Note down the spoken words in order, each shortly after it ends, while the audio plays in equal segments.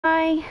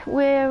Hi,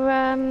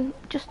 we're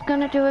just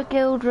gonna do a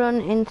guild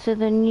run into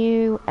the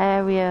new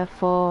area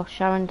for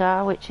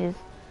Sharandar, which is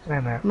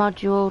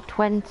module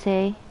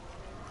 20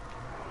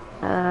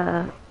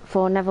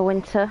 for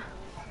Neverwinter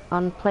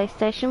on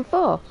PlayStation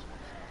 4.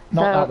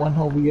 Not so, that one,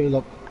 over here,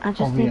 look. I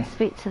just need to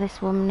speak to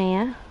this woman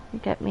here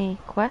and get me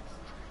quest.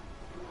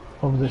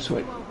 Over this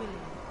way. The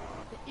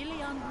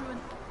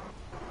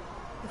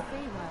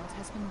Feywild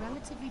has been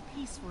relatively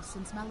peaceful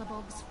since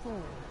Malabog's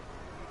fall.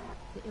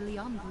 The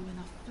Illianruin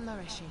are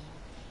flourishing,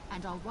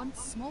 and our once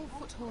small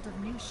foothold of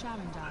New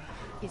Sharandar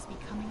is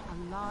becoming a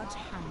large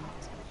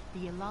hamlet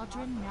the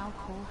Eladrin now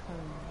call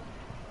home.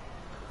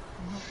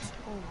 Not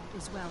all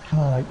is well.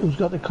 Alright, who's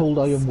got the cold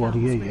iron warrior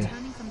here?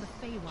 Returning from the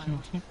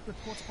Feywild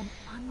report an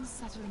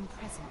unsettling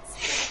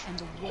presence, and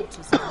the waters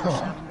of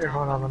Sharandar Here,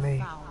 hold on, let me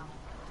foul.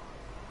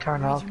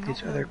 turn off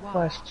these other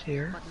quests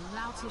here. But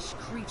loutish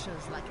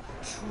creatures like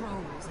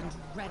trolls and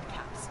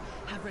redcaps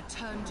have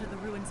returned to the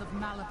ruins of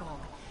Malabog,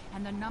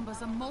 and their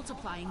numbers are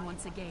multiplying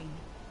once again.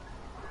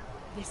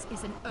 This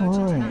is an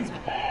urgent matter,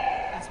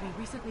 as we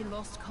recently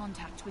lost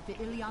contact with the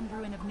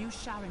Illianruin of New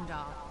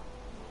Sharandar.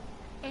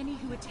 Any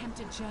who attempt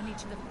a journey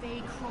to the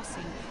Fey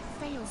Crossing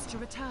fails to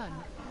return.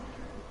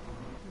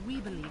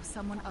 We believe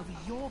someone of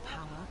your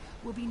power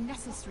will be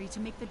necessary to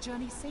make the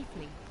journey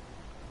safely.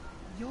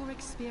 Your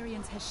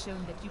experience has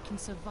shown that you can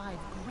survive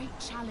great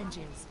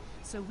challenges,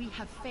 so we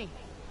have faith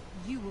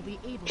you will be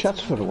able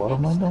Chats to for a while,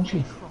 man, don't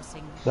she?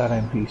 That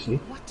NPC.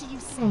 What do you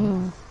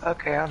say?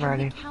 Okay, I'm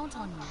ready. Can we count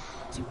on you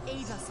to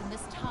aid us in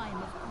this time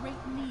of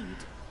great need?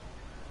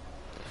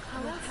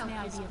 Our help may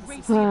I be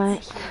greatly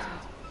appreciated.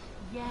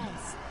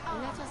 Yes,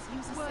 let us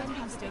use a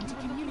sending stone to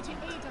communicate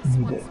aid us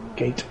Need once a more.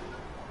 gate.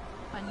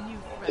 A new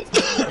threat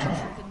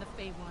within the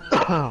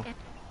Feywild.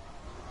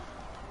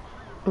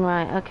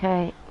 Right,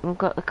 okay, we've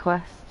got the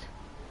quest.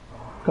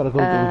 Gotta go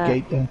to a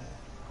gate then.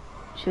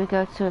 Should we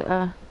go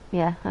to,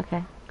 yeah,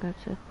 okay, go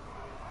to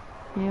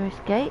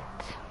nearest gate.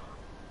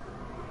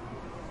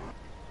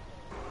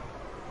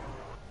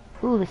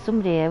 Ooh, there's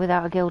somebody here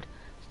without a guild.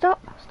 Stop.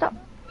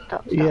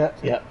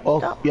 Yeah. Oh,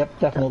 stop, yep,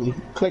 definitely.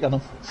 Click on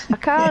them. I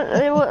can't,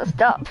 they won't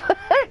stop.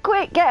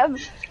 Quick, get them.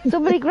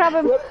 Somebody grab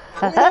them. Where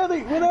are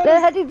they? They're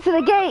heading to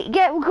the gate.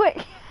 Get them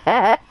quick.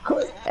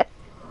 Quick.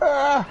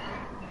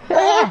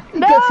 You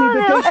got through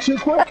the gate too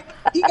quick.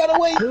 You gotta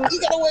wait.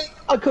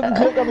 I couldn't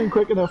click on him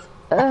quick enough.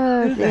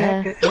 Oh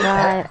dear.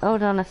 Right,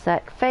 hold on a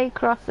sec. Fey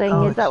Crossing,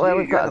 is that where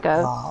we've got to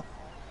go?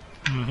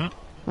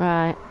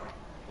 Right.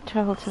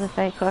 Travel to the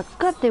Fey Crossing.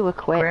 God, they were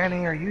quick.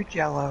 Granny, are you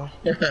Jello?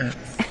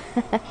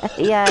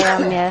 Yeah, I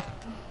am, yeah.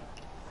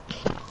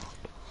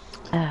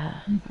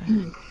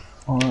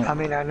 Alright. I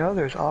mean, I know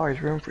there's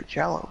always room for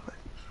Jello, but...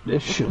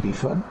 This should be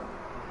fun.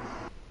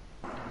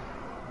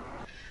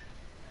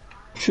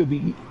 Should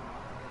be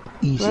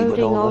easy with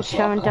Roading all Old this.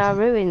 Sharandar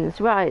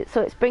ruins. Right, so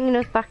it's bringing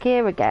us back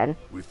here again.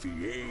 With the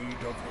aid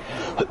of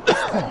the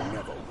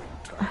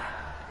Neverwinter,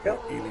 the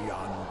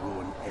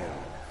Illianruin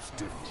elves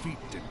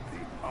defeated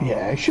the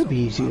Yeah, it should be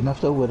easy enough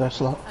though with us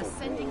lot. A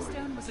sending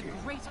stone was a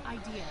great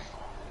idea.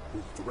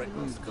 who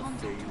threatened the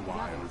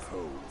Feywild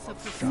hold. So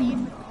proceed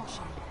with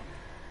caution.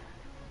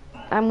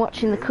 I'm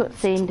watching the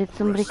cutscene. Did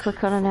somebody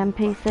click on an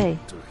NPC?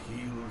 To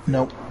heal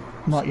Nope,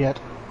 not yet.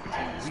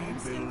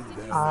 rebuild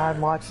their I'm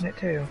watching it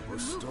too.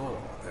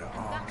 restore their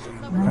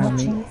arcane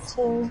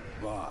Watching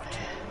but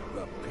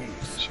the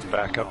peace Should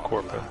back up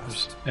Corpa.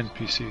 There's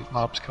NPC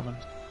mobs coming.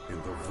 in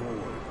the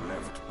void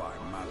left by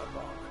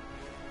Malabog,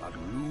 a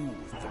new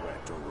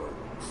threat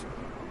arose.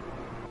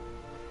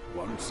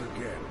 Once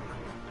again,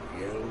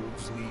 the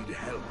elves need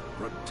help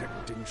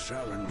protecting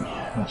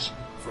Sharandar Yes.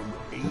 from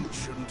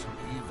ancient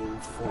evil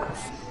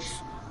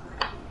forces.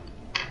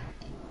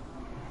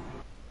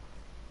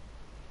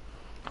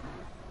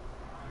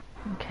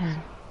 Okay.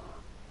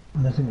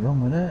 Nothing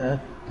wrong with it.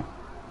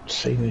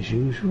 Same as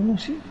usual, I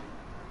see.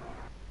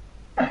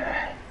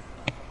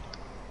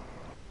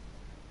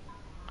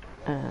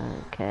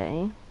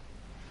 Okay.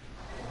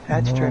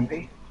 That's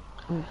trippy.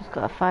 We've just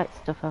got to fight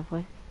stuff, have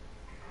we?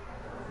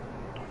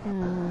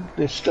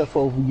 This stuff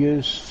over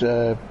here's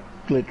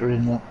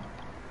glittering up.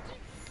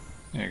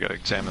 You gotta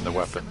examine the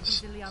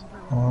weapons.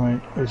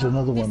 Alright, there's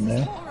another one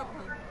there.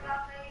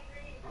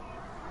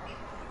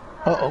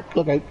 Uh-oh,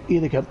 look out,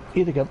 here they come.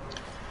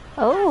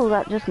 Oh,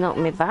 that just knocked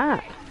me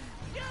back.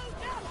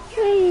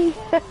 Whee!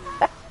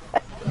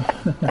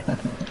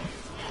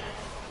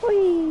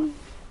 Whee!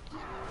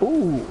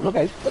 Ooh, look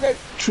out,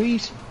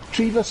 trees,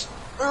 Trevis.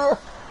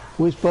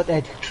 Where's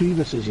Butthead?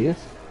 Trevis is here.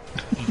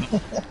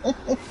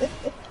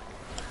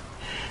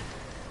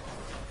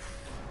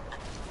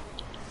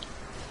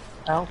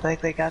 I don't think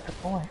they got the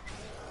point.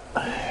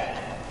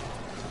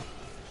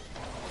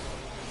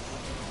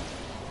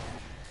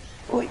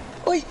 Oi!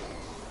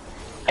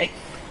 Hey,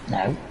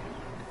 no.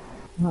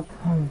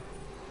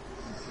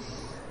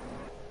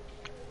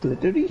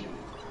 Glittery?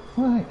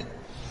 Right.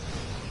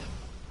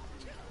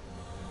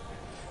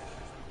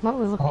 What are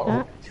we looking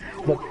at?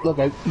 Look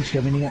out, he's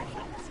coming here.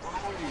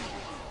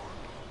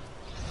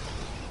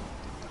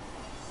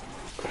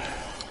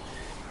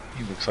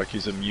 He looks Looks like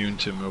he's immune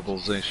to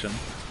immobilization.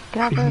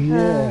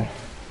 Yeah.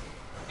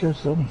 Good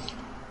son.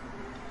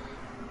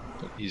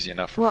 Easy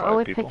enough for what 5 are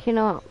we people. picking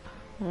up?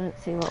 I don't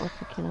see what we're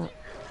picking up.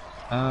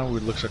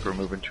 It looks like we're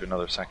moving to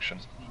another section.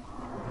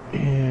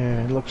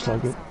 Yeah, it looks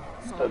like it.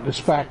 The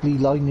sparkly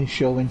line is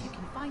showing.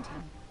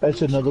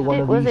 There's another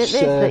one of Was these. it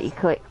this that you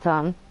clicked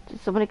on?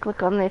 Did somebody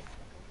click on this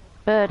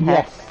bird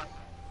head? Yes.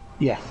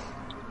 Yeah.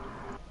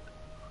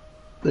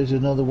 There's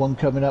another one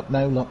coming up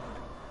now, look.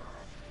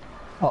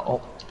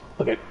 Uh-oh.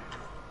 Okay.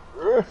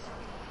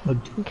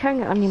 You can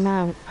get on your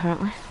mount,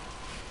 apparently.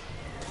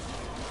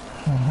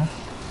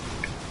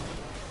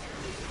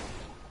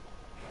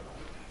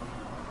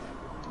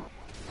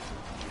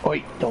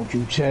 Oi, don't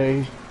you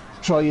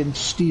try and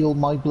steal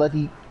my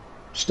bloody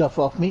stuff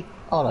off me.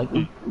 Alright.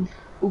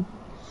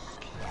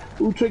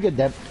 Who triggered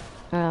them?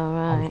 Oh,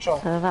 right.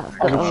 So that's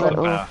got a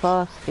little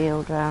force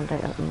field around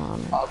it at the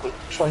moment. I was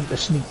trying to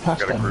sneak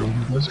past them.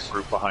 There's a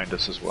group behind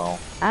us as well.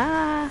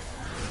 Ah!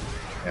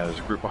 Yeah, there's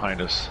a group behind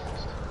us.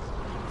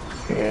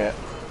 Yeah.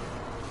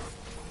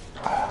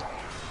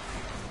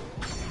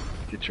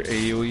 Get your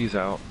AoEs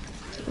out.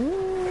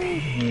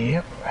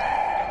 Yep.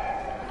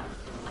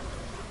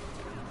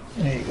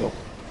 There you go.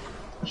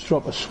 Let's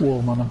drop a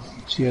swarm on them.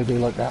 See how they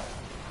like that.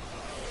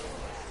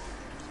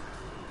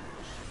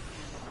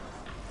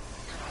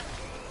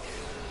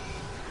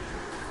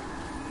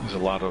 There's a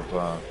lot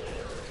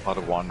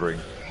of wandering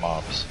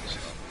mobs.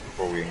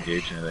 Before we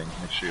engage anything,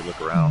 make sure you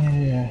look around.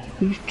 Yeah,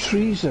 these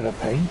trees are a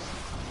pain.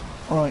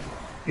 Alright,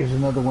 here's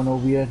another one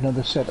over here,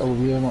 another set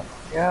over here. Look.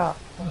 Yeah.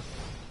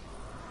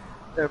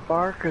 Their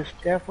bark is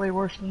definitely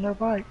worse than their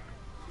bite.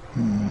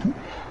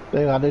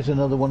 There's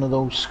another one of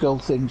those skull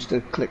things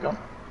to click on.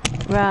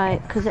 Right,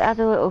 because it has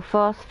a little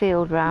force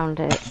field round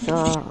it,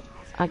 so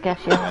I guess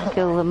you have to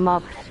kill the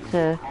mobs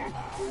to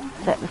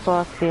set the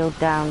force field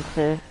down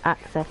to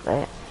access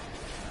it,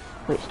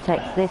 which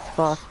takes this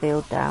force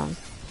field down.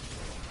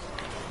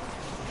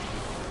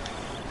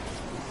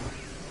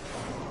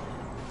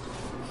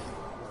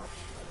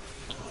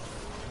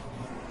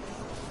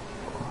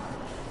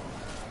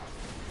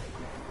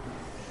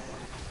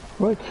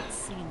 Right,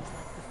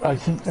 I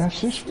think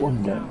that's this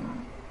one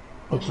then.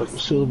 Looks like the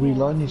silvery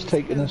line is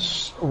taking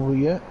us over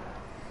here.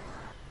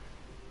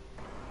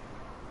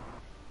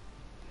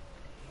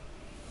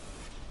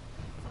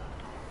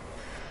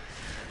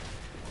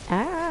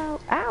 Ow!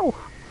 Ow!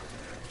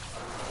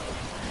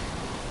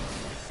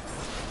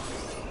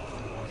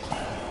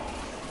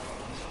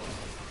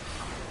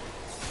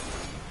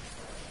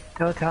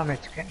 Don't tell me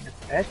it's getting to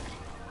bed.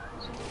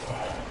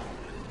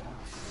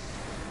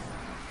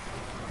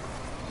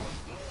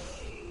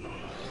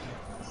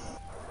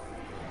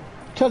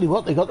 Tell you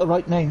what, they got the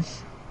right name.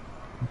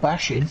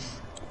 Bashing.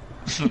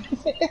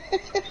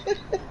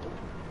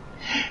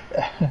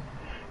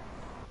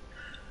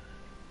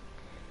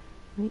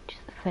 Reach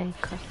the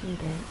fake crossing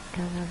gate,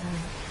 go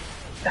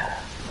around.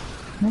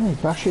 No,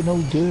 bashing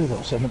old dirt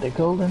or something they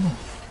called them.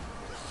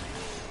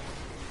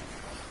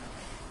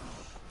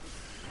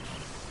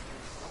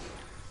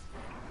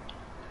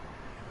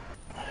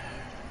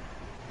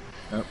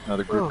 Yep,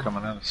 another group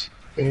coming at us.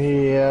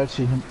 Yeah, I've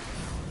seen them.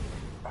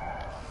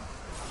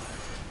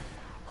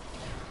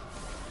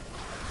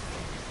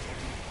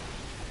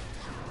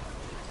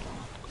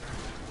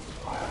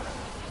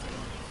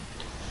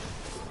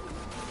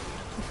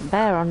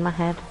 Bear on my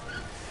head.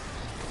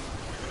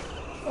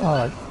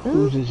 Alright,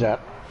 whose is that?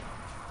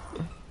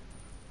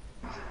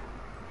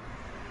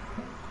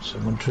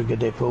 Someone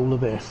triggered their polar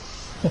bear.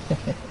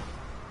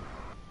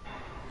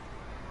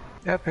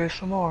 Yep, here's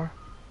some more.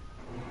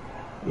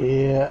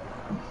 Yeah,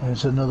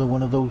 there's another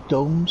one of those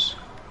domes.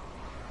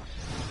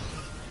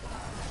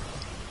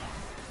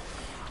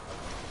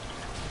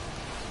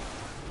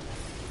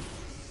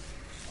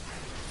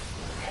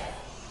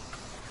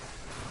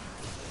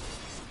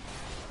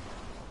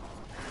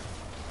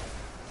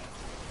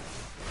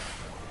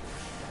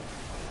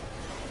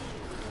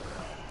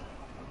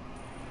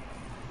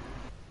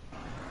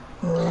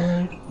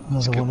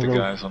 Let's get the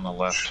guys on the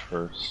left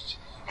first.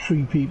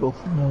 Tree people.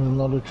 No, a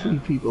lot of tree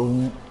people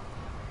in it.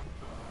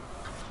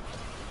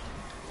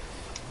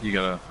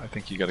 I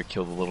think you gotta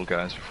kill the little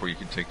guys before you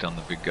can take down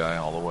the big guy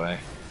all the way.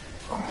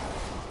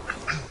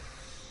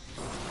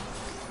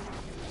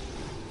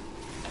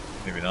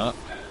 Maybe not.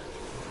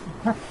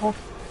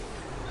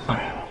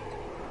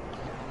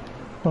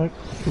 Right,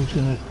 who's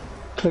gonna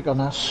click on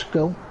that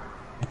skull?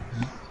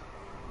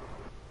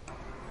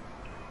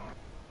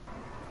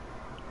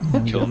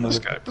 Killing this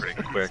guy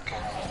pretty quick,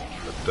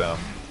 but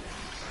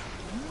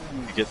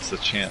he gets the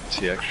chance.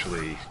 He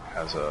actually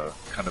has a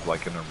kind of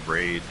like an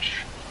enrage.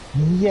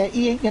 Yeah,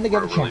 he ain't gonna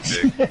get a really chance.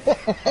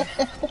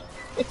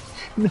 Big.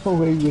 No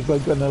way was I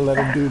gonna let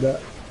him do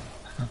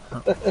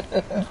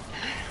that.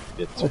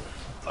 It's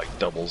like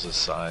doubles his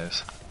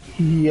size.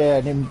 Yeah,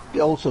 and it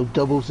also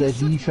doubles their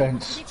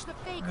defense.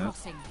 Yep.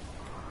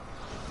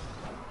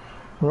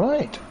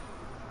 Right.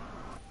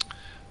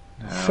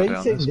 Now Faith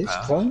down in this this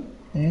path. time.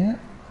 Yeah.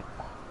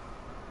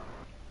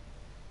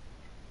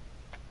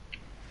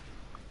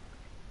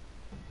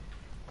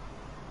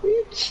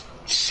 It's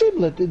similar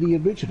similar to the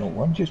original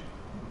one, just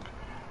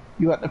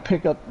you had to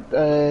pick up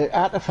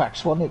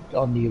artifacts, wasn't it,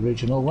 on the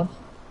original one?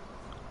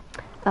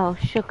 Oh,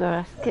 sugar,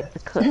 I skipped the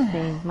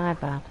cutscene, my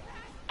bad.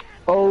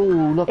 Oh,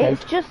 look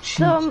It's out. just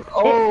Jeez.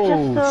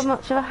 it's just so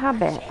much of a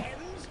habit.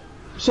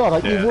 It's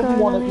alright, Yeah.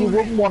 you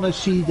wouldn't want to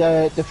see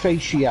the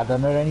face she had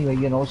on her anyway,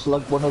 you know, it's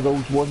like one of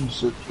those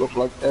ones that look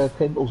like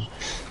pimples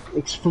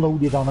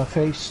exploded on her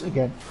face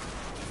again.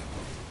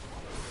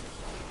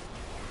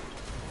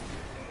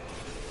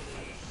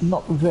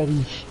 Not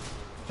very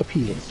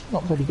appealing,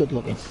 not very good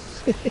looking.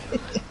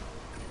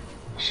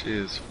 She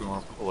is. We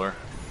want to pull her.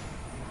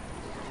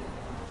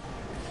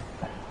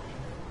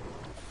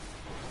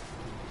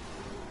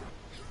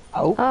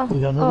 Oh, we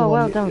got another oh, one.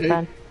 well done,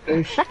 Ben.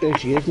 There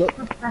she is, look.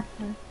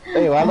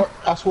 There you are, look,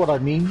 that's what I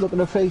mean, look at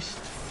her face.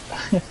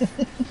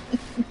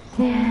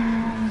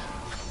 Yeah.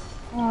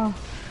 Oh.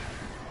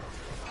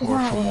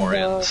 More for more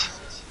ends.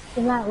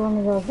 She's like one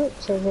of those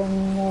witches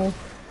in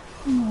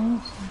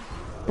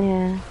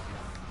Yeah.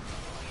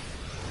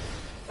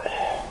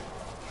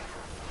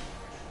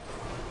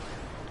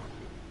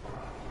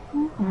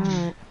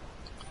 Right.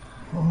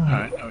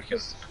 Alright, now we can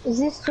Is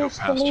this go just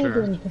the past her.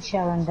 lead-in to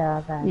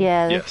Sharandar then?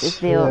 Yeah, Yes. this is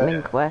the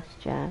opening quest,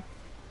 yeah.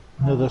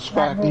 Another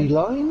sparkly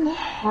line.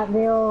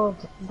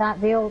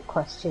 Like the old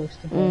quest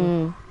used to be.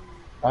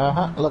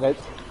 Look out,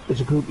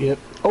 there's a group here.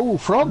 Oh,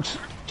 frogs!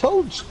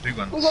 Toads! Big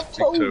ones. We got Big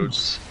toads!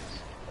 toads.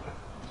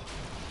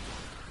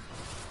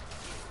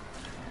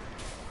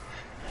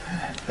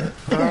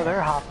 Oh,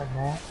 they're hopping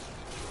there.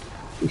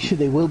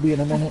 They will be in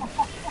a minute.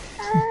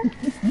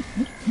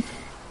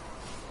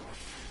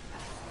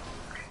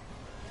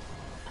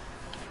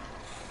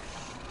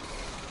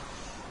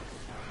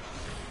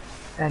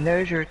 And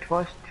there's your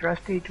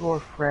trusty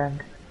dwarf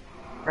friend,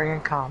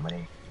 bringing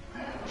comedy.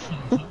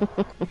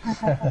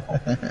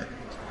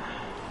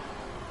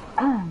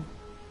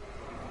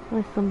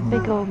 With some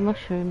big old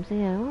mushrooms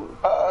here.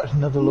 There's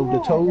another load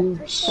of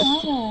toads.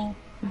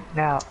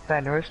 Now,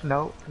 Fenris,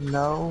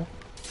 no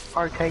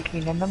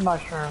partaking in the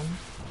mushrooms.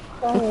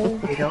 Sorry.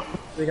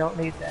 We don't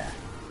need that.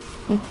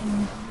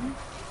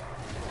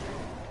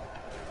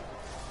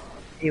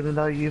 Even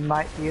though you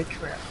might be a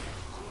trip.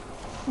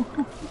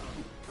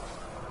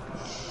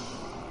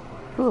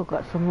 Ooh,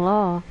 got some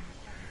law.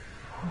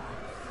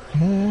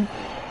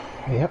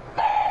 Yep.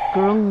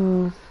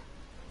 Grungs.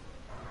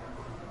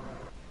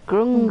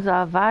 Grungs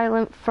are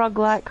violent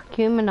frog-like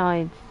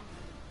humanoids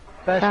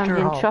found in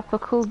Festerholm.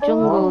 tropical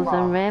jungles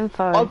and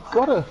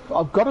rainforests.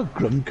 I've got a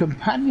grum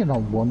companion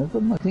on one of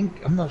them. I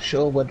think I'm not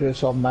sure whether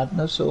it's on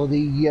Madness or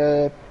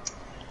the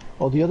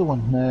other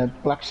one,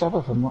 Black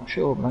Sabbath. I'm not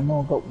sure, but I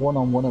know I've got one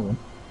on one of them.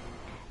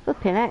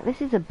 Flipping heck,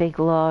 this is a big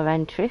lore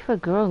entry for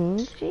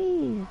Grungs.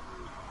 Jeez.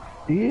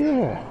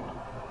 Yeah.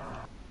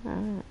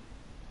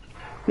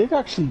 They're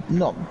actually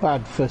not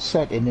bad for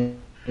setting it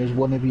as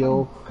one of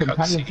your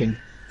companion things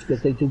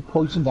because they do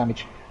poison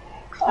damage.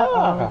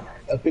 A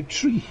big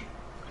tree.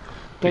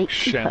 Big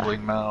Gatekeeper.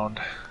 shambling mound.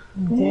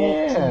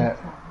 Yeah.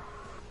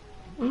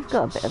 He's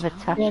got a bit of a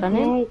touch The on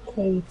him.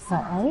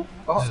 gatekeeper,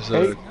 eh?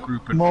 There's a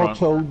group in More front.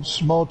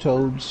 toads, more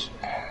toads.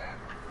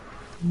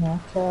 No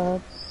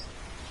toads.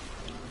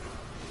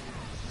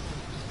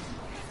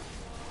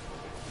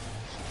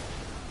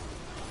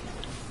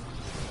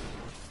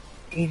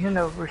 He's an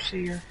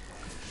overseer.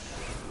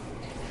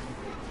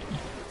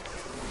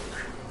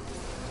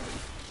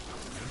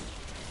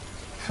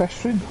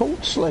 Festering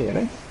Holt Slayer,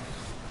 eh?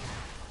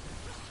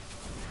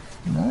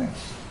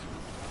 Nice.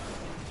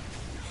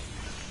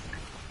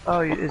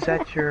 Oh, is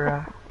that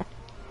your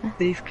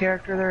thief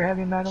character there,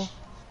 heavy metal?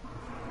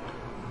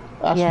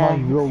 That's Yeah,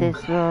 my rogue. it's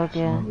his rogue,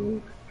 yeah.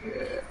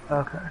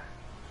 Okay.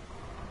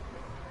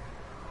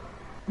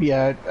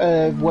 Yeah,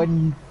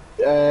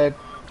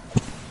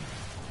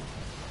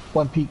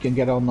 when Pete can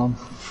get on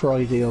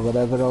Friday or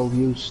whatever,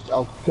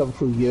 I'll come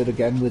through here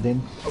again with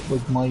him,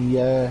 with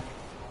my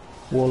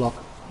warlock.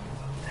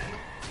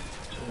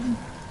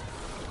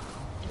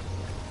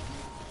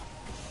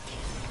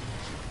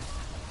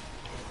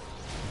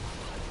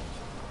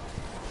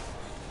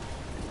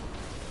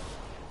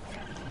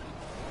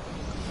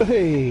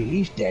 Hey,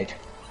 he's dead.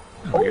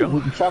 There we go.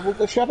 We can travel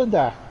to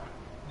Sharandar.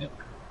 Yep.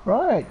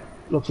 Right,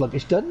 looks like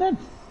it's done then.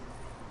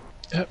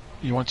 Yep.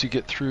 Once you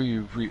get through,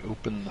 you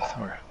reopen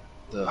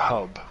the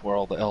hub where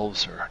all the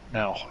elves are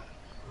now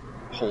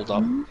holed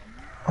up.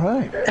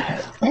 Right.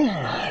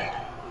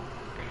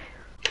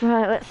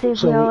 Right, let's see if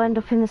So we all we- end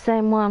up in the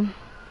same one.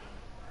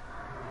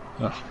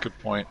 Oh, good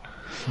point.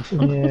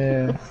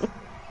 Yeah.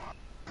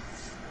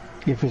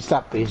 If it's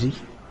that busy.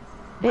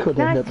 It's Could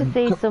end nice up to in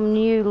see co- some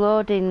new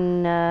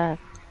loading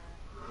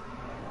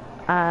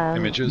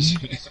Images.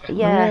 yeah,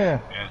 Yeah.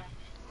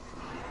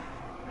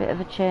 bit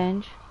of a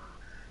change.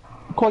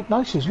 Quite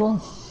nice as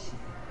well.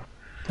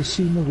 The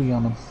scenery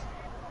on them.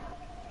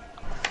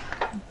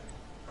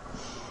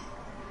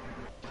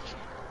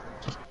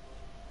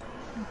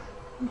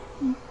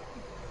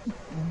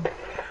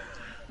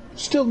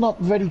 Still not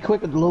very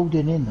quick at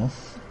loading in though.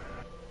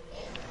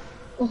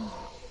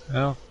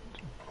 Well,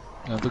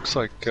 it looks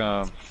like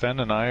Fen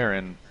and I are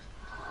in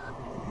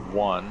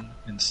one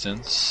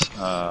instance,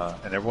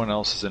 and everyone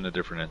else is in a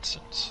different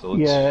instance. So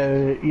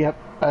let's,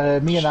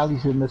 Yep. Me and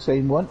Ali's in the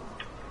same one.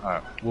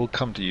 Alright, we'll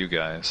come to you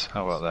guys.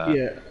 How about that?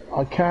 Yeah,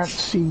 I can't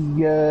see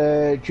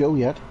Joe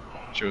yet.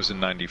 Joe's in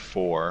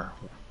 94.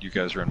 You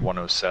guys are in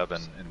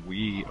 107, and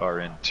we are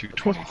in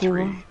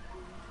 223. 51.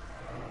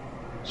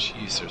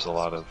 Jeez, there's a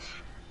lot of.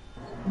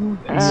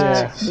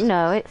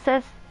 No, it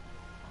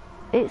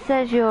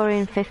says you're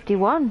in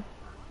 51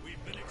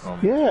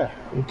 Yeah,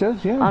 it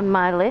does. Yeah. on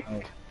my list.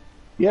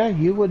 Yeah,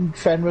 you and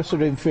Fenris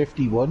are in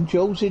 51.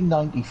 Joe's in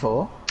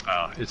 94.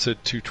 It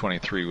said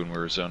 223 when we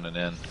were zoning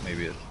in.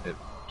 Maybe it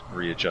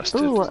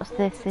readjusted. Ooh, what's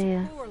this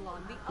here?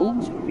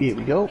 Ooh, here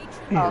we go.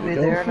 I'll be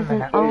there in a This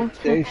is an minute.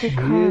 There she altered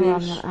colour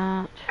on is. the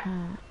archer.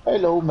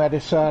 Hello,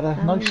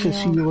 Medisada. Nice to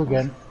see you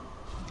again.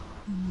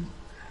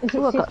 Is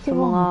Ooh, I it got some 51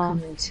 more.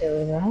 coming to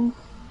then?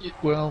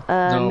 Well,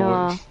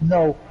 No.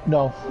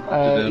 No.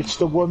 Then- It's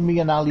the one me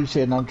and Ali's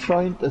in. I'm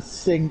trying to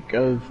think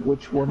of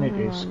which one it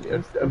is.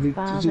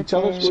 Does it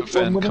tell us So which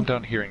one Fen, we're come in?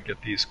 down here and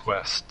get these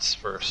quests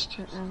first.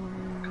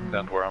 Come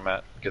down to where I'm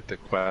at, get the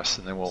quests,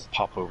 and then we'll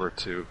pop over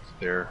to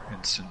their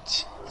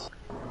instance.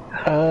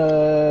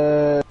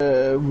 We're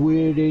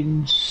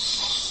in...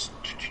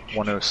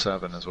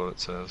 107 is what it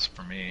says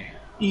for me.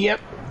 Yep,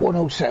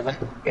 107.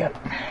 Yep.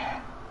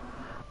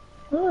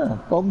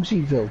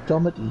 Bongsyville,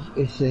 Domity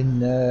is in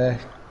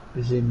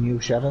New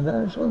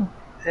Sharandar as well.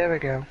 There we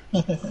go.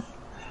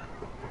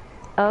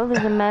 Oh,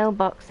 there's a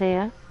mailbox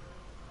here.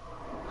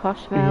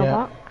 Posh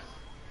mailbox.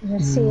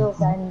 There's a seal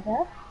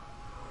vendor.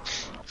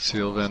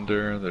 Seal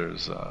vendor,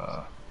 there's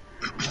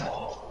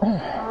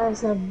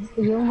There's a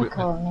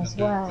unicorn as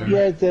well.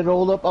 Yeah, they're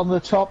all up on the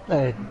top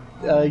there.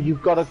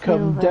 You've got to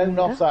come down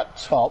off that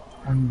top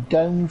and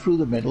down through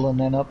the middle and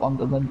then up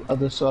onto the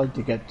other side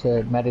to get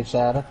to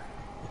Medisada.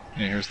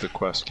 yeah, here's the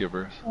quest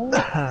givers.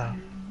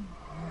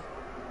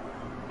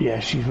 Yeah,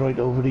 she's right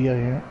over here.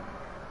 Yeah.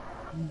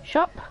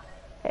 Shop.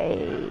 Hey,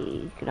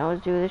 you can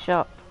always do the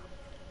shop.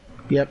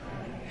 Yep.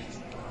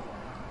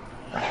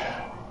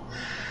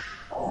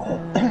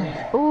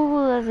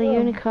 Ooh, there's a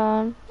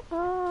unicorn.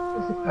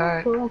 There's a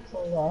Alright.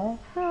 portal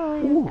Oh,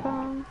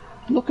 unicorn.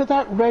 Look at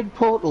that red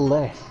portal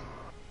there.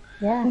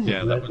 there. Yeah.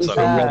 Yeah, that one's Is on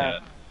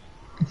that-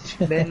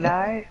 red.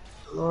 Midnight,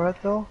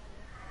 Lorethal,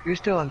 you're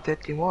still in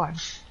 51.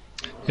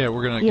 Yeah,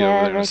 we're gonna get Yeah,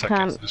 over there in a they second.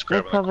 can't. Just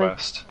They're grabbing the probably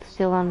quest.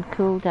 still on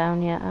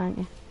cooldown yet, aren't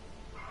you?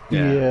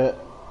 Yeah.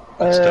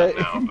 It's done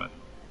now, but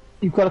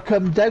You've got to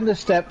come down the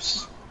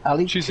steps,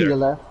 Ali, She's to there. your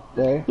left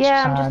there.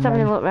 Yeah, I'm just and having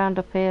then, a look round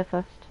up here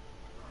first.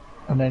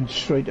 And then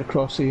straight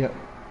across here.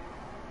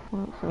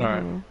 What's over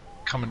Alright. here?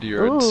 coming to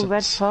your Ooh, instance.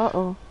 red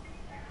portal.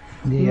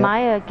 Yep.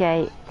 Maya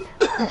Gate.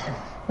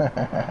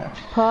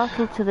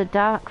 Portal to the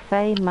Dark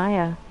Fae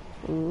Maya.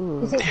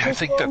 Ooh. Is it Yeah, I just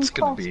think one that's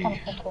gonna quest be- I'm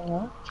picking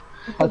up?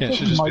 I Yeah, it think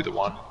should just be might- the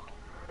one.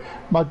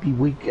 Might be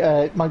weak.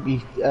 It might be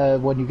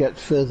when you get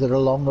further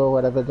along or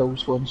whatever.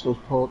 Those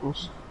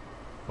portals.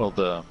 Well,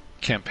 the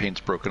campaign's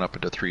broken up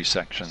into 3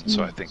 sections,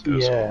 so I think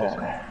those will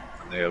open. Yeah.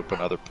 They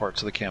open other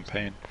parts of the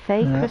campaign.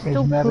 Fae Crystal Is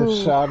Pool.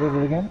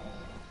 Medisada again?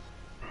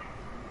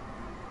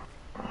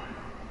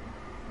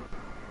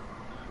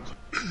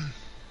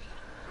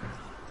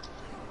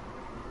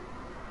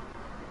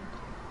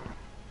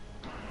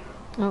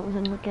 Oh, it was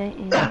in the gate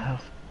here.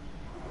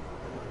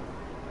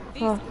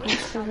 Oh,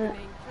 this is it.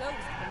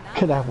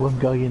 Could have one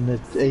guy in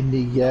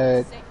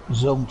the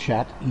zone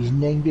chat. He's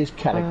named his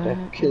character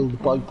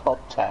 "Killed by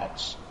Pop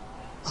Tarts."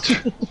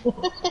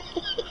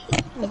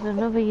 There's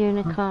another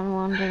unicorn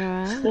wandering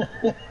around.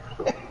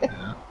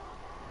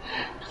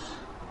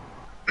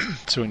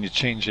 So when you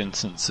change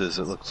instances,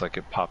 it looks like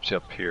it pops you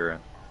up here,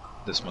 and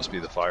this must be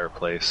the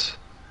fireplace.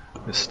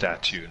 This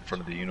statue in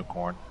front of the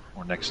unicorn,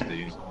 or next to the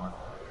unicorn.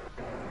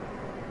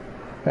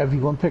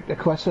 Everyone picked a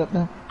quest up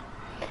now.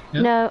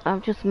 Yeah. No,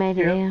 I've just made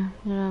it here.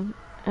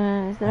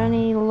 Is there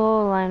any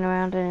lore lying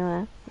around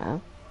anywhere?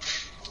 No.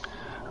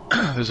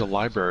 There's a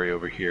library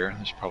over here.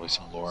 There's probably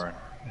some lore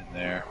in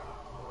there.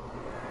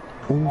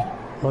 Ooh,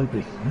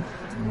 library.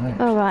 Right.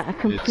 Alright, I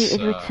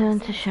completed It's, Return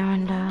to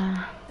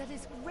Sharandar. That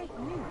is great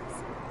news.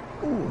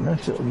 Ooh,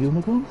 nice little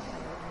unicorn.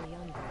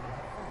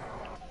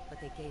 But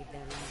they gave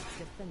their lives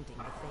defending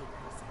the Fae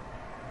Castle.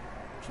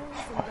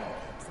 Trolls and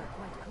redcaps are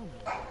quite common.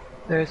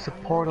 There's the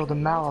portal to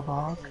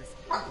Malabog.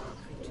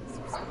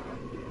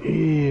 Yeah.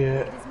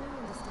 It is my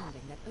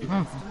understanding that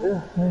Yeah,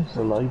 there's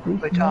the library.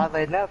 Which,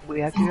 oddly enough, we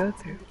have to go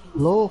through.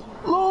 Law.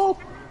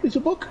 It's a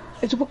book.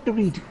 It's a book to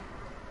read.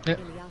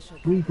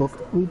 Read book.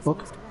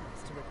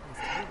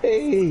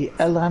 Hey,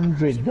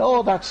 Elandrin.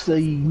 Oh, that's the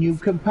new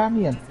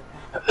companion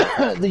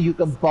that you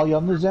can buy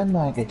on the Zen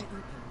Market.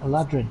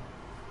 Elandrin.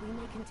 we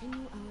may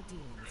continue our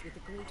dealings with the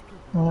great people.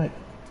 Right.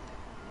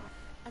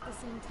 At the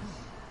same time,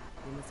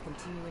 we must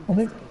continue I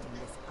think investigating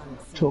this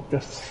unseen. talk to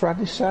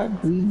Thradisar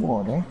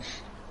Greenwater.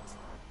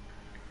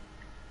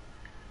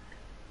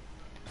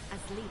 As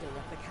leader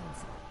of the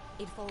council,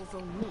 it falls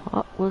on me.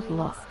 What was We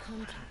lost? lost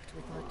contact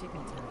with our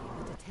dignitary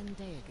but a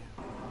 10-day ago.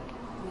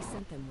 We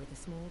sent them with a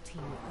small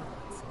team of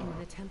guards in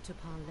an attempt to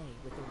parley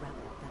with the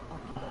rebel that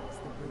occupies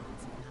the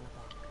ruins of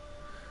Malabog.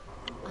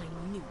 I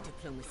knew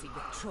diplomacy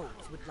with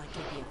trolls would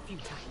likely be a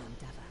futile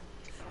endeavor,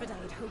 but I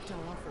had hoped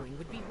our offering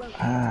would be welcomed.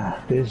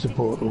 Ah, there's the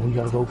portal. We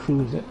gotta go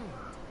through it.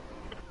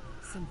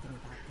 Something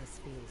about this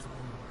feels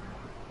wrong.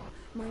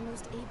 My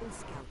most able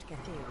scout,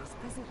 Gathir, is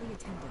presently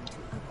attending to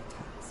other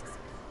tasks.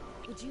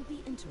 Would you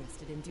be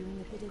interested in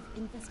doing a bit of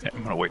Yeah, investigating?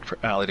 I'm gonna wait for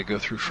Allie to go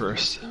through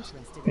first.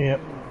 Interested in Yep.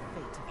 learning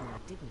the fate of my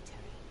dignitary.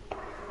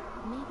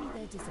 Maybe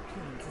their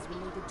disappearance is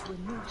related to a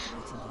new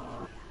threat in the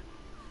area.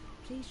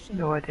 Please share.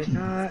 No, I did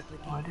not.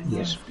 No, I did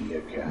Yes, not. we can.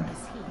 As he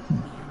will be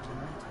handling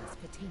matters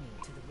pertaining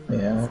to the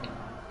ruins.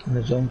 Yeah. In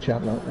his own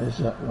chat, like, there's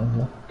that one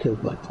that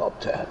killed by Pop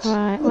Tarts.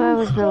 Right, where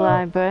was the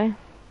library?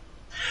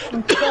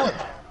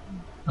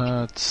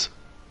 It's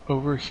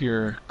over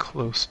here,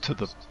 close to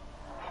the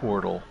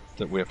portal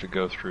that we have to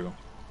go through.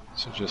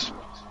 So just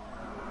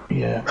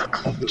Yeah.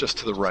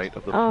 to the right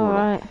of the Oh, portal.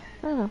 right.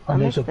 Oh, I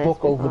And there's missed a this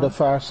book over before. the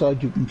far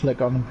side you can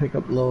click on and pick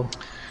up low.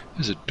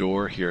 There's a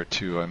door here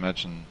too. I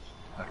imagine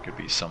that could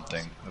be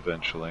something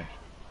eventually.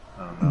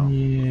 I don't know.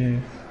 Yeah,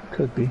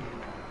 could be.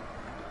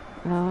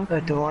 Oh,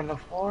 The door on the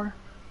floor?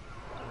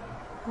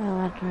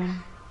 library.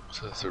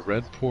 So there's a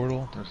red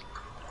portal. There's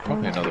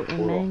probably another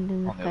portal Remained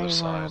in the on the other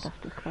side. Feywild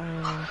after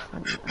Coriolis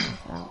sent us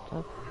out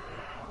of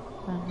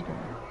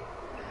Sharandar.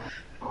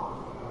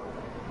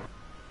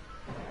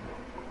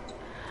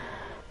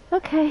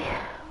 Okay.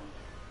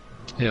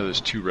 Yeah,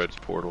 there's 2 red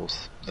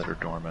portals that are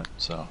dormant.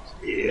 So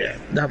Yeah,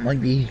 that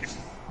might be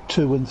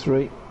 2 and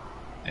 3.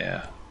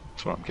 yeah,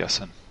 that's what I'm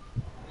guessing.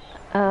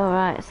 Oh,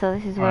 right, so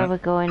this is where Alright. we're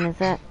going, is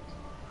it?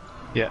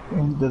 Yeah.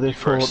 Into this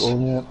First. portal,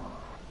 yeah.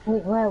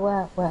 Wait,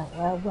 where?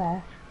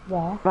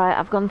 Right,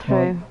 I've gone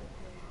through.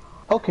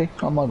 Okay,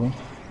 on my way.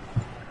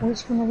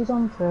 Which one have you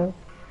gone through?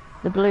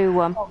 The blue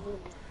one.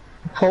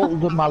 Portal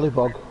to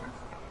Malibog.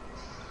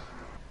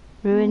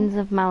 Ruins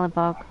of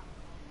Malibog.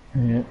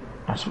 Yeah,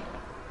 that's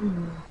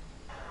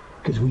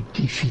because we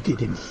defeated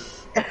him.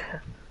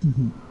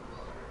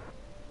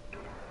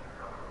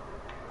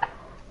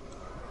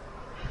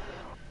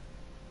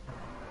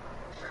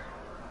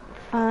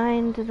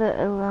 Find the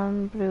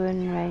Ulan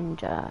Bruin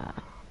Ranger.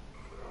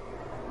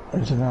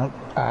 There's an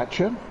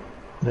archer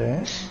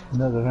there,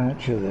 another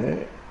archer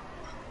there.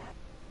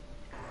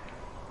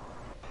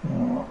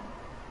 Oh,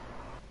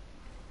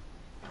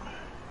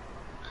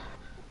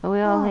 Are we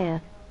all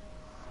here?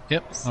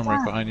 Yep, I'm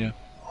right behind you.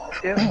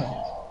 Yep.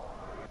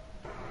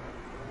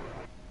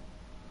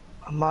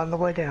 I'm on the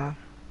way down.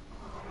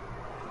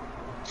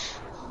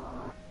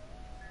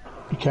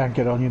 you can't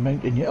get on your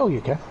mountain yet. Oh,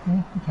 you can. Yeah,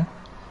 you can.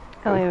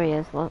 Oh, here he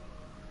is, look.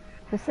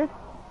 This is?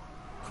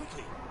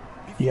 Quickly,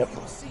 Yep,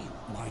 you'll see.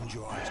 Mind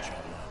your eyes,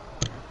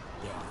 traveler.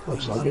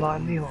 looks like I'm it.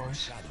 on the horse.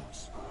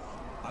 Shadows.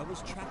 I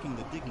was tracking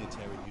the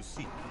dignitary you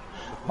seek.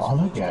 Oh,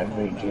 look at it,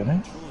 Ranger, you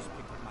know? Trolls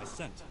picked up my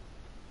scent.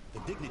 The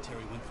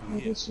dignitary went through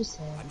What here. did she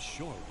say? I'm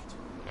sure of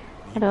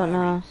it. I don't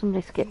know,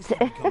 somebody skipped Things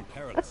it. have become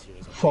perilous here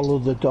as a Follow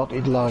the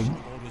dotted line.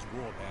 all his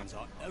war bands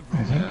are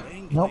everywhere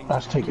laying Nope, claim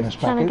that's to taking us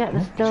back Trying to out.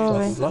 get the isn't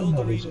it? story. Dotted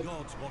line, or is the it?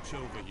 gods watch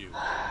over you.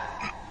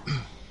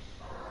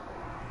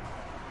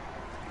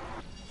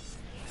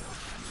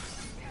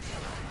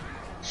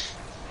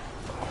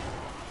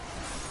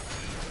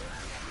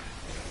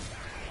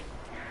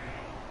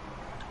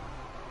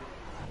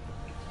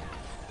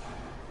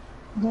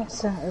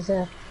 Next that is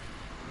a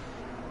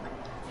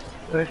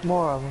There's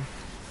more of them.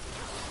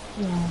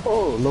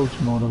 Oh, loads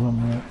more of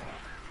them there.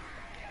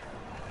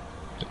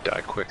 They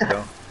die quick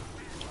though.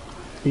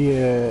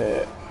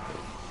 Yeah.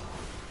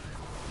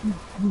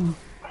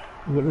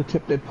 We're gonna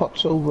tip their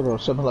pots over or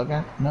something like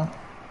that, no?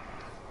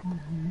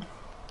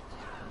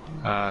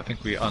 I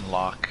think we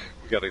unlock.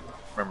 We gotta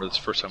remember this is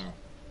the first time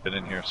we've been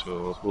in here,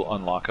 so we'll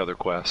unlock other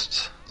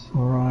quests.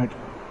 Alright.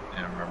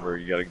 And remember,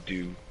 you gotta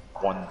do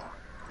one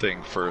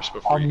thing first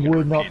before you And can we're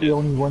repeat not the it.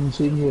 only ones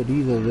in here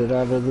either, there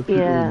are other people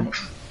Yeah. in it.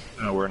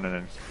 We're in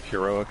an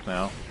heroic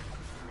now.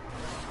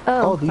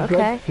 Oh, these okay.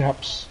 red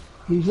caps.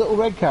 These little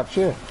red caps,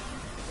 yeah.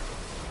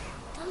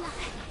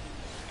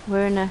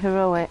 We're in a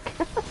heroic.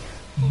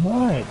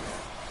 Right.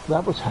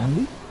 That was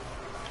handy.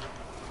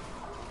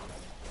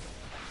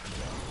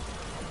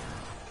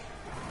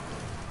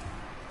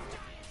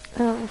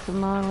 Oh, there's some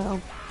more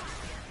little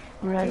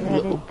red-headed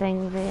Little-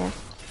 things here.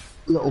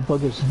 Little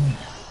buggers in here.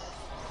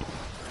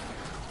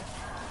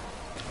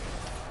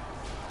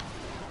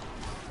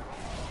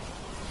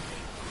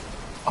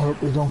 I hope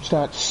they don't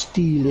start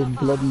stealing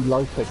bloody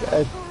life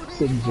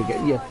things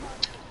again. Yeah.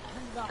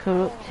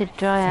 Corrupted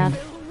Dryad.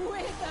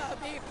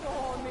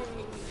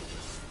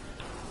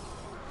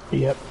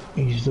 Yep.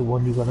 He's the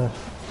one you're gonna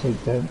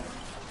take down.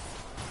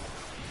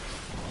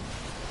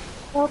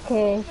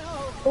 okay.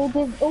 Who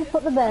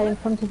put the bear in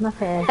front of my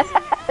face?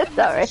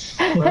 Sorry.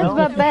 There's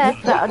my bear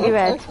sat on your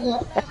head.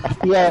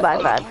 Yeah.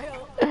 My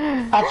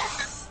bad.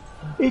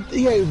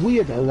 It's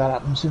weird how that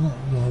happens, isn't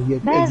it? You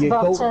Bear's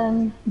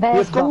bottom.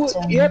 Bear's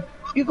bottom. Yep.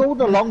 You're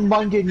going along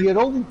minding your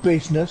own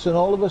business, and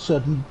all of a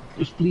sudden,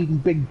 this bleeding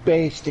big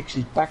bear sticks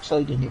his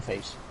backside in your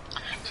face.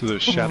 So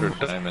there's shattered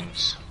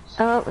diamonds.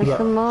 Oh, there's Yeah.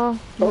 some more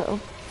little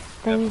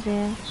things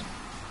here.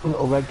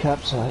 Little red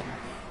caps, right?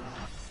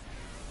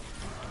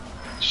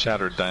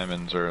 Shattered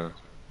diamonds are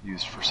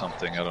used for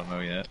something, I don't know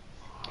yet.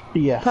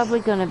 Yeah.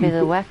 Probably going to be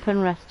the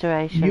weapon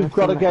restoration. You've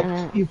got to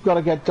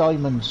innit? get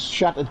diamonds,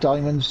 shattered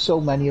diamonds. So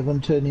many of them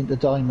turn into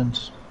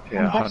diamonds.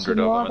 Yeah, 100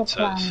 of them it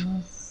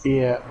says.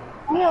 Yeah.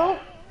 Hello,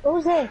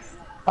 who's this?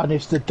 And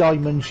it's the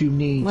diamonds you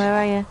need. Where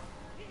are you?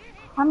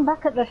 I'm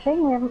back at the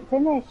thing, we haven't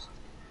finished.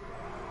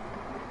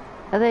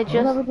 Are they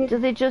just? Do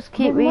they just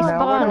keep No, we're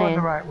respawning? going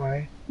the right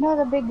way. No,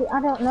 the big,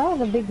 I don't know,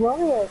 the big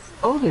warriors.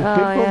 Oh, they're Oh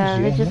big yeah,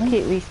 ones, they just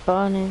keep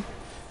respawning.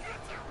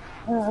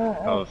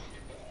 Oh,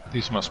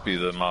 these must be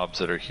the mobs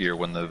that are here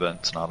when the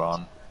event's not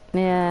on.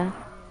 Yeah.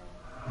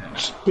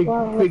 Big,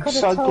 Well, big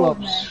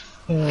cyclops.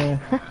 Yeah.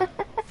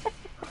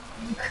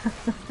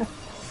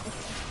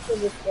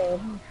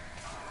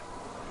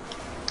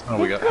 Oh,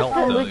 we got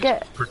help. We These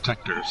get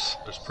protectors.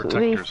 There's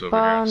protectors over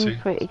here. See?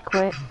 Respawn pretty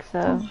quick,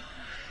 so.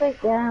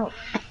 Freak out.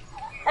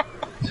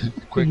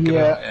 Quick.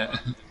 Yeah.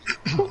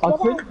 I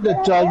think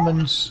the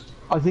diamonds.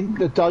 I think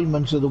the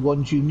diamonds are the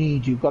ones you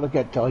need. You've got to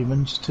get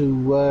diamonds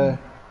to.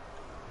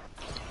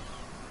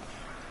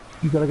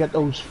 You've got to get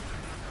those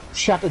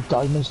shattered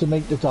diamonds to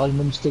make the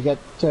diamonds to get.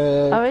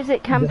 Or is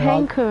it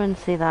campaign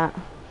currency that?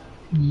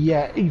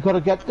 Yeah, you've got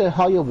to get the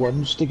higher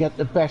ones to get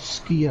the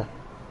best skier.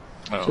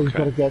 Oh, So you've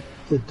got to get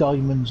the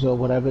diamonds or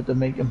whatever to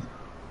make them.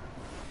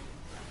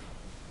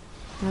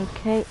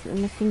 Okay, the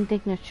missing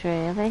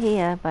dignitary. Are they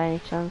here by any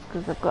chance?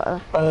 Because I've got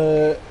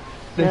a.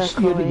 Here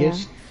he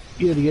is.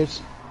 Here he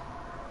is.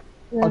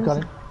 I got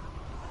him.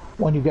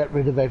 When you get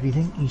rid of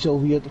everything, he's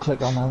over here to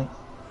click on, Ali.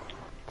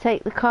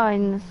 Take the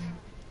coins.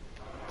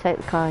 Take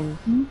the coins.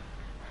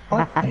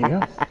 Oh, there you go.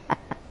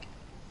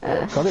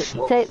 Got it.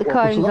 Take the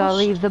coins or lost?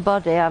 leave the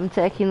body. I'm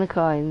taking the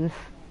coins.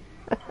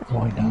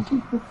 Why not?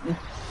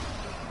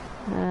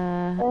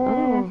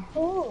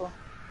 Oh.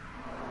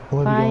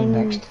 Where are we going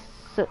Find next?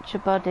 such a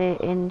body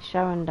in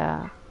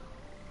Sharandar.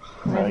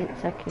 Where's it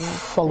taking us?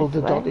 Follow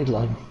the This way? dotted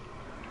line.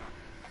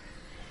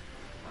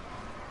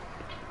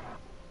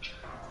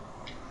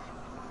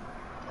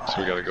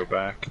 So we gotta go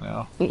back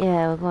now.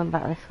 Yeah, we're going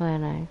back this way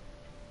now.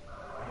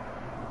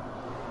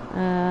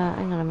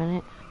 Hang on a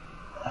minute.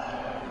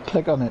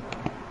 Click on it.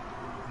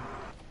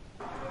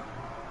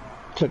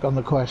 Click on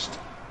the quest.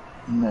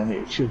 And then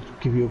it should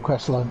give you a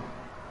quest line.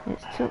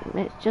 It's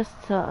just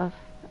sort of.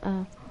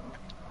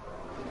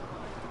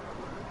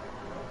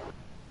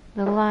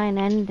 The line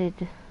ended.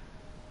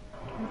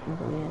 That was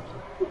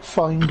weird.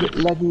 Find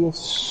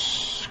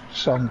Ledius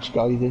Song's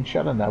Guide in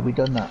Sharandar. We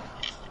done that.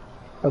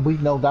 And we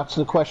know that's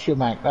the question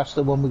mark. That's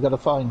the one we got to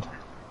find.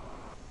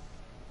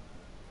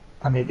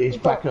 And it is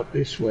back up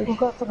this way. We've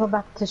got to go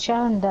back to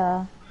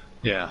Sharandar.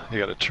 Yeah, you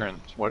gotta turn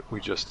what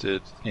we just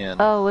did in.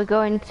 Oh, we're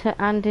going to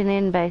Andin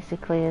Inn,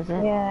 basically, is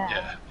it? Yeah.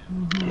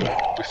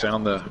 Yeah. We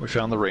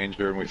found the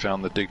ranger and we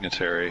found the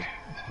dignitary.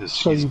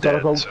 So he's you've dead, got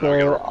to go so we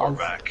gotta report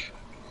there. back.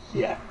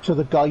 Yeah. To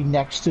the guy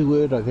next to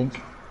it, I think.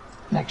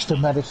 Next to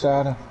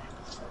Medicana.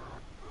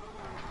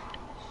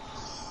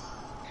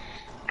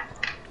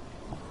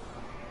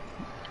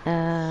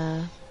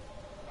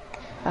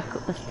 Back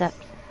up the steps,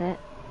 is it?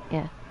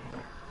 Yeah.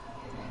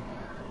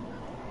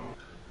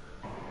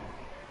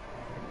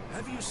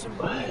 Have you some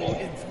more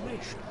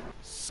information?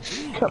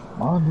 Come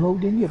on,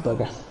 load in, you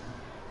bugger.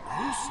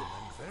 Gruesome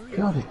and very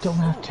God, it don't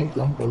have to take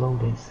long to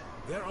load in.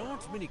 There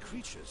aren't many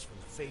creatures from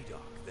the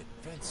Feydark that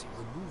fancy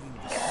removing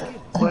the skins.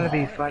 What would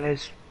be fun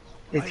is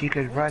if you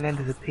could run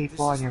into the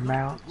people on your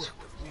mounts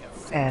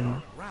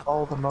and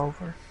pull them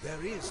over.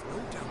 There is no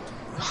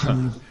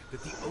doubt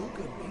that the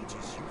ogre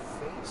mages you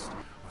faced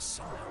are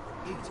somehow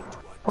related to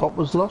our What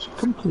was lost?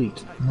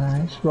 Complete.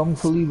 Nice.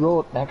 Wrongfully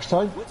wrought. Next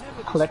time,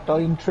 collect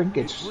iron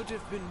trinkets. would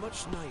have been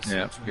much nicer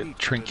Yeah, to we meet get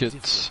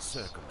trinkets,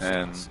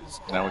 and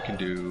now we can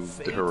do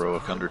the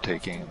heroic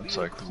undertaking. It's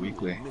like the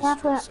weekly. Yeah,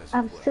 but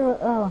I'm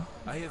still,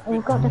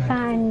 we've got to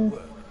find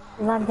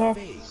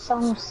Ladius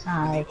Song's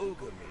side.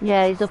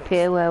 Yeah, he's up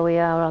here where we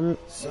are on.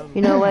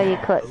 You know where you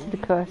collected the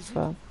crest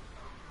from.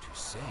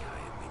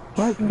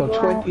 Right, we've got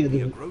 20 of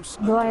them.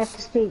 Do I have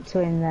to speak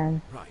to him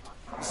then? Right.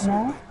 So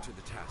No? back to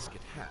the task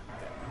at hand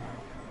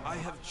then. I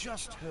have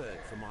just heard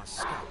from our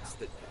scouts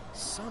that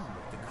some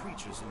of the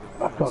creatures in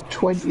the I've ruins got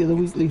 20 of the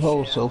weekly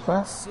hauls so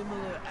far.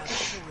 similar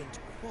abhorrent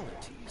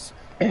qualities.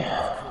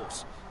 Of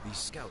course, these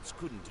scouts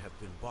couldn't have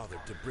been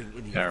bothered to bring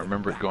any. Yeah, I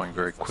remember it going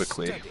very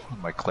quickly on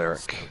my cleric.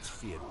 Scouts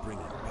feared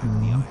bringing back the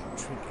iron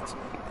trinkets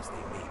as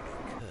they may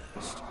be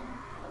cursed.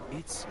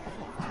 It's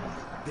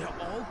odd. They're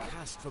all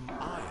cast from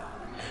iron.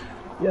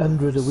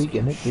 100 a week,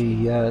 innit,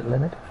 the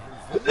limit?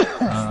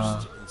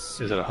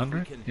 Is it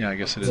 100? Yeah, I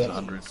guess it is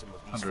 100.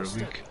 100 a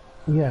week.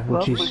 Yeah, Well,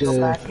 which we is, go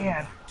back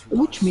in.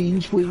 which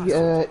means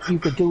you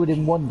could do it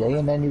in one day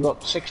and then you've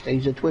got 6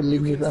 days of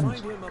twiddling your thumbs.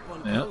 Find him up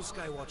on Yeah.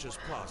 Skywatcher's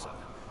Plaza.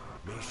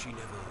 May she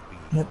never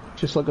be. Yep,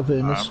 just like a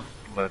furnace.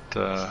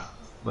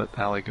 Let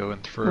Allie go in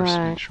first,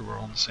 Right. make sure we're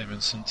all in the same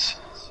instance.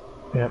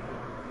 Yep.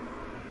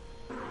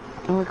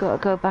 And we've got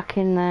to go back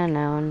in there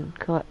now and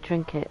collect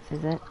trinkets,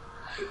 is it?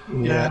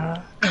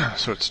 Yeah.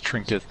 So it's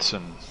trinkets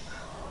and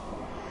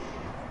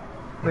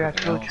We have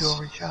to go else.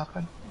 jewelry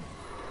shopping.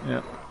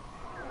 yeah.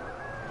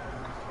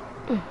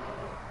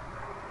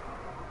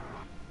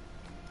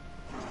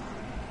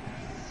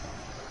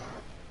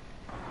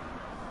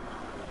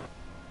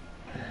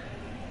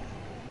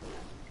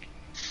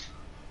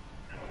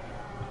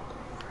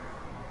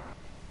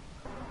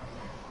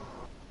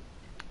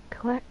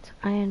 Collect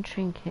iron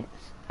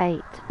trinkets.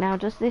 8. Now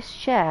does this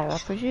share? I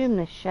presume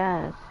this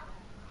shares.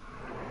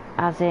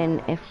 As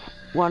in, if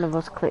one of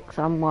us clicks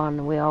on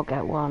one, we all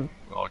get one.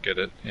 We all get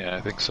it. Yeah, I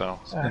think so.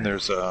 And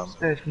there's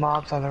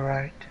mobs on the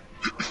right.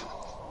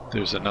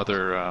 There's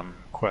another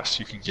quest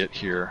you can get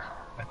here.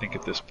 I think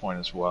at this point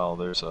as well.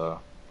 There's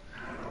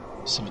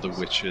some of the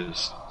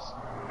witches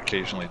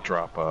occasionally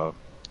drop a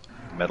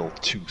metal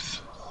tooth.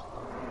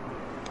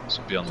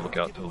 So be on the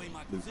lookout to loot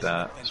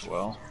that as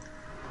well.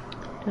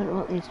 Don't know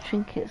what these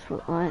trinkets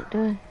look like,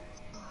 do I?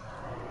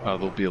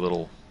 There'll be a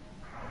little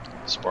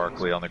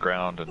sparkly on the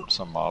ground, and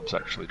some mobs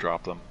actually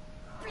drop them.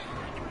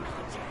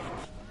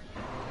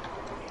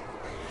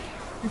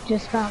 I've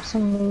just found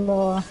some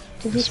lore.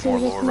 Did you There's see more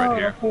this lore right lore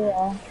here. up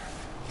here?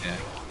 Yeah.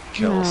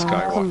 Kel No,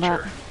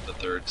 Skywatcher, the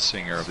third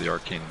singer of the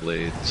Arcane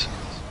Blades.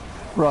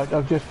 Right,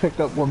 I've just picked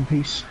up one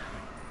piece.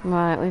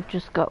 Right, we've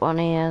just got one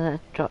here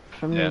that dropped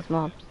from these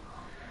mobs.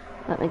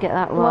 Let me get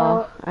that lore.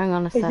 Well, Hang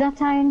on a is sec.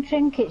 that iron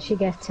trinkets you're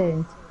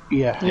getting?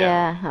 Yeah.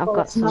 Yeah, I've Well,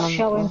 got it's some not on the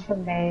showing floor.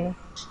 for me.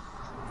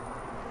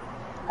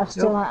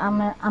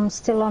 I'm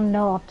still on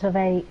 0 of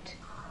 8.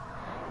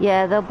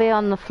 Yeah, they'll be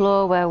on the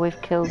floor where we've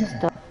killed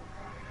stuff.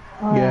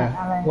 Oh, Yeah,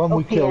 right, when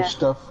we up kill here.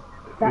 stuff,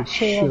 That it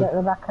shield should. at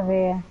the back of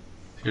here.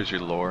 Here's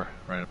your lore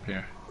right up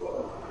here.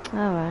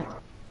 Alright.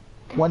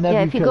 Whenever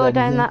Yeah, if you kill go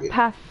down anything, that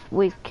path,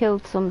 we've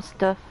killed some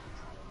stuff.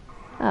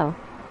 Oh.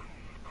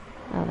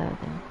 Oh, there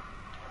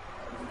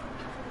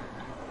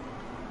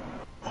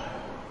we go.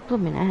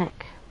 Blooming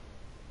heck.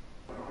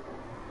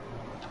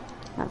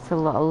 That's a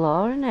lot of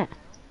lore, isn't it?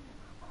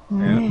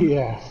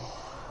 Yeah.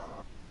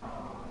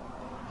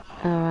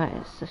 Alright,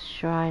 it's a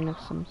shrine of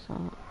some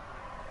sort.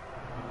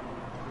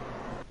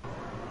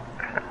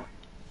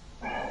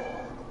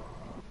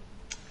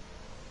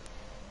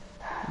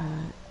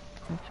 Alright,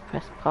 have to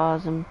press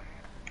pause and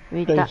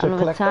read There's that a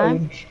another collect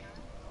time.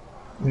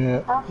 iron.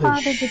 Yeah. How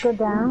far there's did you go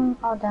down?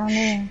 Oh, down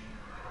here.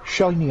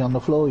 shiny on the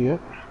floor, yeah.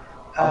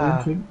 Iron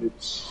Uh,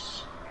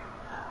 trinkets.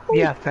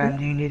 Yeah, Fan,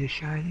 do you need a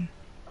shiny?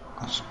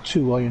 That's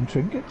 2 iron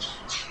trinkets.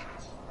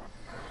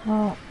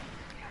 Oh,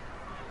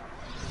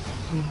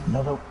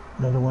 Another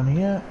one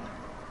here.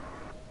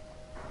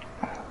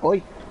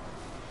 Oi!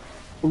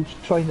 Who's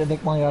trying to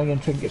nick my iron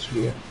trinkets for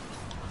you?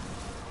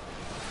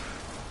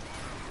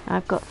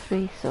 I've got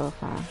 3 so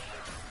far.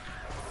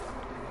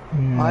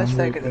 Yeah, I was I'm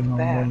thinking waiting of on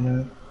that.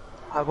 one,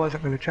 I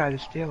wasn't going to try to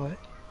steal it.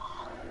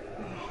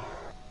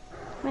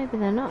 Maybe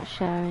they're not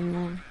sharing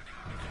then.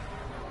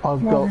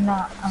 I've no, got they're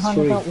not. I've 3.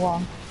 only got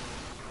 1.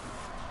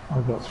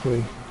 I've got 3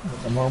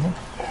 at the moment.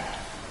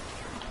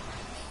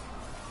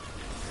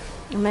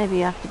 Maybe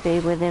you have to be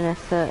within a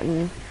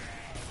certain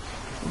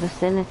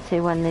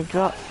vicinity when they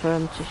drop for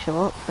them to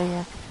show up for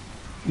you.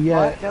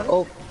 Yeah.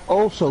 What?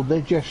 Also,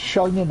 they're just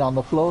shining on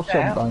the floor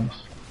Yeah. sometimes.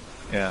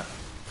 Yeah.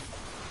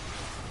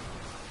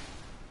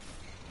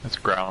 It's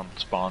ground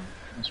spawn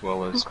as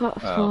well as I've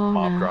got 4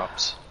 mob now.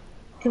 drops.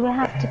 Do we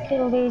have to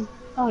kill these?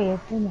 Oh, yeah,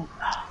 didn't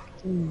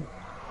it?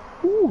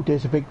 Ooh,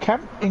 there's a big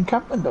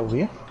encampment over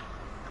here.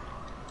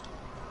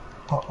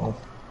 Uh-oh.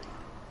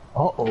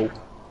 Uh-oh.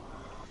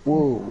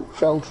 Whoa,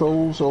 fell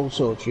trolls, all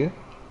sorts, yeah?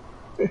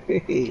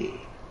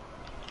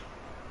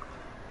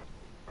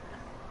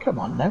 Come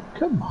on now,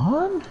 come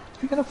on.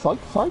 If you're gonna fight,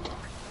 fight.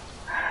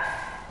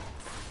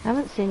 I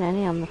haven't seen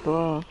any on the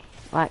floor,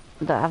 like,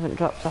 that haven't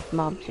dropped off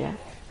mobs yet.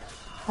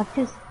 I've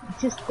just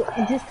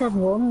had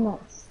one.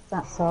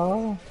 That's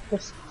all.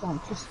 Just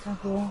had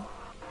one.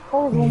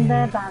 Oh, there's one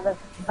there by the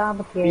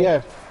barbecue.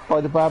 Yeah,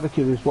 by the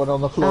barbecue, there's one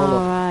on the floor. Oh,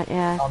 look, right,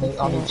 yeah. I can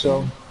on see its it.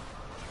 own.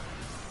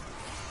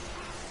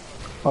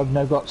 I've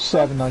now got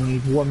 7, I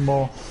need 1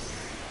 more.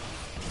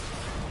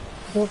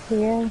 Good for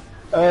you.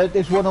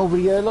 There's one over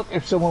here, look,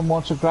 if someone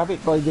wants to grab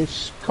it by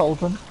this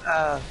cauldron.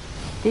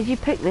 Did you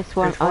pick this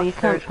one? Oh, you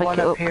can't pick it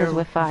up because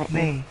we're fighting.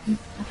 Me.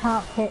 I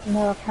can't pick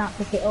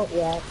it up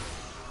yet.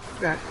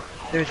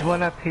 There's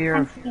one up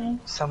here. Thank you.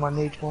 If someone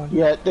needs one.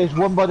 Yeah, there's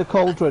one by the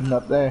cauldron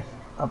up there,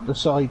 up the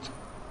side.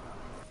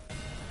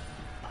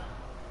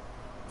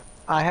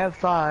 I have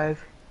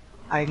 5.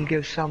 I can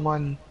give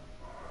someone.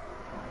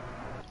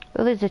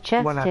 Well, there's a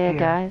chest One up here, here.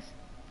 guys.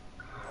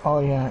 Oh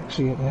yeah, I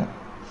see it, yeah.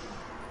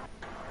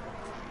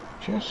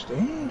 Just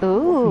there.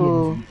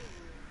 Ooh.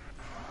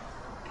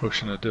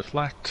 Potion of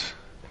deflect.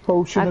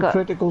 Potion I of got-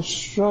 critical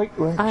strike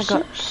rank I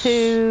got 6.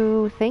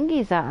 2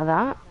 thingies out of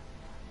that.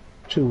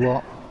 2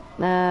 what?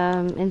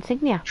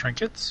 Insignia.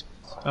 Trinkets?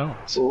 Oh,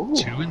 Ooh.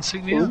 2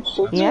 insignia?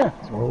 Oh, Yeah.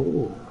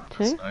 Oh. 2.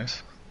 That's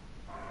nice.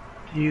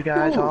 Do you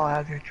guys all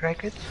have your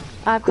trinkets?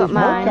 I've got There's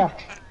more mine.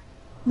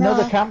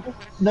 camp.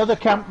 Another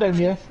camp down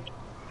here.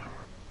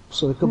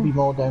 So there could be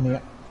more down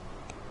here.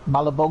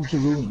 Malabog's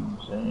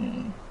ruins.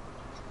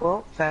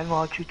 Well, then why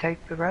don't you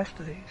take the rest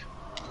of these?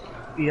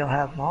 You'll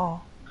have them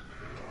all.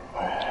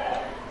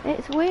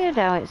 It's weird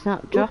how it's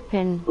not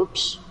dropping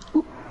Oops.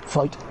 Oop.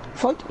 Fight.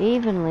 Fight.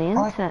 evenly, isn't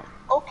Alright. it?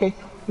 Okay.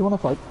 You want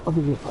to fight? I'll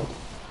give you a fight.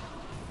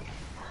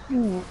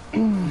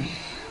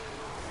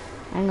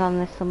 Hang on,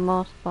 there's some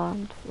more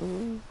spawned.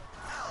 Ooh.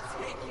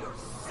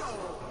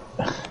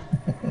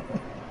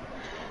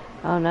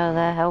 Oh no,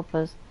 they're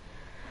helpers.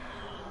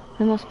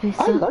 There must be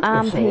I some like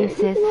arm this area.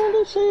 pieces. Look at all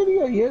this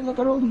area here. Look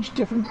at all these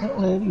different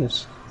little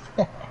areas.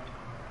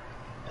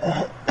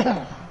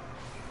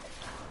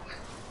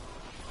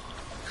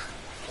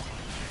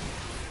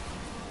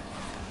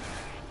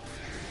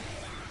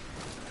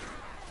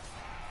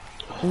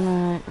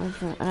 Right, we've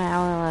got an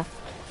hour left.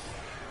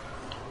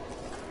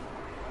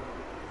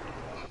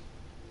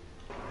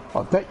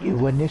 I bet you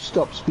when this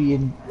stops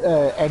being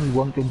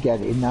anyone can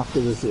get in after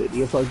the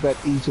 30th, I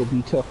bet these will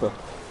be tougher.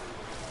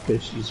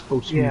 Because you're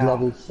supposed to be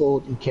level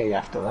 40k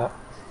after that.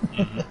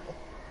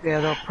 Yeah,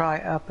 they'll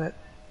probably up it.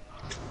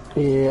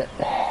 Yeah.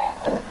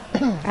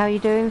 How you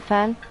doing,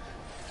 Fen?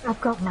 I've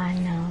got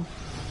mine now.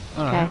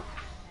 Okay.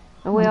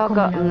 Have we all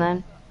got them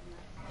then?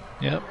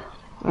 Yep.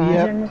 Right.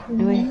 Yep.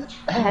 Do we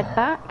head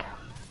back?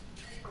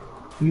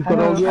 You've got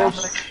all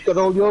yours? Got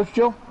all yours,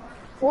 Joe?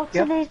 What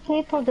are these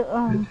people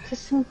do?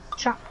 Just some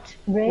trapped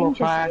We'll rangers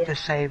probably have here. to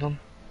save them.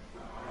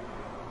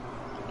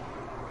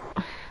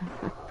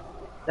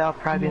 That'll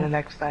probably be the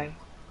next thing.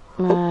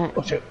 Right.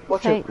 Watch it,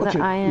 watch Take it, watch the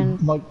it. iron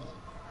You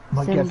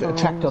might get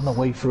attacked on the symbols.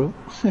 way through.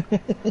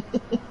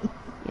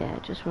 Yeah,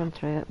 just run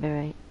through it, be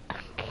right.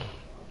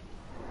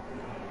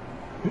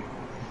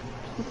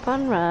 Keep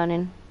on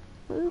running.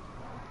 Woo.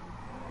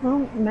 Oh,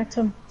 met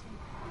him.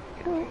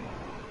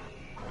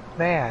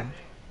 Man,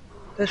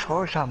 this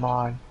horse I'm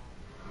on,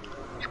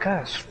 it's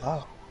kind of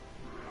slow.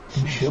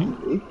 You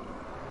shouldn't be.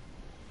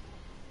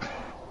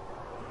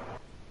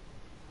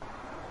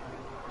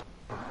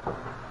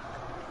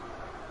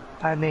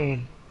 I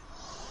mean,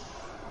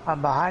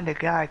 I'm behind a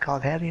guy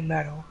called Heavy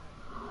Metal,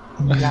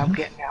 and I'm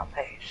getting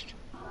outpaced.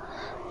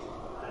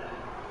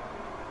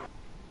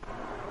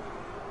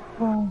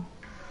 Oh,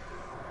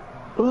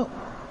 Well,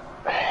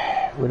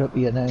 we're up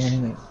here now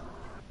anyway.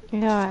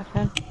 You alright,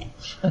 Fen?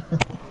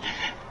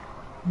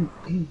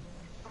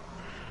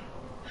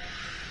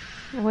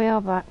 We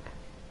are back.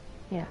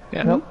 Yeah.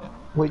 Yeah. Nope.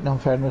 Waiting on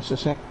Fairness a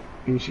sec.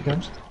 Here she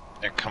comes.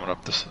 They're coming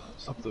up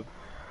the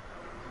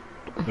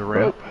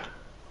ramp.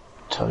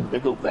 Time to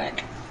go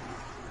back.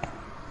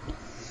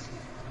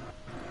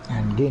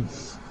 And in.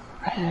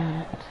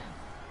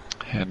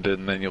 And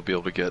then you'll be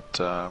able to get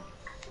a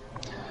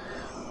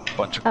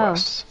bunch of Oh,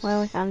 quests. where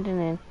are we standing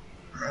in?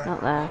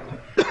 Not there.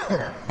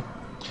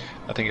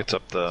 I think it's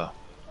up the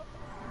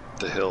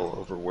hill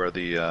over where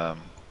the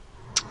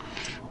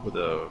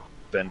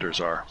vendors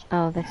are.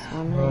 Oh, this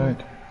one.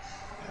 Right.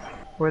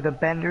 Where the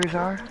benders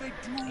are?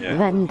 Yeah.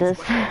 Vendors.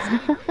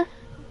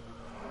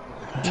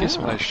 Kiss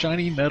my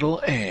shiny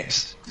metal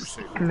ass.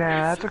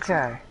 Nah, that's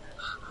okay.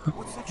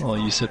 Well,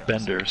 you said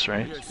benders,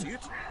 right?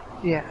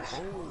 Yes.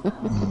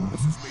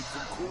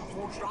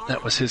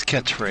 That was his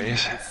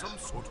catchphrase.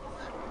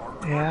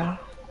 Yeah.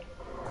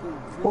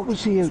 What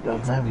was he out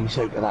of now? He's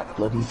out of that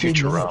bloody thing, isn't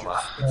he?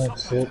 Futurama.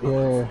 That's it,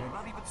 yeah.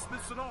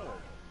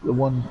 The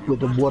one with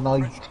the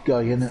one-eyed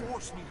guy in it.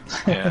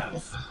 Yeah.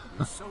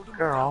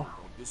 Girl.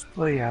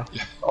 Leo.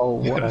 Oh,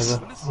 whatever.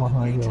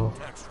 One-eyed or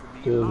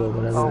girl or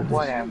whatever. Oh, it is.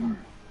 whatever.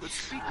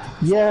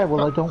 Yeah,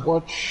 well, I don't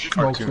watch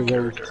most of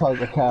those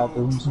type of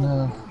cartoons,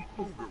 no.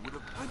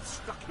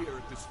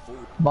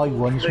 My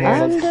one's more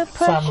Under like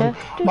family.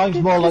 pressure. Mine's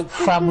more like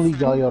Family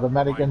Guy or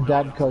American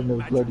Dad kind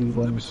of bloody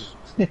ones.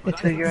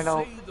 So you're an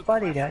old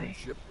buddy daddy.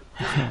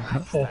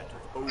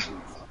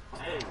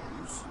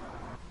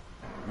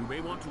 You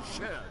may want to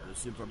share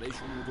this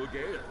information with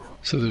Gale.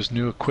 So there's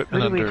new What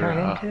equipment did we turn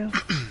under into?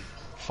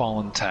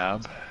 Fallen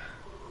Tab.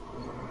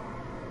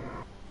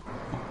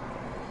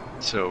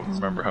 So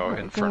remember how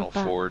Infernal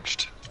back.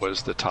 Forged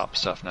was the top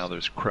stuff? Now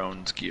there's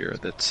Crone's gear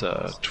that's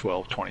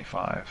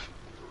 $12.25,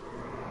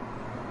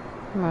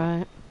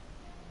 Right.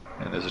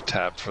 and there's a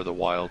tab for the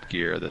Wild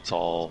gear that's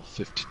all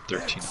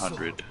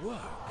 $1300.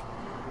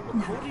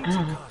 According to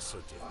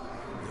Cassidy,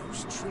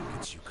 those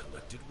trinkets you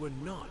collected were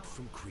not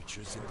from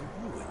creatures in the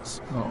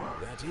ruins. Oh,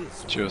 That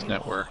is Joe's why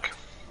network.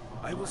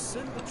 I will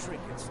send the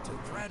trinkets to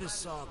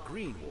Vradisar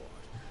Greenward,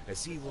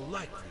 as he will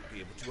likely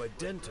be able to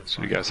identify.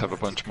 So you guys have a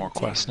bunch more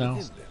quests now?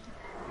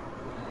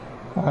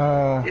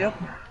 Yep.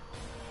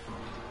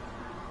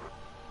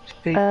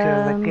 Speak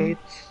of the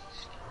gates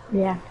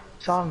yeah.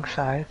 song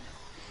side.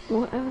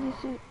 Whatever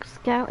this is,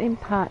 scouting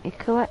party.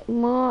 Collect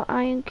more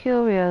iron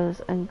curios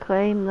and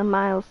claim the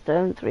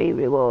milestone 3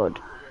 reward.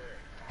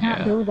 Can't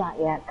Yeah. do that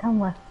yet, can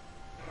we?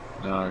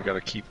 No, I gotta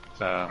keep.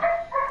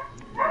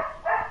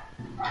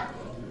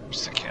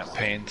 What's the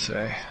campaign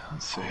say?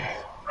 Let's see.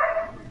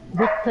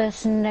 This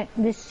person,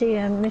 this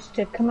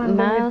Mr. Commander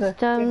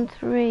Milestone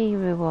 3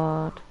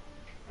 reward.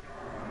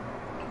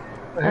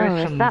 There's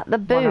is some that the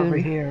one over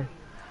boon? here.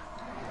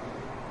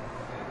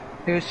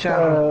 Here's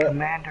some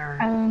Commander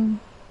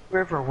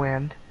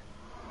Riverwind.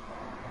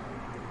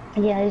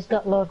 Yeah, he's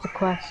got loads of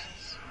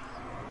quests.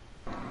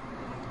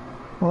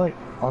 Right,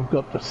 I've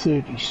got the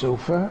 30 so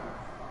far.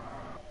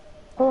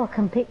 Oh, I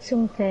can pick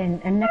something.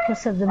 A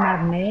necklace of the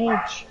Mad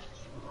Mage.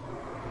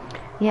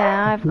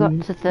 Yeah, I've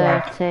got to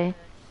 30.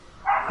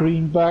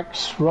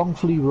 Greenbacks,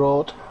 wrongfully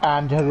wrought,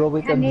 and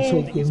heroic Can you,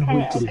 undertaking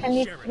weekly.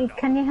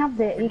 can you have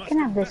the? You can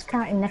have this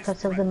counting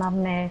necklace of the Mad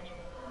Mage.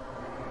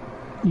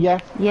 Yeah,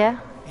 Yeah?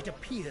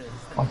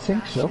 I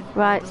think so.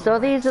 Right, so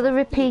these are the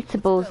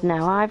repeatables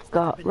now. I've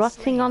got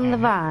Rotting on the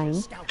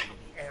Vine.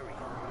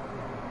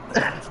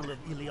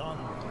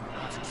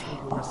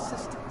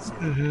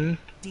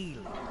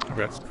 I've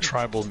got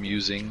Tribal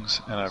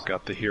Musings, and I've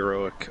got the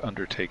Heroic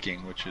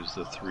Undertaking, which is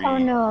the 3 Oh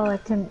no, I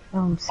didn't. Oh,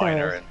 I'm sorry.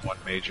 minor and 1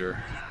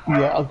 major.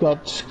 Yeah, I've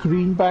got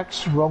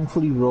Greenbacks,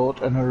 Wrongfully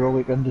Wrought, and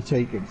Heroic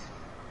Undertaking.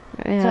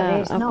 Yeah,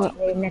 Sorry, it's I've not got,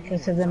 the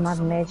Necklace of the Mad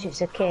Mage,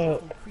 it's a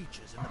cape.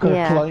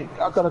 yeah.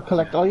 I've got to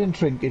collect Iron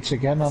Trinkets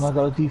again, and I've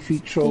got to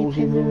defeat Trolls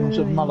in Ruins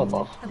of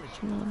Malabar.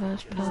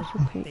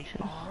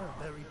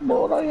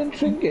 More Iron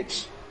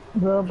Trinkets.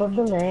 Robe of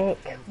the Lake.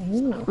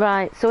 Ooh.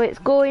 Right, so it's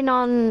going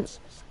on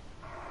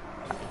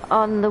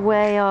the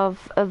way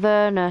of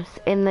Avernus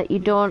in that you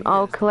don't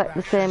all collect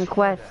the same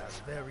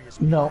quests.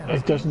 No,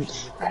 it doesn't.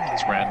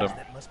 It's random.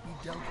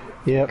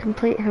 Yep.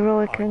 Complete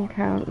heroic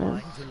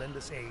encounters.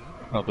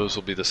 Well, those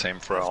will be the same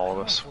for all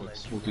of us.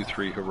 We'll do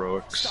 3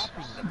 heroics.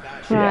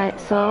 Right,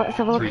 so let's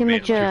have a look 3 in my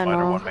major, 2 minor,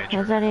 journal. 1 major.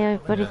 Has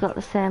anybody got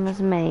the same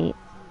as me?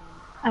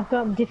 I've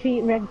got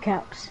defeat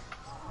Redcaps.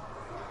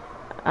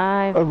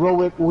 I've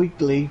Heroic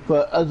Weekly,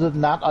 but other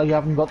than that, I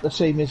haven't got the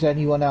same as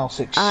anyone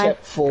else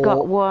except for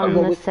got one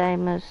Heroic. the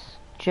same as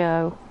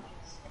Joe.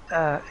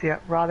 Yeah,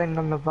 Rotting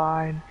on the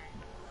Vine,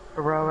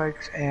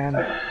 Heroics, and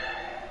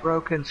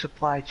Broken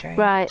Supply Chain.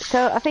 Right,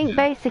 so I think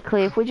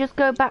basically if we just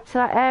go back to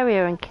that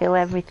area and kill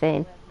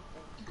everything,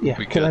 Yeah,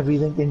 We kill could.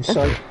 everything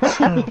inside.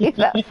 I think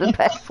that's the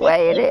best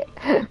way, isn't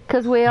it?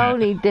 Because we all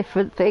need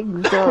different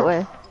things, don't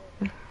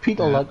we?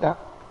 Peter like that.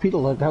 Peter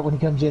like that when he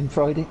comes in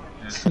Friday.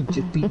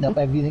 Just beating up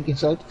everything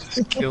inside.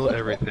 Just kill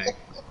everything.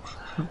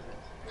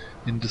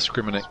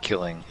 Indiscriminate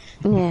killing.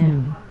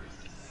 Yeah.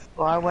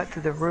 Well, I went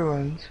to the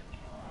ruins,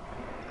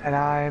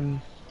 and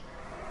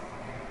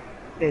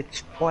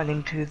it's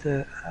pointing to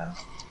the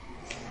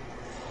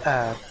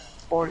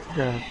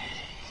the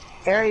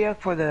area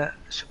for the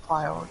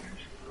supply orders.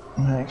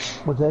 Right.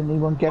 Was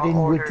anyone getting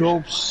Orders.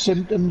 withdrawal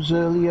symptoms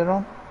earlier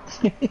on?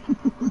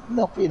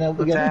 Not being able to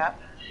What's get that?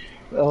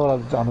 in? Oh,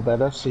 I've done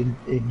about us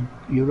in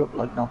Europe,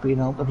 like not being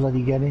able to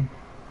bloody get in.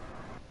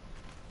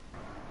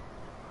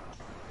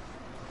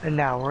 And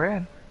now we're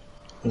in.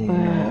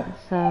 Yeah. Right,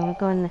 so we're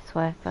going this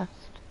way first.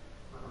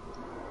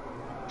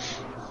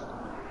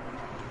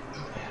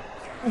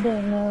 I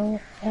don't know.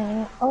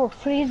 Oh,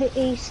 free the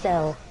East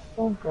Elf.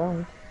 Oh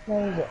god,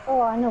 where is it?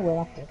 Oh, I know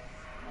where that is.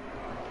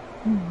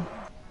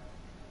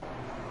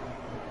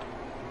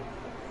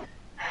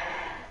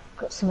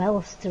 Got some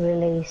elves to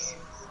release.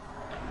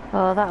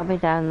 Oh, that'll be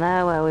down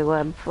there where we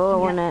were before,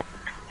 won't it?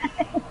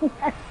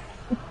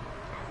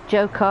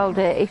 Joe called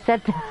it. He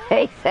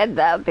said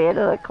that'll be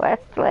another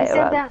quest I later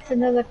said on. that's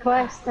another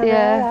quest.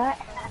 Yeah.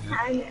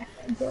 Alright.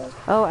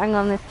 Oh, hang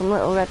on, there's some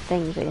little red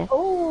things here.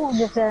 Oh,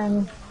 there's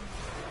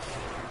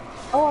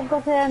oh, I've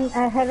got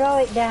a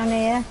heroic down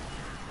here.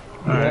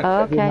 Yeah, Oh,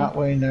 heading okay. that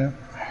way now.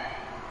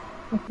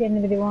 If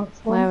anybody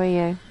wants one. Where are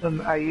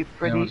you? Are you Yeah,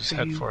 pretty? we'll just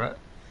head for it.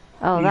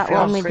 Oh, You that feel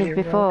one we pretty did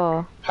rogue.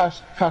 before.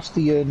 Past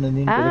the urn and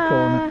into the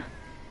corner.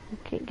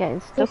 I keep getting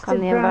stuck Twisted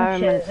on the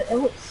environment. branches.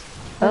 Oh, it's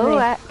Oh,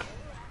 really heck.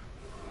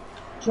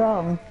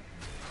 strong.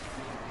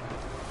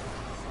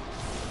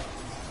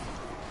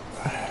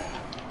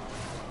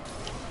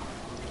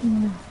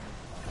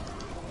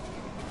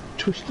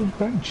 Twisted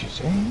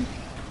branches, eh?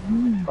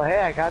 Well, hey,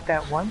 I got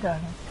that one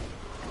done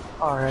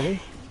already.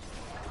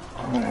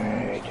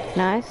 Right.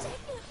 Nice.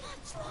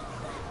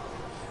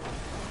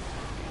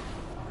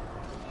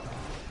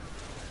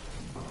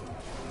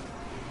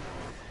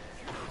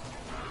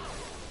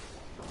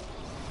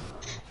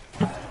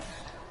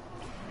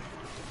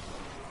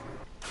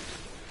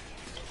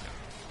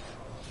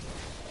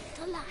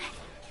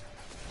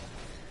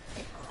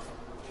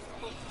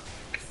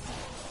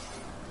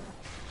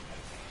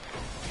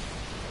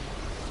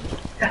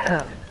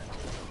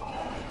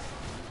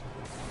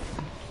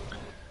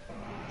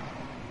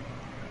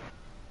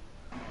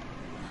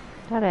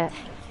 Got it.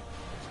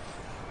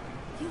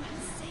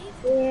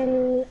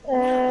 Well,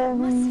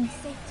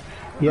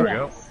 There we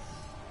go.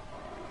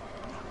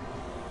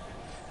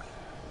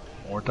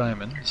 More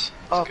diamonds.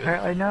 Oh, That's good.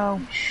 apparently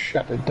no.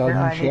 Shattered Yeah, I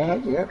diamond need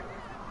shard, to- yep.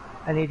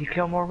 I need to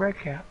kill more red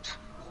caps.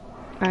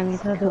 I need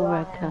So to do kill I.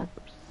 red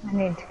caps. I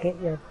need to get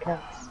red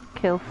caps.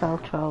 Kill fell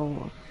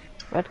trolls.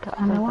 Red caps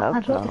And and fell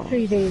I've got to trolls.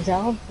 free these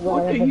elves. What are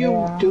wherever they you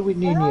are.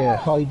 doing in here,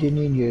 hiding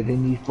in here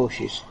in these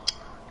bushes?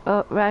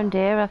 Oh, round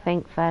here, I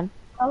think, Fen.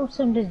 Oh,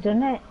 somebody's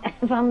done it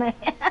for me.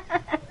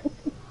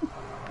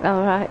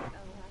 Alright.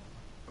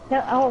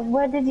 No, oh,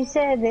 where did you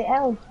say the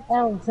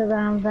elves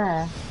around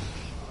there?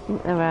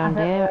 Around I don't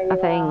know here, where I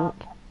you think.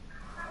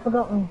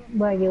 Forgotten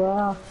where you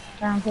are.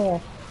 Down here.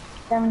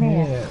 Down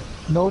here. Yeah.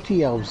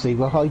 Naughty elves, they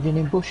were hiding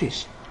in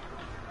bushes.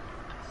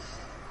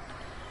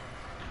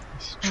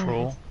 It's a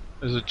troll.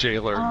 There's a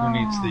jailer.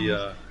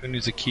 Who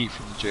needs a key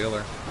from the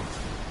jailer?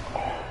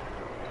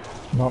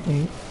 Not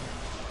me.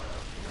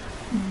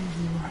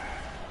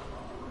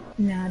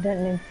 No, I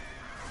don't know.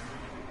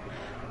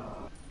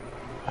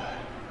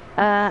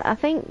 I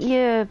think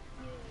your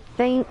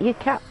your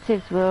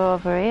captives were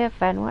over here,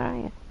 Fen. Where are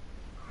you?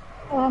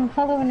 Oh, I'm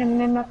following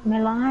him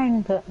my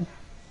line, but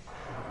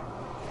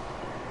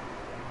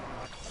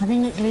I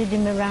think it's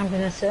leading me around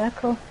in a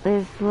circle.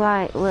 There's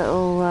like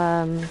little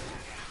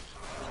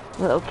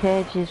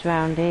cages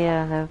round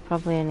here. They're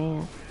probably in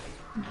here.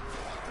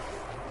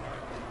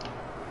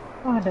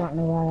 Oh, I don't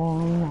know where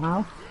I am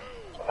now.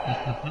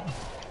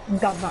 I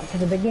got back to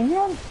the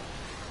beginning.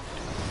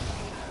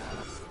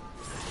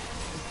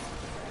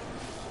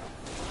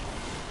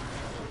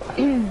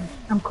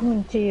 I'm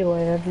coming to you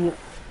wherever you...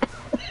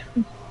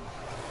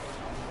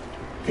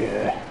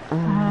 Yeah.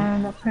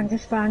 I can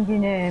just find your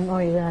name. Oh,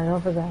 you're there,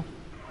 over there.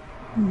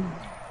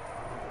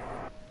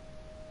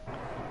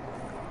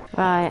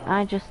 Right,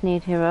 I just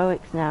need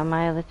heroics now.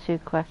 My other 2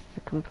 quests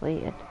are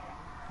completed.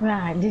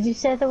 Right, did you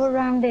say they were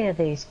around here,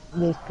 these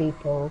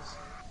people?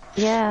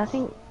 Yeah, I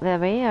think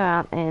they're here,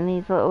 aren't they? In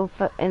these little...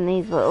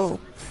 Oh,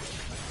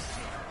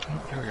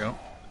 there we go.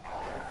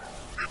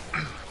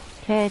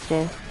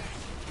 cages.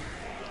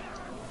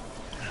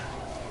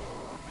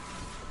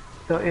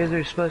 So is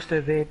there supposed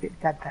to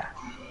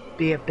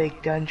be a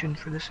big dungeon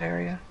for this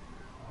area?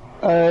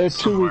 2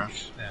 Somewhere.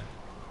 weeks. Yeah.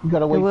 You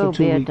gotta There wait will for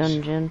 2 be a weeks.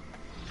 dungeon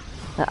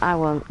that I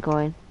won't go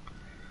in.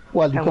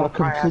 Well, you've And got we'll to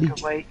probably have complete.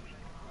 to wait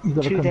You've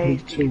got to 2 days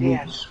complete to 2 get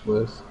in. weeks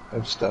worth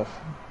of stuff.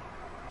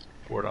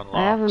 Fort unlocks.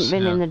 I haven't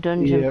been in the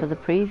dungeon Yep. for the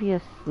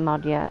previous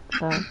mod yet,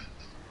 so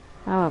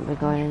I won't be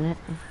going in it.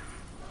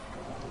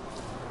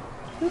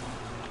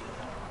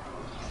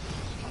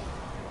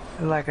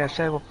 And like I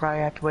said, we'll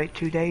probably have to wait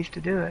 2 days to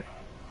do it.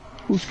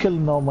 Who's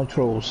killing all my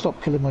trolls?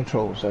 Stop killing my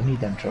trolls. I need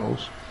them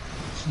trolls.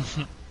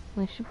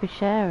 We should be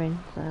sharing,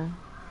 so...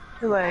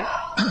 Too late.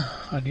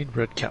 I need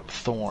redcap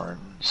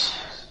thorns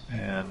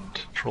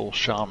and troll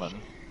shaman.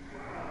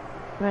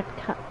 Red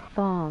cap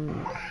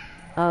thorns.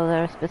 Oh,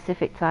 they're a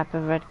specific type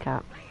of red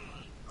cap.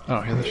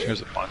 Oh,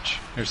 here's a bunch.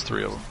 Here's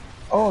 3 of them.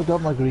 Oh, I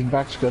got my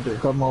greenbacks.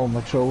 Got all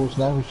my trolls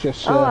now. It's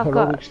just Oh, I've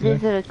got... heroics now.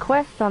 There's a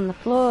quest on the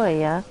floor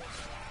here.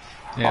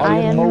 Yeah,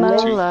 Iron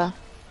Molar.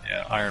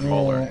 Yeah, Iron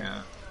Molar,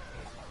 yeah.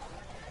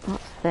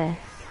 What's this?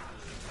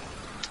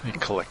 You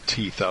collect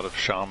teeth out of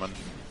shaman,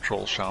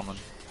 troll shaman,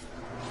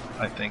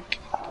 I think.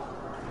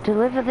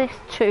 Deliver this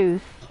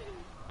tooth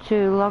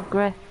to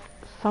Logreth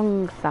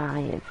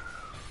Songside.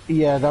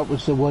 Yeah, that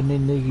was the one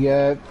in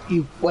the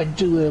you went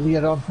to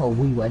earlier on, or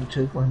we went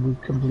to when we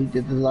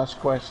completed the last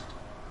quest.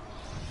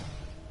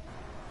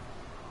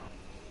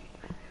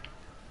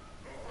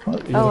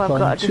 Right, Oh, I've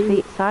got to 2,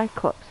 defeat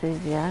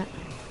Cyclopses yet.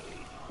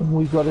 and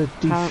we've got to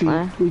defeat.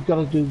 Apparently. We've got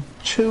to do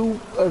 2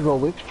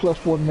 heroics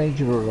plus 1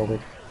 major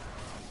heroic.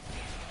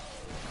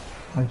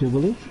 I do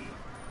believe.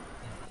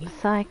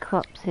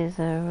 Cyclopses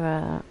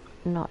are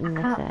not in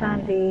this Can't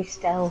find area. the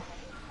stealth.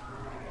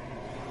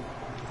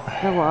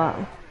 The what?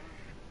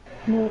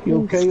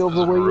 You okay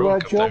over where you are,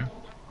 Heroic up Joe? there.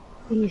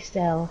 The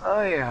stealth.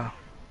 Oh yeah.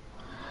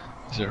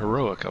 There's a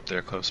heroic up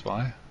there close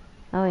by.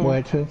 Oh yeah.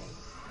 Where to?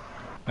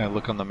 I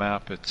look on the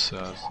map, it's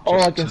Oh,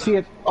 I just can see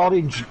it.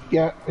 Orange.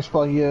 Yeah, it's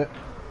by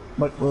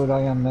where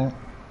I am now.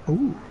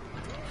 Ooh.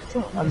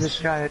 I'm just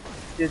trying to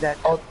do that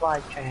supply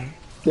chain.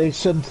 There's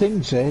some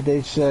things there.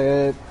 There's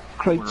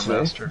crates there.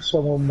 Quartermaster.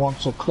 Someone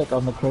wants to click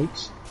on the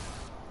crates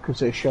because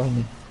they're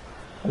shiny.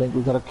 I think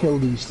we've got to kill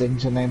these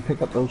things and then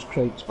pick up those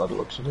crates by the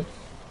looks of it.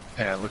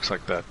 Yeah, it looks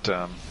like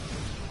that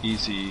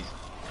easy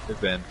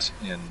event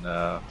in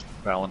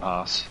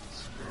Valenhas,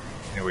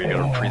 where you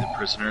gotta free the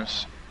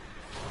prisoners,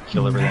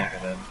 kill everything,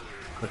 and then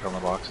click on the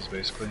boxes,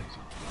 basically.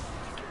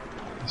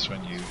 This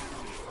one you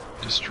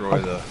destroy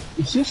the...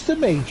 Is this the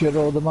major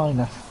or the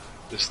minor?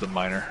 This is the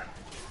minor.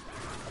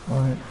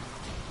 Right.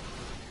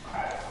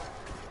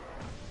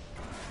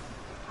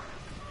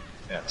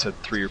 Yeah, it said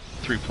 3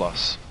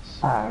 plus.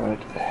 Ah, right.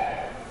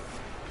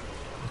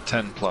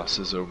 10 plus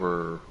is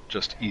over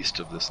just east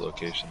of this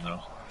location,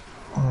 though.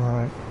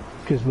 Alright.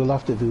 Because we'll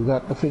have to do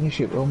that to finish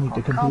it, won't we?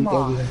 To complete come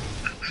on. everything.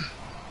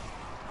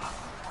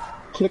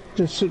 Click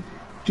to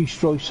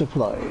destroy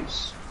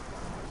supplies.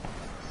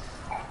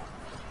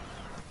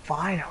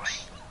 Finally.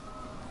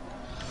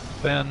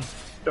 Fen,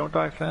 don't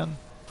die, Fen.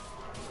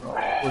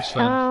 Where's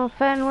Fen? Oh,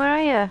 Fen, where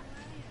are you?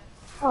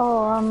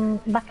 Oh, I'm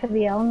back at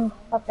the elm,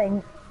 I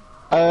think.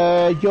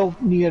 You're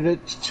near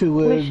it to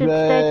We should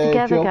stay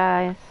together, Joe.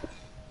 guys.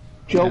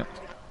 Joe, Yeah.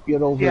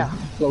 you're over Yeah.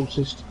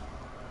 closest.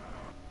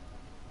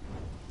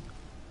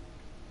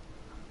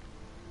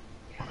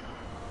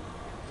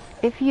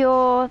 If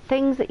your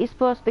things that you're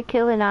supposed to be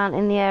killing aren't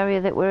in the area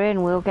that we're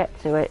in, we'll get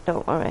to it,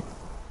 don't worry.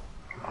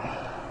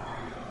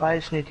 I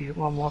just need to get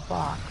 1 more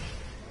box.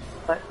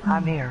 But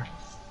I'm here.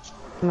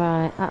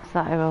 Right, that's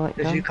that heroic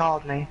Because you done.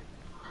 called me.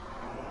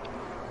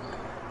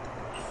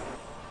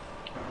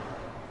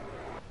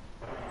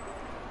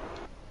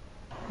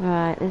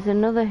 Right, there's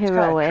another It's kinda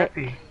heroic.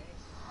 trippy.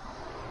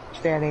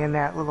 Standing in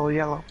that little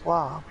yellow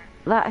blob.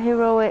 That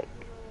heroic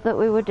that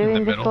we were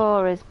doing middle.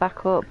 before is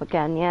back up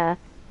again, yeah.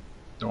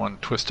 The one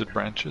Twisted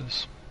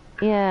Branches?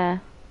 Yeah.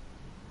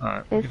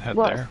 Alright, we Is, can head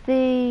what's there.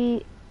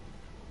 the...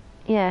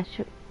 Yeah,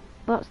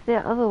 what's the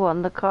other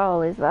one, the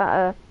call? Is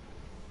that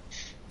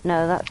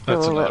No, that's still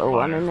That's a another little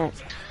one, minor. isn't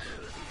it?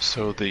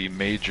 So the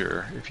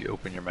major, if you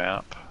open your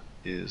map,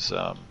 is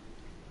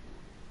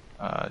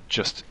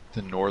just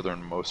the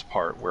northernmost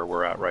part where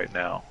we're at right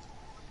now.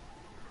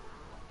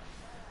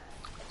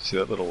 See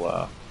that little,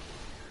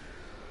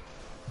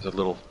 there's a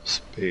little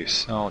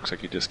space. Oh, looks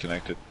like you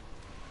disconnected.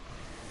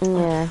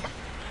 Yeah.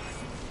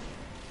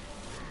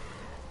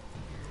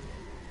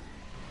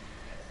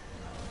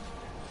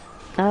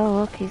 Oh,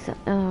 look, he's... Oh,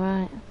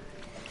 right.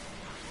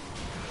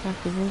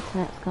 Like his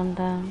internet's gone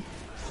down.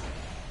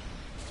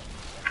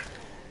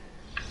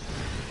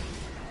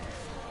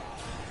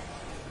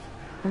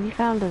 Have you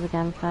found us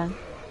again, Fen?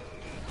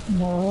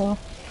 No.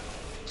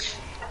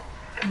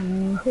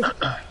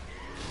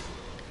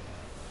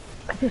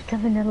 Just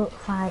having a look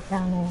fight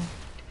down there.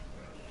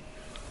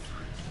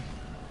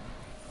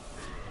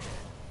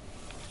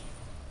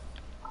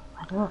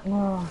 I don't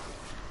know.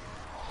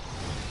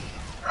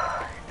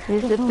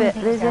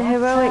 There's a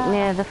heroic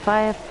near the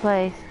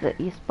fireplace that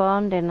you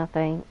spawned in, I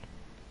think.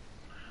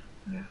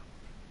 Yeah.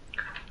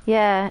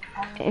 Yeah,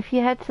 if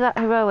you head to that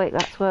heroic,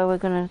 that's where we're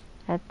gonna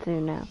head to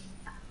now.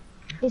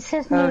 It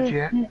says Oh,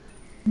 yeah.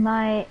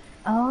 my...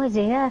 Oh, is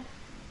it here?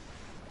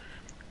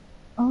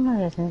 Oh,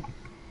 no, it isn't.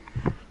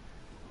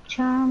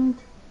 Charmed.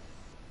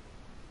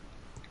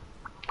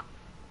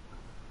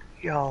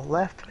 Y'all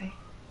left me.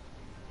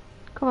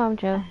 Come on,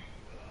 Joe.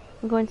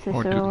 I'm going to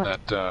We're the doing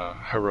heroic. that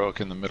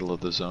heroic in the middle of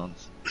the zone.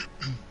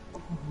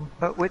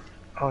 But with...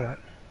 Hold on.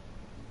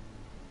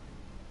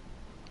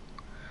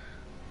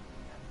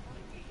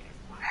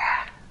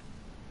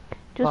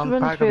 Just Well, I'm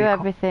run probably through gonna be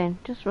everything.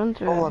 Just run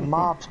through full of everything.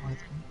 mobs with me.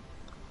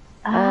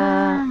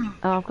 Oh,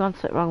 I've gone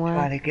to the wrong way.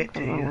 Trying to get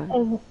to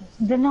you.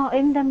 They're not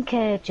in them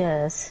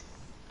cages.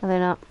 Are they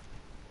not?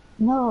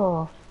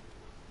 No.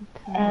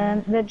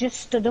 They're just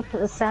stood up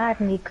at the side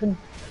and you can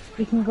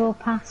go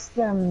past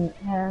them.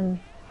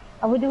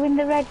 Are we doing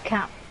the red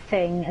cap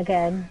thing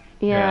again?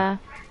 Yeah.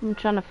 I'm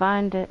trying to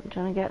find it. I'm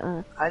trying to get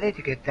there. I need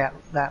to get that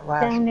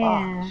last Down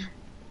box. there.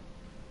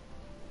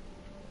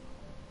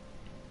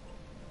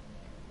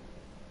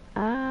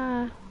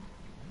 Ah.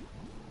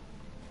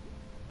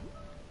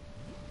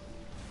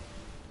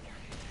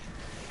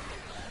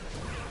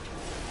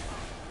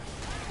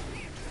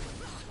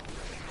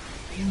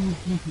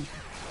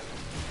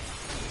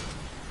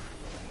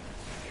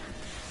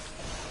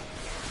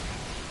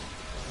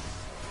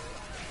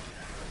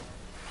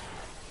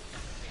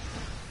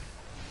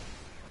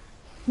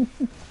 You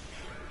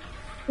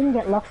can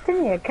get lost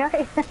in here, can't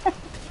you?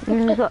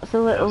 There's lots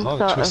of little There's a lot of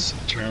sort twists of...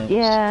 and turns.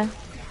 Yeah.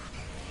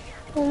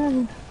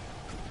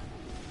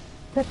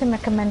 Got to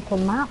make a mental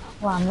map.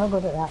 Well, I'm not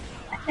good at that.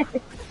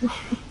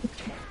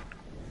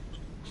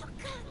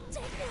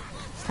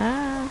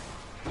 Ah.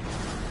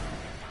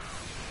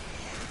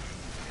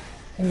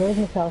 I lose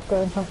myself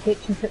going from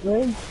kitchen to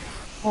room.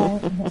 Oh.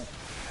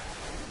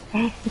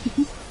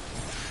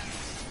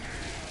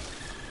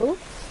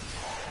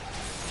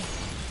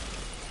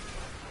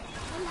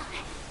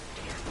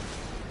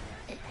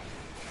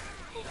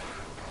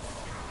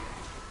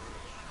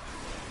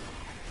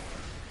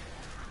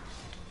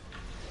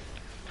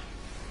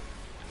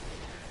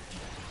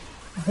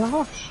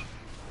 Gosh,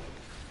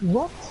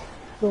 what's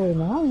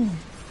going on?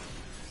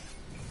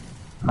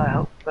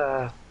 I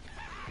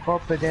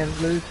hope I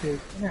didn't lose his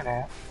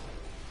internet.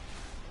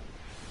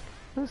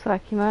 Looks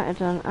like he might have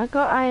done. I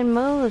got Iron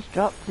Molars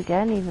dropped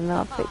again, even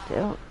though I picked it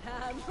up.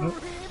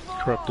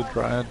 Corrupted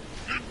Dryad.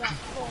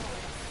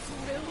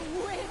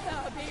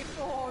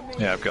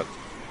 Yeah,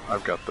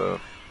 I've got the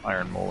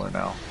Iron Molar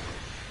now.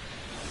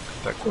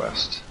 That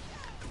quest.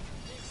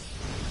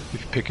 If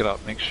you pick it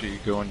up, make sure you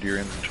go into your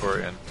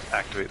inventory and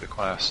activate the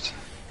quest.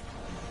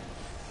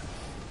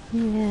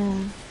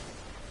 Yeah.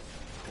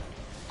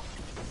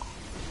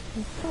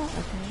 I thought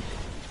of it.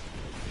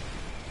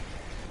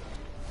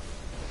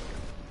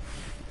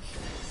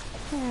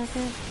 Yeah, I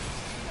did.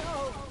 No,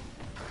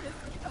 this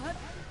can't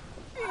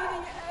be the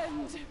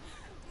end.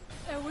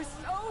 There was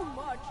so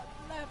much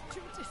left to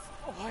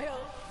despoil.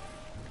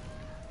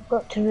 I've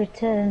got to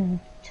return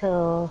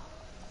to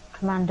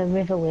Commander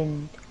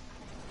Riverwind.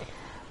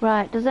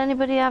 Right, does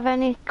anybody have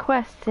any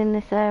quests in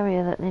this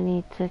area that they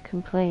need to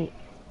complete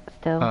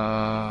still?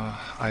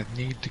 I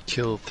need to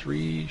kill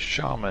 3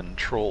 shaman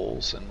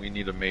trolls, and we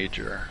need a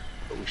major,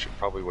 but we should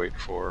probably wait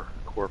for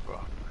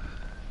Corpa.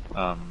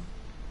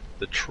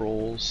 The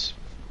trolls,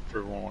 if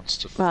everyone wants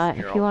to... Right,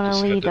 here, if you I'll want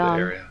just to head lead to the on.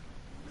 area.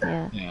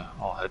 Yeah. Yeah,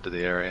 I'll head to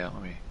the area.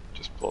 Let me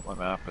just pull up my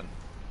map and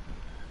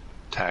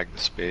tag the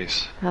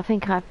space. I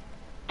think I've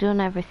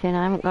done everything.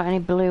 I haven't got any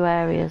blue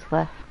areas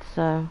left,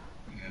 so...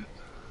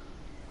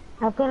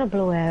 I've got a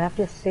blue area, I've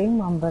just seen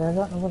one, but I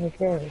don't know what it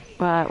is.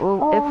 Right, well,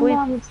 Oh if we...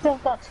 no, we've still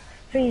got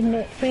three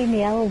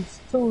me elves,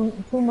 two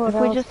more If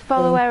elves. we just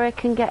follow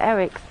Eric and get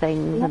Eric's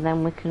things, Yeah. and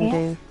then we can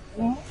Yeah.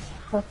 Yeah,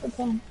 perfect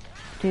then.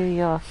 do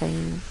your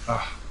things.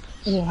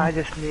 Yeah. I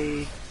just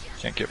need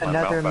Can't get my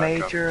another mount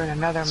back major up. and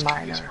another Let's do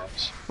these minor.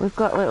 ones. We've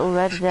got little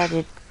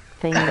red-headed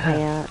things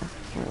here,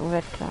 little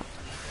red caps.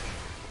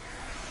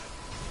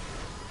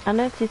 I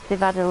noticed they've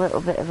had a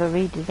little bit of a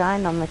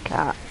redesign on the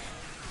cat.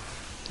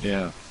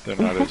 Yeah, They're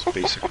not as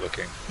basic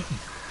looking.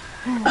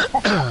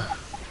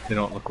 They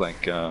don't look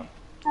like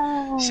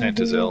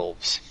Santa's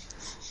elves.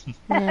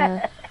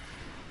 Yeah.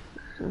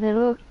 They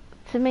look,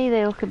 to me,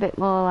 they look a bit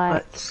more like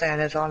But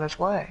Santa's on his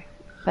way.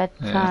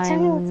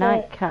 bedtime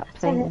nightcap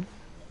things.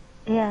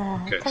 Yeah.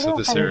 Okay, tell so you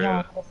this what I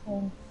area,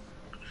 noticed.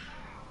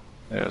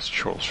 there's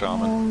Troll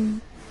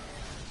Shaman,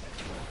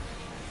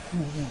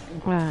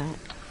 Right.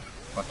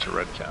 bunch of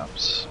red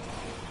caps.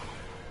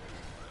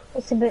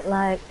 It's a bit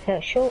like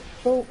short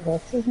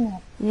this, isn't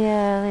it?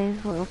 Yeah,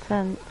 these little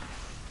tents.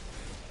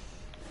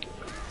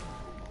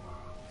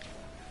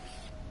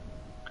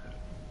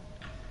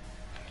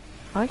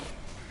 Oi.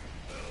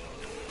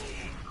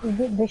 A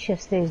bit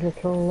vicious, these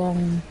little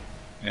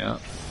Yeah,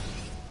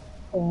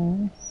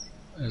 things.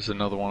 there's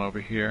another one over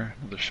here,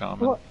 the shaman.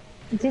 What?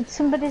 Did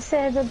somebody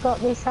say they got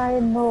this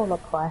iron roller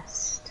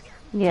quest?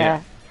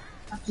 Yeah.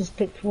 I've just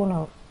picked one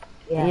up.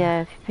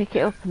 Yeah, if you pick it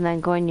up and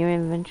then go in your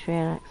inventory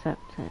and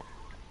accept it.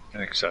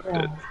 And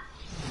accepted.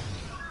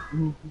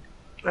 Wait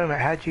a minute,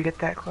 how'd you get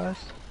that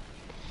quest?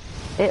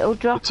 It'll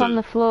drop It's on a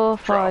the floor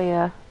for drop.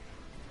 you.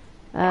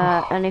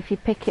 And if you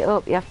pick it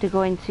up, you have to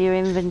go into your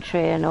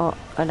inventory and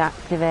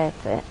activate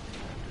it.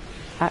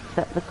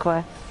 Accept the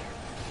quest.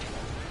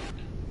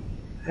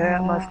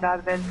 That must not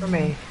have been for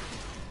me.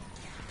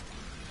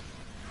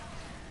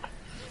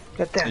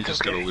 But that's You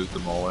just okay. gotta loot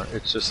them all.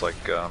 It's just like,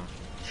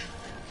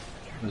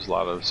 there's a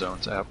lot of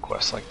zones that have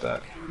quests like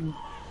that.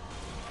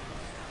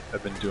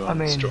 I've been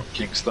doing Storm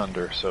King's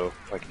Thunder, so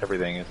like every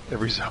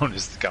zone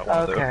has got one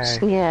of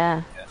those.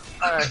 Yeah.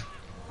 Alright.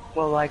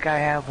 Well, like I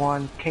have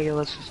one,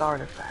 Kaelus's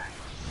Artifact.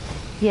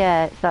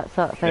 Yeah, it's that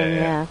sort of thing,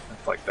 yeah.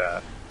 It's like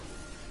that.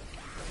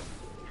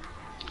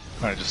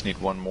 I just need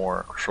one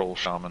more Troll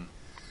Shaman.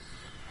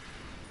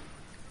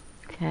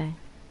 Okay.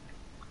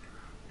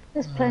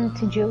 There's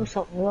plenty of juice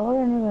up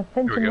there, anyway.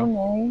 Plenty Here we of go.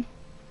 money.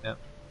 Yep.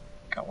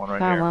 Got one right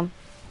Found here. one.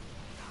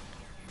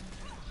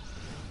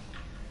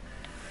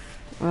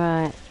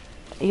 Right.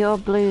 Your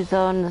blue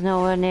zone's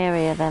nowhere near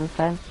here then,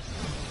 Fen.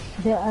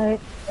 Yeah,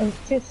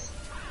 it's just...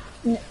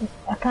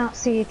 I can't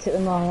see it at the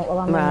moment while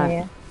I'm in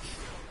here.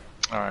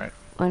 Alright.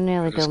 We're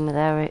nearly done with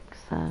Eric,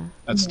 so...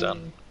 That's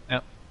done.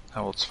 Yep.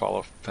 Now let's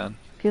follow Fen.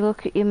 If you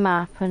look at your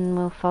map and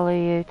we'll follow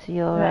you to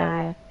your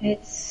area.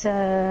 It's,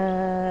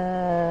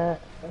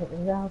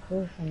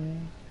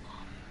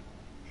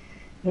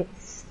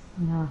 it's,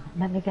 no,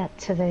 let me get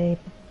to the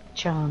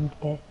charmed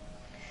bit.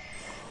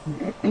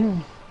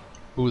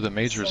 Ooh, the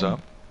Major's up.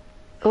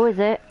 Oh, is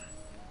it?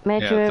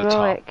 Major Yeah, at the top.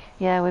 Heroic.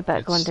 Yeah, we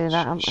better go and do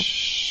that, haven't we?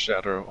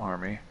 Shadow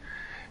Army.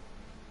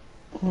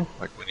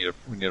 Like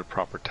we need a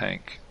proper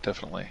tank,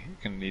 definitely. You're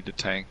gonna need a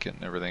tank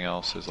and everything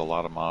else. There's a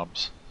lot of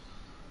mobs.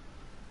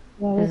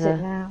 Where is it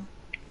now?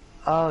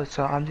 Oh,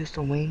 so I'm just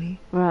a weenie?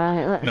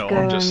 Right, let's No, go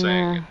I'm just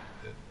and, saying,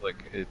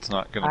 like it's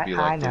not gonna be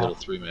like the know. little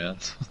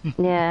 3-mans.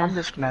 yeah. I'm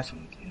just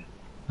messing with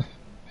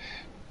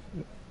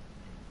you.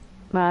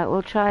 Right,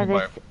 we'll try We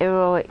this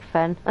heroic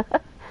Fen.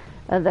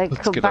 And then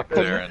Let's come get back up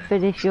there and and-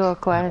 finish your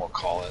And quest. we'll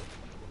call it.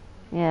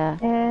 Yeah.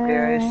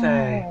 Dare I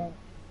say,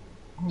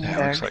 Yeah,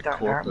 it looks like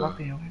starting to hurt my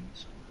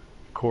feelings.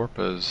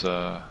 Corpa's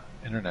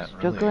internet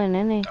Struggling,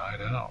 really isn't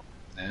died out.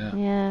 Yeah.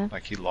 Yeah.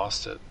 Like he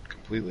lost it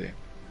completely.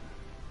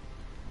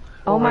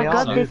 Oh Well, my we all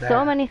god, do there's so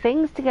that. many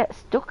things to get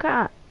stuck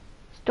on.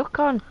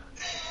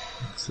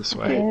 It's this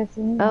way.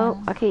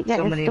 Oh, I keep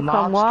getting many stuck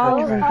on mobs to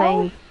walls and attract.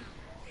 things.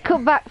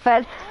 Come back,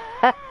 Fen.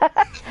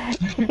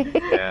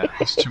 Yeah,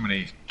 there's too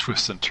many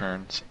twists and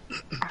turns.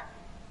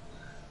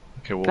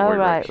 Okay, we'll wait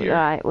right here.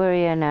 Right, we're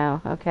here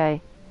now.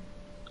 Okay.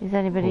 Is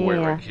anybody We'll wait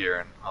here? right here,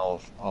 and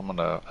I'm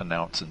gonna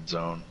announce in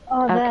zone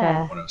Oh, Okay. there.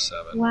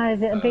 107. Why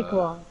is it a big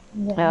one?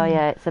 Oh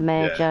yeah, it's a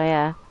major,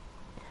 yeah.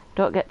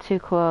 Don't get too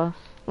close.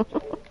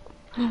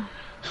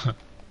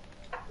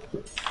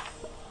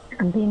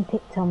 I'm being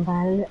picked on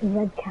by little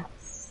red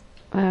cats.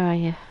 Where are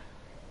you?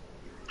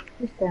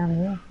 Just down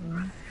here.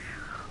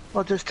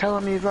 Well, just tell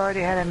them you've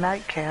already had a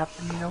nightcap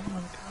and you don't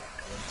want to talk.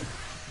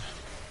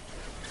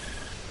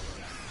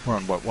 We're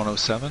on what,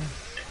 107?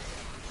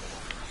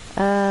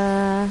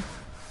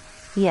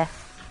 Yes.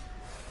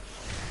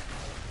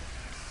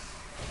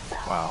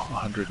 Wow,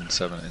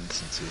 107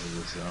 instances of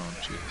this zone.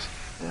 Jeez.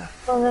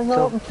 Well, they've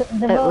So,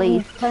 opened, at opened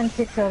least.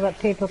 plenty so that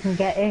people can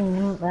get in,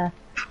 haven't they?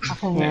 I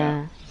think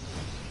Yeah.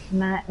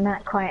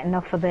 not quite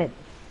enough of it,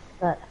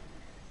 but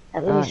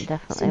at Oh, least it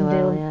definitely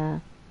somebody will, yeah.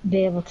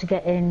 be able to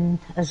get in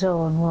a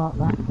zone, won't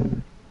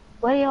they?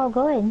 Where are you all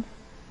going?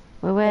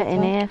 We're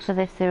waiting here for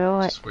this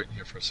heroic. Just waiting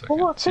here for a second.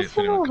 Well, what's See this if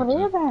one anyone over comes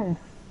here in. then?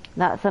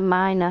 That's a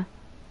miner.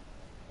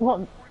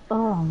 What?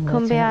 Oh, I'm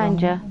Come waiting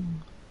behind you.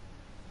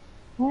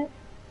 What?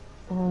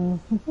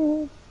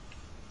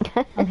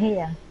 I'm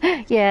here.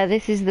 Yeah,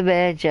 this is the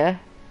major.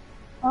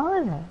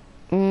 Oh, is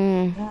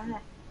it?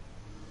 Right.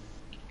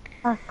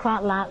 I quite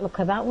like the look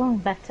of that one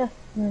better.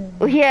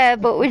 Yeah,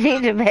 but we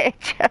need a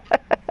major.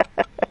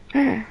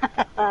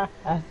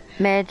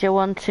 Major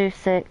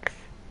 126.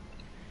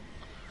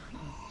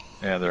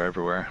 Yeah, they're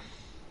everywhere.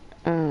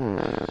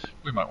 Mm.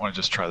 We might want to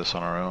just try this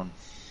on our own.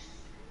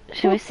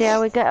 Shall we see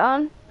how we get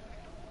on?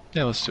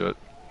 Yeah, let's do it.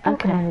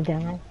 Okay.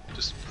 Die.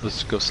 Just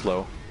let's go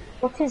slow.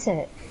 What is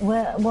it?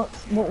 What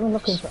we're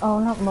looking for? Oh,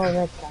 not more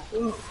red cap.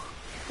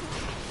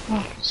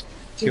 Just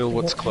kill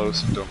what's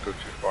close and don't go too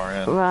far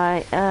in.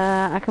 Right,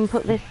 I can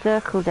put this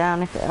circle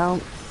down if it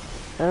helps.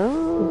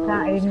 Oh.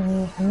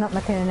 I'm not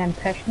making an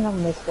impression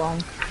on this one.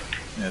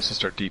 Yeah, it's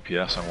just our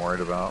DPS I'm worried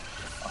about.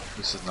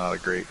 This is not a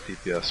great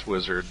DPS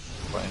wizard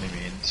by any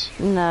means.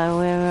 No,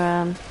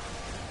 we're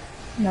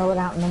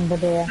outnumbered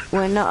here.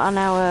 we're not on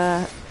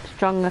our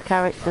stronger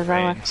characters,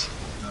 are we?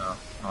 No,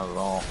 not at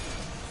all.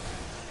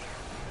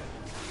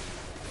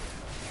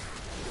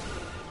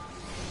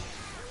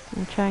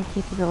 I'll try and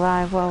keep us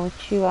alive while we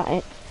chew at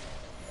it.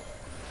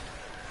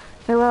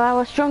 Well,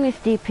 our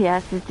strongest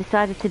DPS has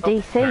decided to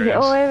DC.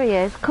 Here he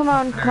is. Come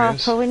on,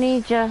 Corporal, we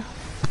need you.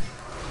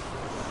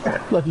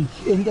 Bloody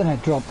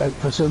internet dropped out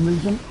for some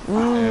reason.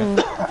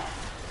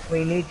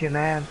 We need you,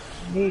 man.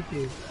 We need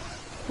you.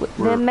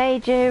 The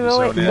major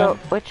heroics up.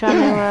 We're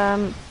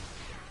trying to,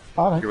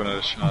 Alright. Give it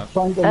a shot.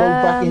 Trying to load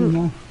back in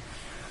now.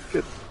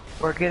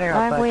 We're getting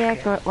our why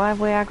have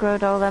we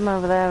aggroed all them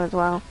over there as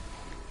well?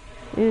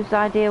 Whose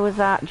idea was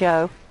that,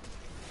 Joe?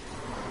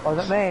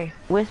 Wasn't me.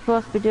 We're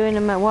supposed to be doing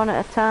them one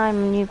at a time,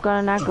 and you've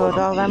gone and aggroed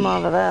all them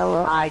over there,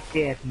 look. I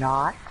did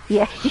not.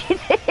 Yes, you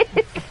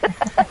did.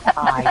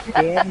 I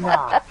did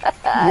not.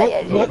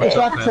 What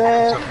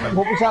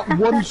was that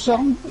one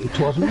song? It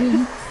wasn't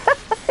me.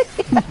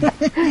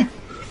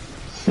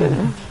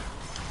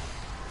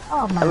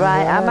 Oh my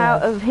Right, God. I'm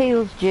out of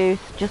heals juice,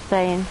 just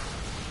saying.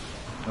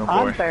 Oh boy.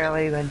 I'm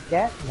barely even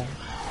dead now.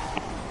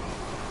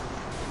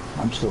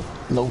 I'm still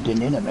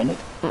loading in a minute.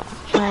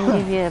 Try and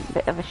give you a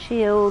bit of a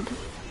shield.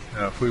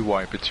 Yeah, if we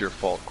wipe, it's your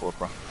fault,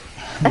 Corporal.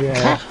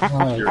 Yeah.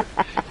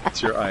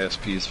 It's your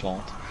ISP's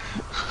fault.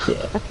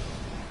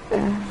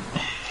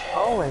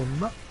 Holy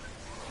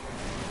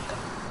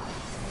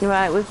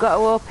Right, we've got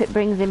to hope it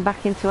brings him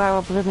back into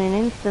our blooming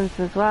instance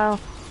as well.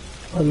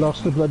 I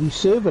lost the bloody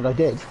server, I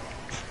did.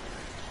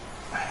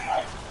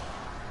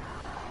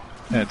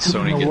 And it's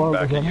Sony getting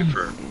back at you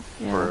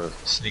for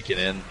sneaking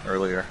in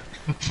earlier.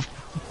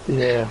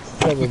 Yeah,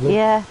 probably.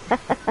 Yeah.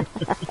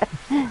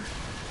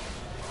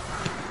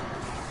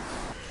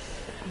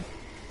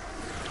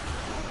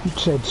 It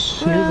said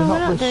server Well, we're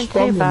not doing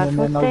too bad, and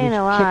we're then staying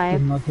I was alive.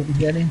 kicked and I couldn't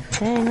get in.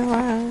 Staying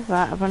alive.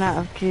 Right, I've run out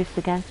of juice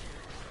again.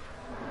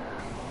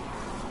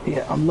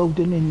 Yeah, I'm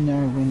loading in now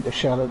into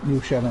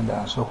New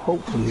Sharandar, so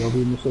hopefully I'll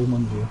be in the same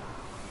one here.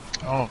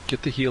 Oh,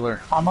 get the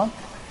healer. Am I?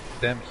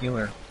 Damn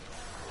healer.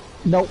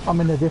 No, I'm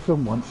in a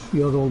different one.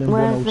 You're all in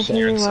Where's the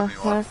 107. healer?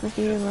 Where's the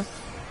healer?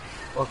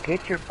 Well,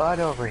 get your butt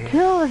over here.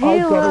 Kill the I've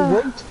healer! gotta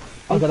wait.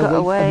 I've You've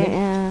gotta wait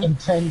yeah. in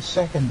 10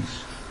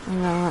 seconds. I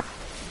know it.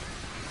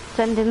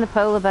 Send in the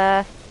polar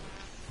bear.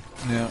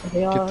 Yeah, We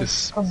get all,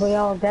 this. we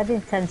all dead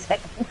in 10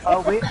 seconds.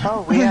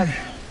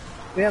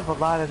 We have a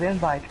lot of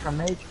invites from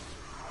Major.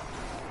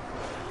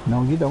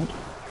 No, you don't.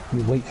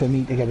 You wait for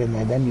me to get in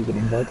there, then you get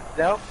invited.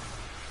 Nope.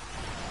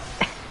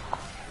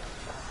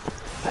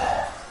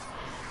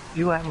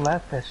 You haven't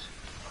left us.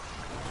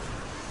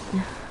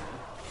 This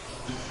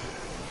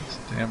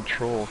damn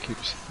troll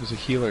keeps. There's a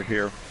healer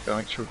here. Gotta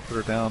make sure we put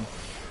her down.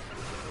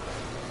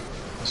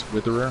 This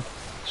Witherer.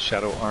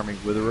 Shadow Army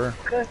Witherer.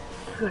 Good.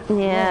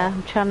 Yeah,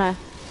 I'm trying to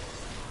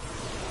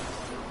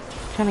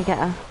get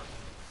her.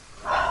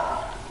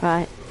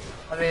 Right.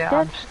 I mean,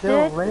 I'm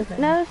still living.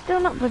 No,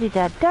 still not bloody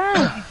dead.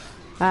 Die!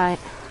 Right.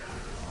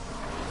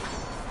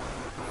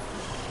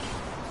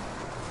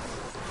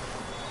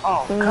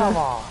 Oh, come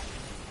on.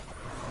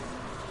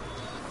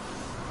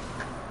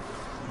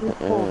 You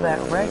pulled that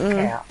red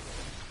cap.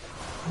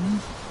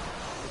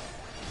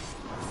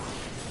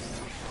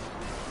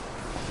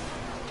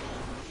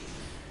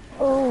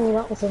 Oh,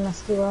 that was a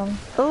nasty one.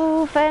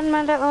 Oh, Fen,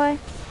 man, that way.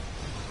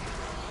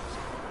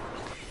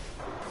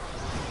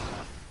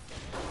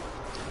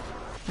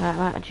 Right, I'm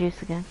out of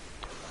juice again.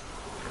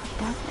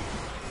 God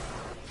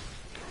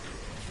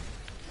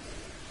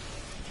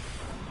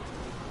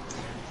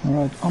damn it.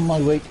 Alright, on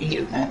my way to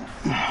you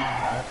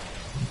now.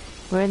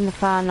 We're in the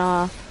far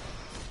north.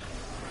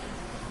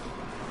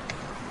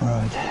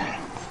 Right.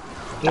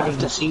 I have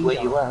to see where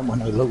you are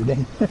when I load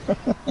in.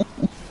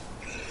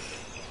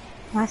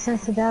 My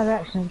sense of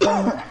direction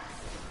has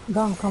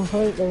gone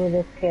completely with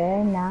this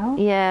game now.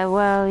 Yeah,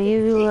 well,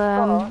 you,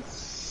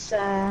 Because,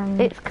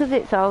 it's 'cause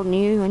it's all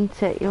new,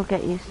 isn't it? You'll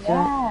get used to it.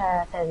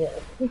 yeah, I tell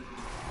you.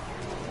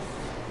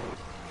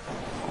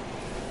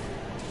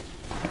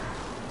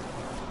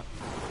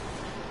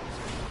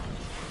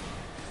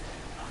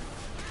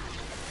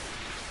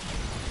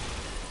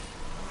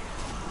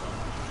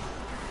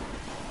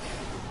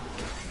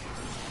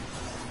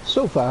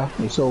 So far,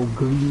 it's all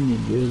green in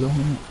here, though,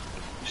 isn't it?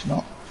 It's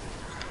not.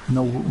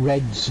 No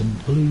reds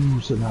and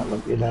blues and that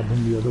like you'd have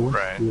in the other one.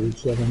 Right. The old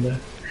Sharandar.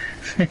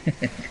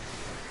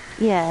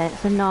 Yeah,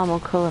 it's a normal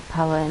colour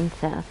palette,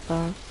 isn't it, I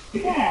suppose?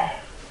 Yeah.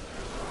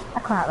 I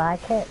quite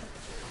like it.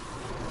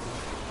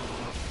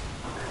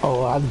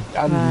 Oh, I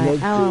Right, love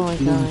how are the we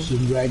blues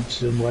going? and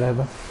reds and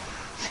whatever.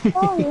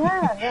 Oh,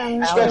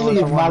 yeah. Especially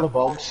in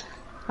Malabogs.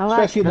 I like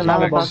the Especially the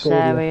Malabogs Malabogs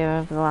area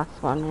of the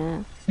last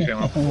one, yeah. Okay, I'm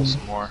gonna pull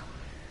some more.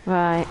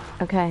 Right,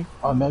 okay.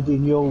 I'm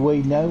heading your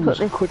way now Put as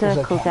this quick as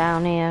I circle can.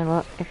 down here,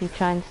 look. If you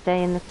try and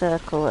stay in the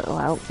circle, it'll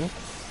help you.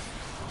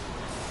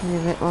 Give you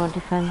a bit more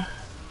defense.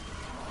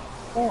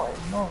 Oh,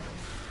 no.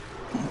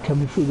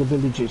 Coming through the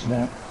villages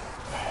now.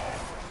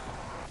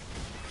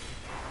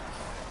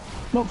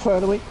 Not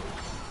far away.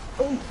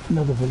 Oh,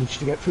 another village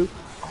to get through.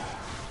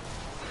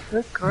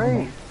 That's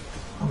great.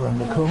 Around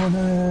the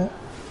corner.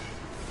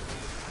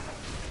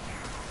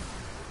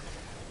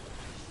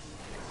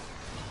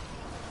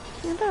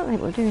 I don't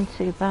think we're doing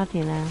too bad,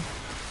 you know.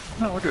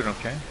 No, we're doing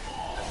okay.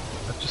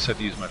 I just had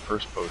to use my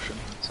first potion.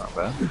 That's not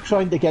bad. I'm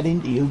trying to get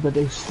into you, but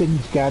there's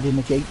things guarding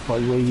the gate by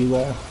where you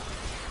are.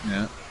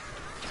 Yeah.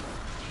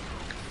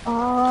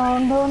 Oh,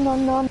 no, no,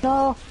 no,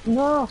 no,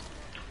 no.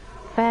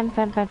 Fen.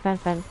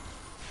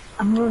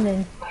 I'm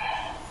running.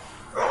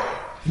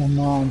 Come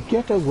on,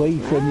 get away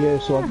from here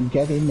so I can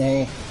get in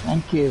there.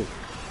 Thank you.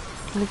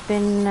 We've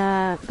been,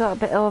 got a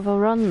bit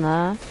overrun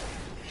there.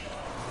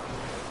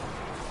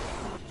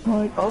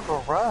 Right,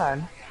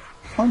 Overrun?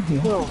 I'm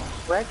here. Those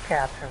red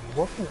caps are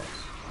whooping us.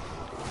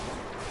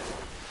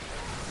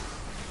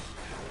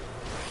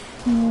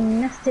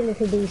 Nasty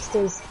little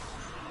beasties.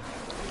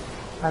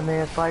 I mean,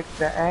 it's like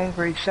the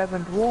angry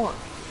 7th war.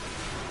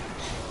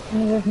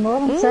 There's more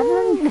than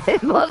 7.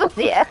 There's more than,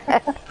 yeah.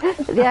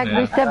 The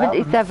angry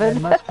 77. They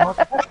must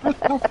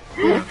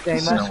They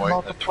sound like the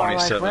multiply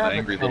like 27 rabbits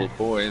angry then. little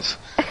boys.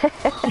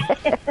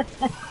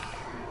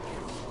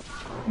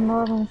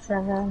 More than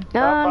 7. Oh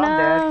I'm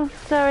no,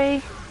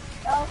 sorry.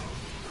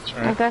 That's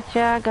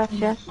I right.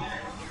 gotcha.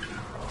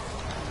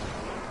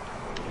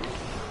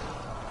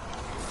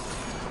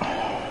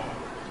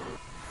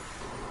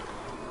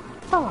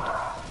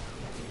 Oh,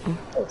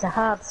 it's a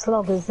hard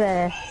slog as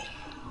there.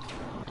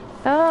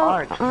 Oh,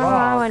 Hard I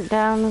slog. went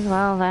down as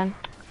well then.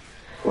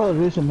 Well,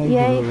 there is a major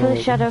Yay for the road,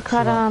 shadow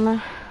clad so-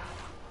 armour.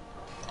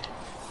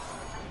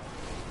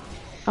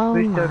 Oh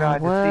We still my got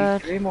to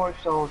word. see 3 more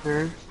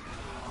soldiers,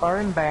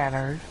 burn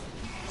banners.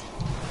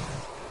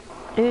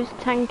 Who's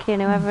tanking,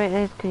 whoever it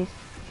is, please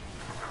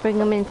bring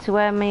them into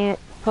where my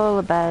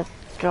polar bears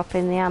drop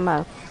in the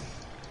ammo.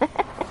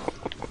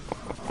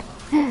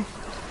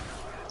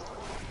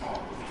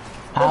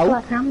 Ow.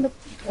 Like I'm the...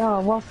 Oh, I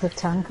was the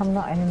tank, I'm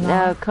not anymore.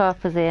 No,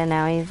 Corper's here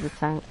now, he's the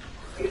tank.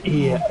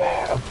 Yeah,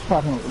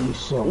 apparently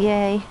so.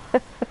 Yay.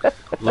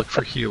 Look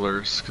for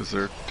healers, because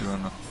they're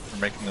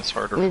making this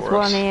harder There's for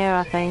one us. here,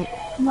 I think.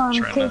 No, I'm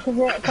Trying to- keeping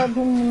it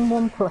in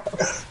one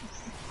place.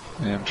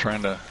 Yeah, I'm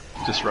trying to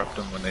disrupt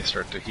them when they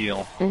start to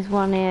heal. There's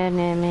one here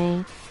near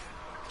me.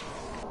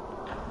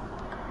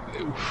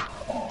 Oof.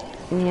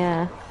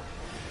 Yeah.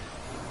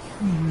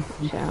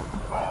 Shout.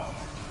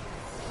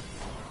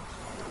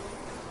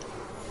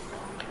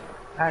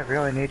 I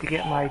really need to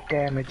get my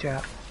damage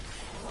up.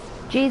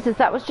 Jesus,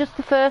 that was just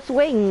the first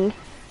wing.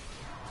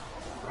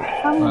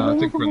 I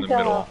think we're in the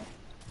middle.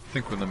 I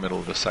think we're in the middle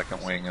of the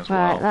second wing as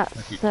Right, well. that's,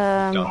 I think we've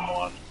done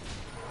one.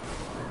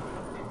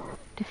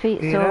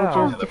 Defeat Yeah. soldiers,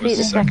 Yeah, that defeat was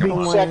the the second second one.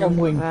 wing. Second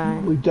wing.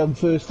 Right. We've done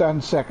first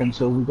and second,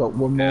 so we've got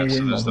one more Yeah, so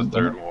wing. there's the haven't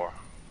third we? war.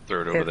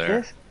 Third over If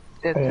there.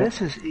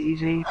 this is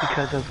easy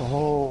because of the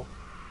whole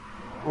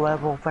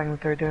level thing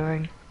that they're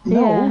doing.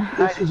 No, Yeah.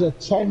 this is a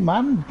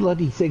 10-man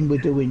bloody thing we're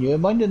doing here.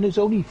 Mind, and there's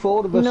only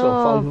 4 of us No,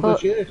 or 5 of us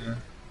but- here.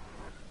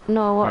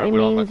 No, what Alright, he we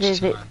don't means have much is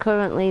time. it's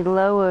currently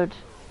lowered.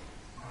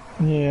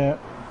 Yeah,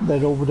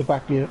 they're over the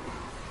back here.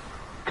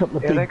 Couple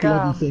of Here they big bloody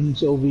come.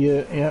 things over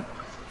here. Yeah,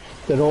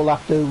 they're all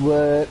after.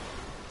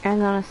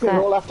 Hang on a They're sec.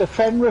 all after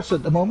Fenris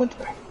at the moment.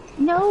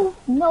 No,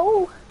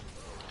 no.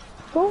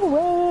 Go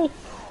away.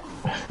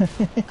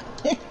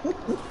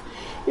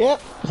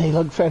 Yep, they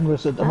like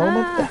Fenris at the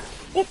moment.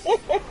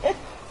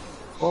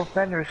 Well,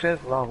 Fenris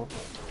is low.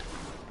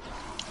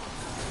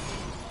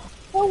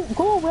 Oh,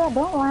 go away, I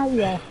don't like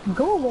you.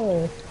 Go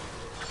away.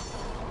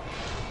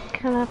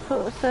 Can I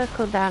put a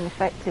circle down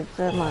effective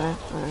somewhere?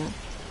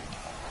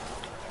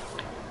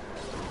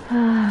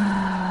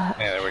 Yeah,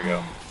 there we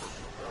go.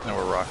 Now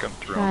we're rocking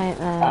through 'em. Right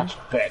there. That's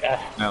better.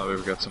 Now that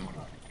we've got some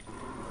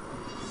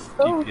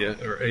Oh.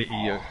 DPS, or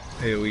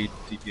AOE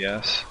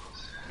DPS.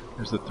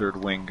 There's the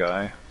third wing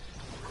guy.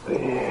 Got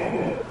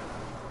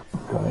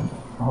him.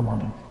 I'm on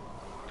him.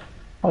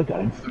 I got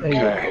him. There you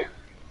go. Okay.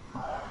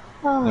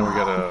 Then we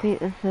gotta Defeat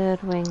the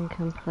third wing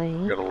complete.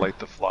 light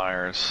the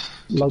flyers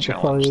to Light the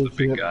challenge the flyers,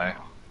 big yep. guy.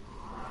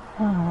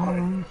 Oh.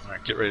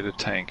 Alright, get ready to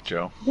tank,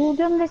 Joe. You've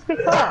done this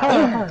before?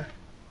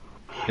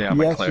 Yeah,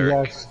 I'm a Yes,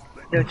 clearic. yes.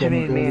 Don't you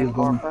mean me and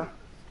Corpa?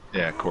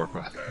 Yeah,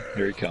 Corpa.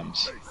 Here he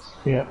comes.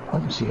 Yeah, I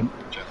can see him.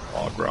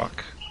 Log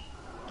rock.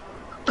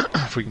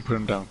 If we can put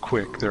him down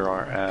quick, there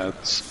are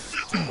ads.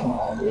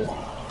 Oh, yeah.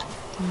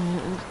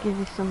 Let's give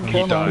you some When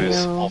he dies,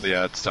 heals. all the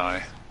ads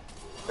die.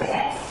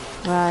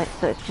 Right,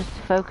 so it's just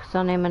to focus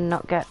on him and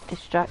not get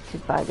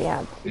distracted by the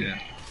ads. Yeah.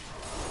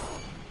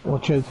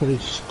 Watch out for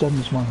his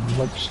stuns, man. He's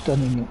like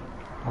stunning it.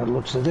 By the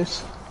looks of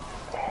this.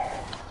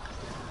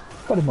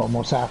 Got him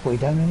almost halfway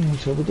down anyway,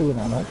 so we're doing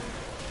alright.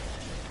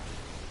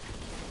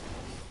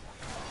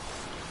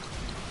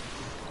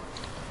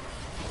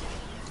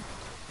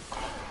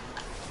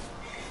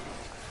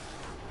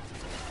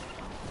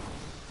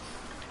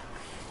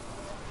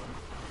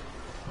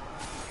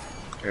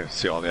 Here,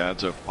 see all the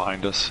ads up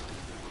behind us?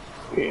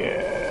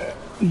 Yeah,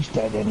 he's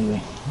dead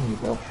anyway. There you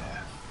go.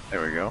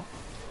 There we go.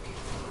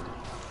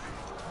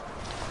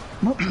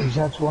 Nope, these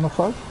ads want to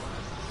fight.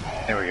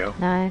 There we go.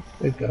 Nice.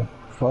 There you go.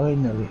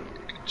 Finally.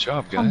 Good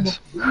job, guys.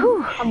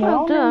 I'm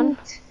Well done.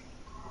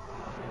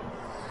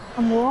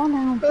 I'm worn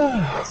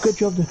out. Good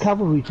job the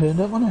cavalry turned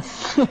up, wasn't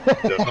it?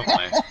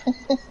 Definitely.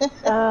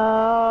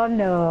 Oh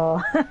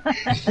no.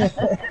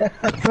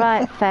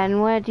 Right,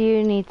 Fen, where do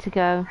you need to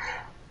go?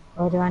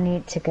 Where do I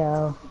need to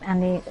go? I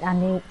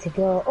need to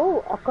go.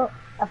 Oh,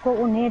 I've got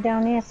one here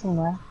down here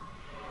somewhere.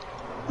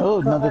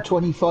 Oh, another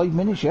 25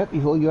 minutes yet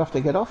before you have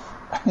to get off.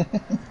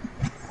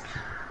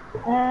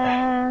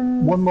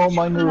 One more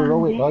minor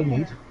heroic I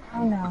need.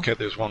 Oh no. Okay,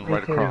 there's one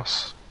right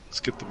across. Let's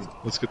get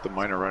the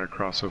miner right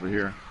across over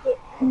here.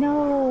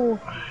 No.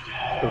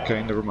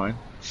 Okay, never mind.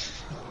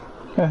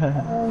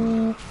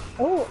 Oh,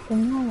 no,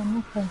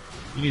 nothing.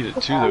 You need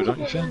it too, though, don't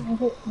you,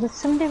 Finn? There's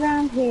somebody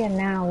around here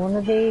now. One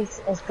of these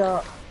has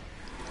got,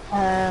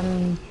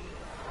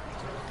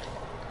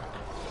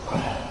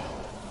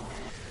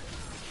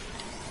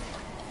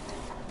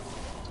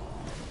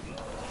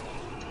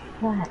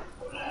 Right.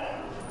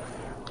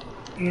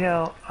 You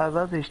know, I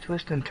love these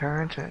twists and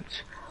turns, and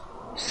it's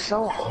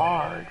so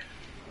hard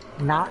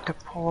not to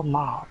pull a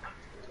mob.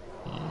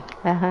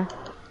 Uh-huh.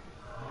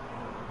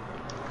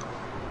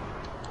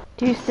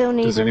 Do you still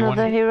need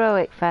another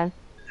heroic, Fen?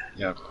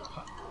 Yeah.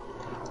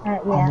 Yeah.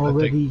 I'm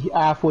already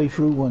halfway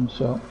through one,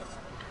 so...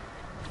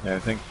 Yeah, I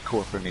think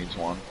Corfa needs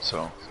one,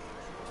 so...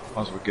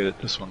 Might as well get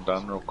this one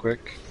done real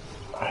quick.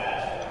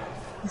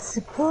 It's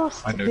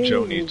supposed to I know be.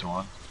 Joe needs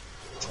one.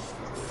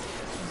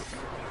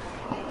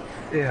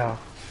 Yeah.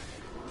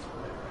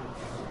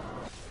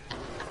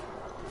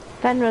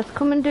 Fenris,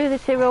 come and do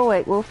this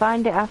heroic. We'll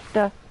find it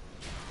after.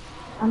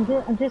 I'm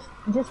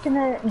just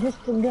gonna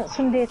get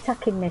somebody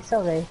attacking me.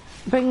 Sorry.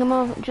 Bring them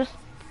over. Just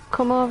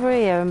come over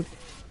here and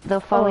they'll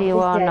follow you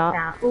or not.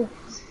 Now.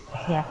 Oops.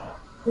 Yeah,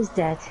 he's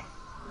dead.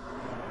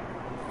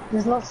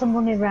 There's lots of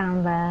money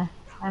around there.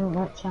 I haven't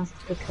got a chance to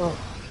pick up.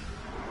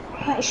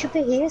 Right, it should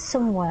be here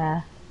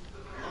somewhere.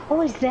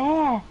 Oh, he's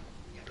there.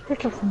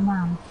 Little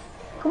man.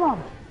 Come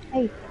on.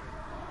 Hey.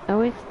 Are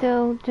we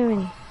still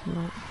doing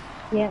something?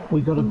 Yeah.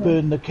 We got to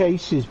burn the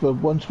cases, but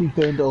once we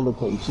burned all the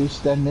cases,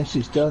 then this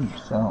is done.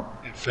 So.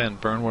 And Fen,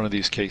 burn one of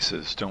these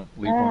cases. Don't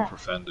leave one for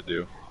Fen to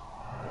do.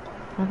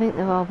 I think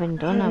they've all been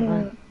done,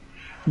 haven't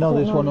No,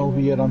 there's one over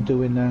here I'm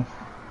doing now.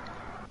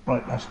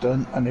 Right, that's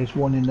done. And there's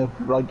one in the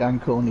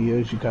right-hand corner here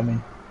as you come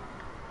in.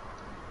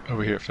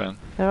 Over here, Fen.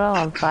 they? They're all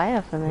on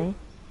fire for me.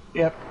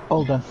 Yep,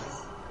 all done.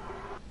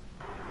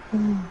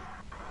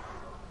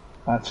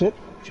 That's it.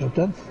 Job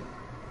done.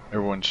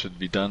 Everyone should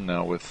be done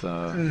now with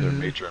their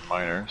major and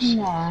minors.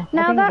 No.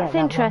 Now that's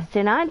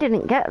interesting. I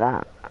didn't get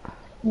that.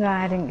 No,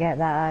 I didn't get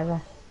that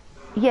either.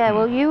 Yeah,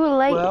 well, you were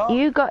late.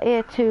 You got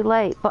here too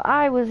late, but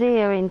I was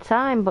here in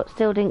time, but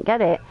still didn't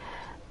get it.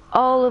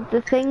 All of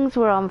the things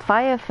were on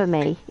fire for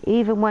me,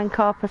 even when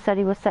Corpa said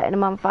he was setting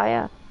them on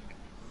fire.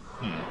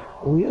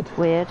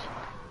 Weird.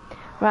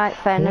 Right,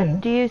 Fen,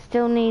 do you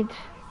still need...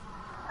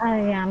 I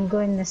am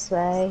going this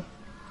way.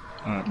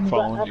 Alright,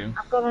 following you.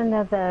 I've got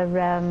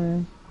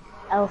another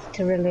elf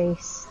to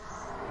release,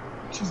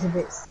 which is a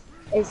bit...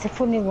 It's a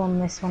funny one,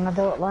 this one. I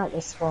don't like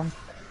this one.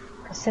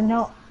 Because they're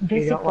not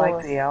busy. You don't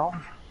like the elf?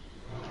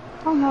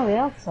 Oh no, the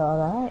elf's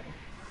alright.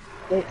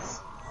 It's...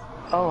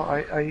 Oh,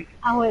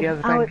 how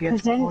it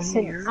presents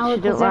it. She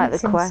don't like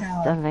the quest,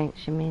 I think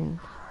she means.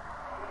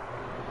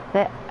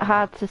 They're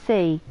hard to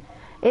see.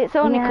 It's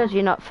only because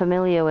you're not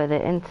familiar with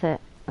it, isn't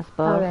it? I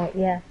suppose. Alright,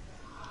 yeah.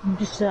 I'm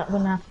just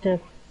gonna have to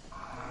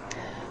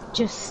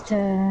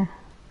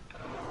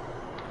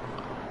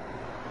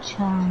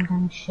charmed,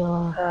 I'm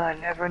sure. I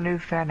never knew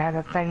Fen had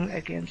a thing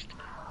against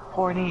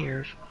horny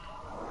ears.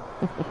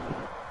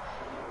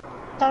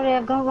 Sorry,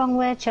 I've gone wrong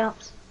way,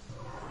 chaps.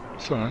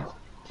 It's alright.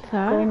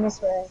 Going this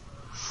way.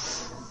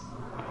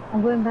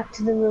 I'm going back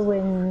to the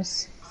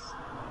ruins.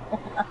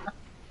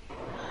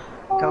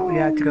 Don't we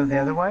have to go the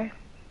other way?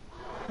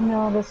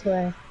 No, this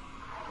way.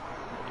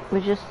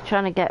 We're just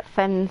trying to get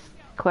Fen's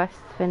quest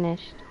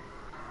finished.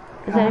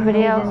 Has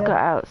anybody else got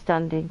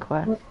outstanding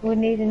quests? We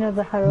need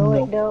another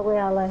heroic, don't we,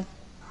 Ali?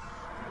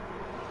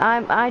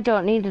 I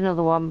don't need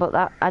another one, but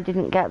that I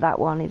didn't get that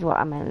one, is what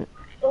I meant.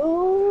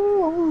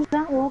 Oh, who's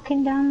that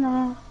walking down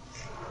there?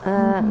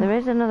 There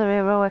is another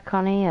heroic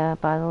on here,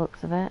 by the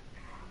looks of it.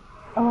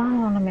 Oh,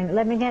 hang on a minute.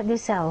 Let me get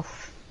this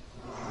elf.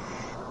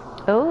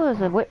 Oh,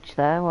 there's a witch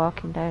there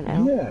walking down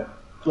now. Yeah,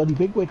 bloody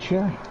big witch,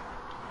 yeah.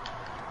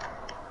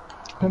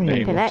 Come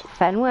here. Connect,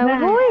 Fen, where we're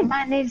going.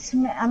 Might need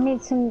some Come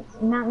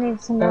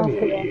elf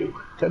here, here.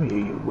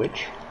 you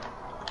witch.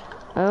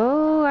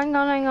 Oh, hang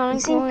on, I'm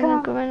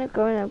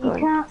going. You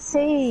can't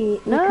see.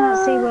 You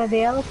can't see where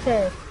the elf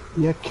is.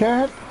 You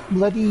can't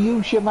bloody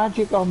use your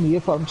magic on me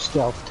if I'm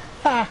stealthed.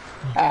 Ha!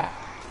 Ha!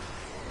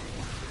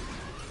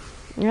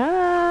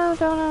 No,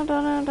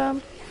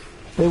 don't.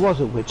 There was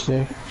a witch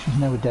there. She's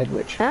now a dead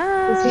witch.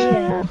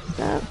 No.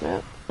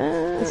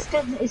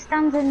 It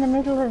stands in the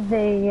middle of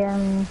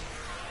the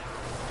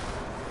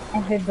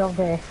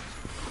Everybody.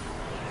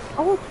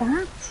 Oh,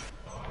 that.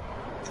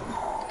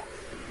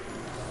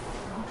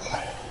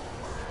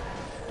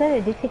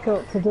 Very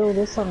difficult to do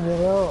this on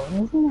your own,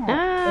 isn't it?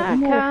 Ah, I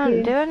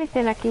can't do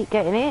anything, I keep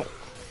getting it.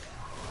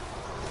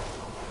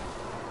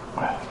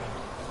 Right.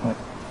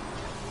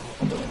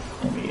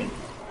 Let me in.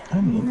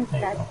 Let me in.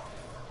 There you go.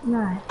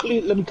 Right.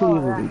 Let me clear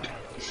the route.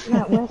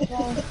 Right,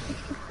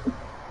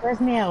 where's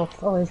my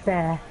elf? Oh, he's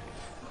there.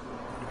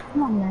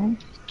 Come on then.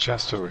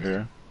 Chest over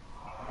here.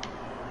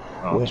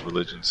 Oh, it's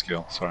religion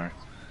skill, sorry.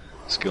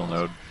 Skill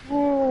node.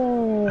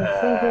 Hey,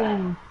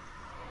 freedom.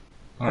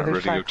 Alright,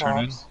 ready to go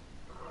turn in?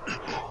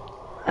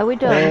 Are we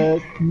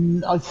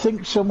done? I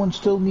think someone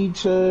still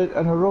needs an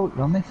heroic,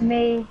 don't they?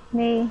 Me.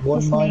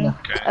 One minor.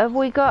 Okay. Have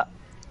we got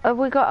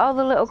all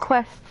the little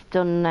quests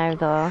done now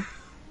though?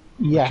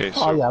 Yeah, Okay,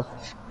 so I have.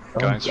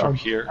 Guys, from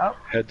here,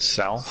 head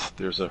south.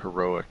 There's a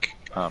heroic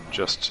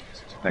just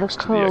next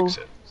to the cool.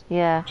 exit.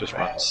 Yeah. Just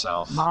run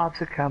south.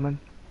 Mobs are coming.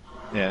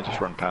 Yeah,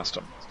 just run past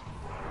them.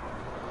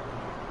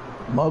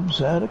 Mobs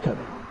are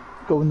coming.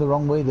 Going the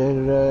wrong way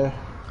there,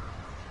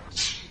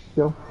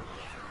 Joe.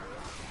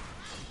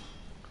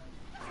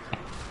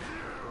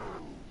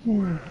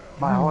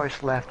 My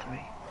horse left me.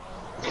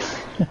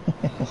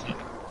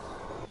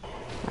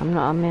 I'm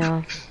not a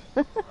mule.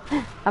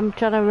 I'm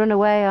trying to run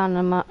away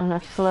on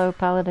a slow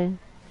paladin.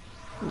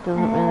 It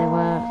doesn't really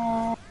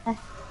work.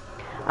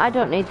 I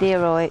don't need the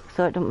heroic,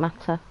 so it doesn't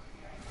matter.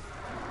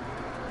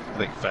 I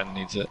think Fen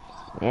needs it.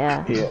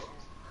 Yeah. Yeah.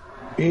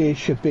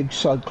 Here's your big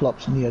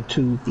cyclops near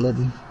two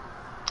bloody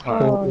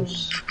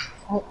portals.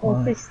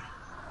 Right.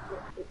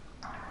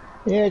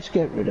 Yeah, let's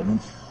get rid of them.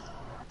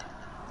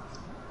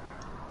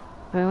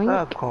 Boink.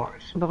 Of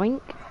course.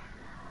 Boink.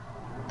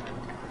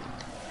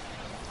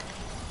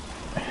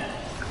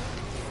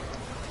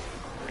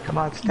 Come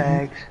on,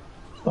 stags.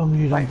 As long as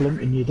you don't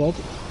blink and you're dead.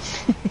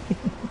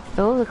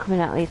 Oh, they're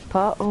coming out of these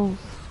portals.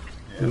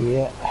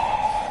 Yeah.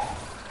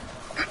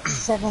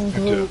 7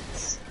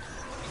 groups.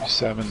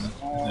 7,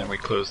 and then we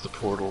close the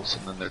portals,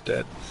 and then they're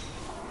dead.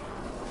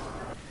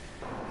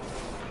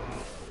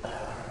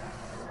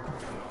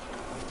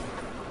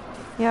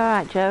 You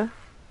alright, Joe?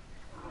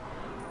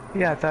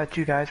 Yeah, I thought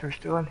you guys were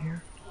still in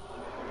here.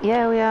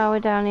 Yeah, we are.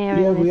 We're down here.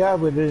 Yeah, we are.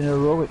 We're doing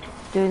heroic.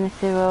 Doing this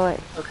heroic.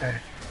 Okay.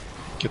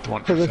 Get the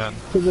one for Fen.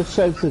 To the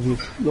south of you.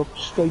 Look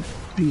straight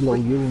below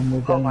you and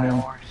we're down my there.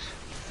 horse.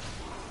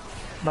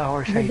 My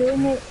horse They're hates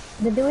me.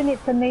 They're doing it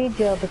for me,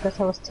 Joe, because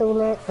I was too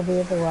late for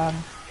the other one.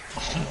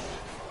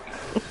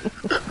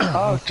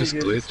 Oh, so just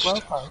you're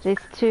glitched. There's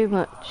too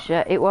much.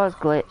 It was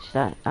glitched.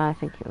 I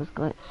think it was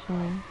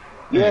glitched.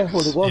 Yeah,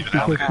 well it was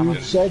because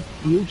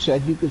you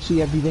said you could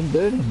see everything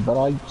burning, but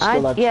I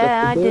still had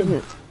stuff to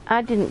burn.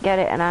 I didn't get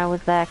it, and I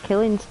was there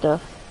killing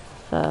stuff.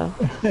 So.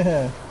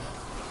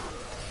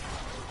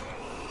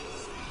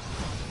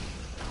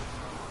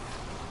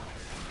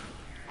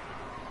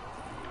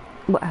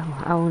 Well,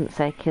 I wouldn't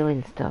say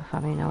killing stuff. I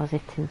mean, I was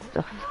hitting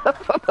stuff. I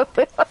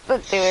probably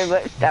wasn't doing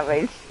much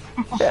damage.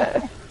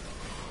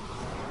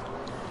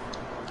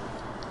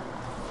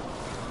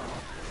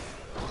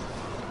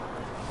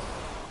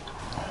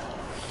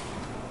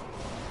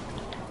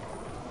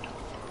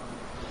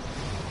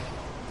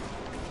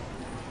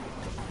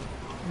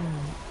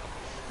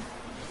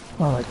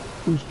 Alright,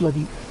 whose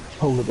bloody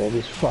polar bear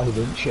is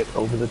 5-inch shit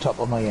over the top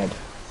of my head?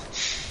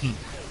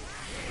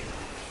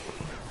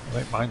 I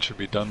think mine should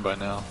be done by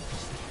now.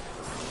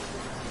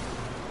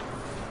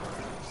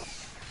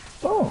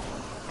 Oh,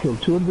 killed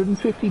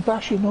 250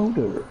 bashing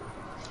odor.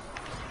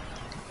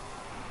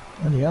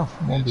 And yeah,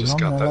 won't be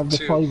long, I'll have the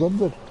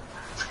 500.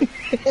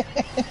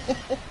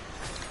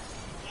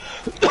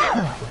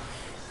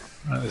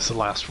 This is the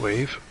last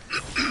wave.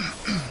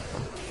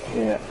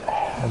 Yeah.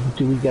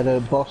 Do we get a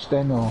boss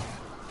then, or?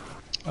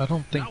 I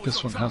don't think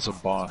this one has a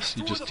boss.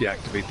 You just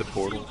deactivate the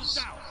portals.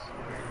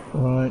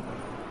 Right.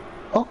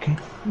 Okay,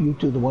 you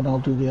do the one, I'll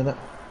do the other.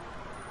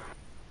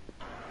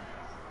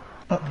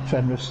 Oh,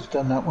 Fenris has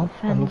done that one.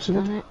 Fenris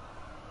done it.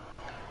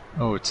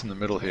 Oh, it's in the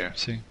middle here,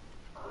 see?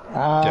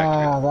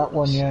 Ah, that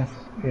one, yeah.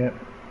 Yeah.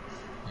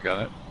 You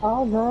got it?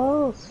 All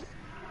those.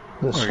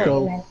 The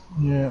skull.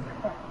 Yeah.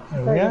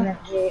 There we are.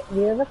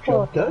 The other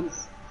Job done.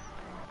 portals.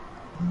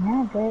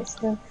 Yeah, great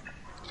stuff.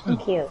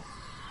 Thank you.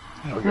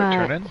 Yeah, we got to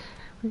turn in.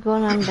 We're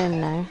going on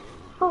then now.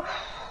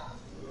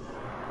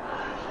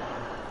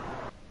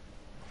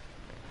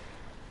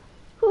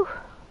 Whew.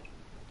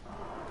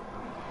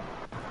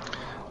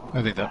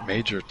 I think that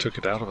major took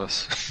it out of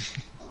us.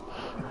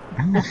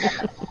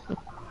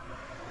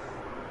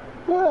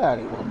 Well,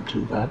 it wasn't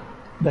too bad.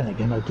 Then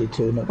again, I did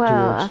turn up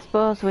Well, I towards...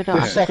 suppose we don't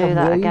have to do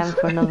that again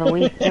for another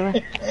week, do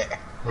we?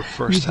 The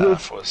first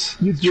half was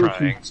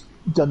trying.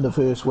 Done the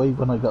first wave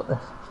when I got there.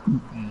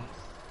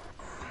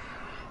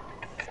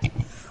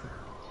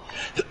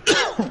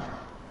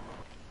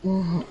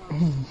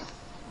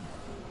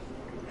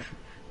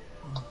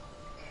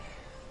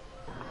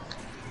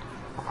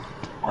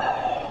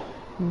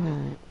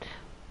 Right.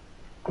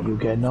 Are you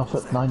getting off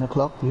at 9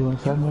 o'clock, you and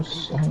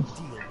Fenris?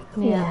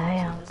 Yeah, I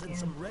am.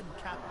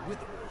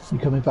 You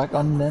coming back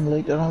on then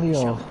later, Ali,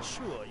 or?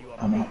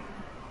 I know.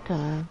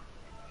 Don't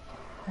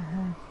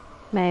know.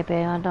 Maybe,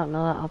 I don't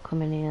know that I'll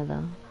come in here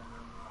though.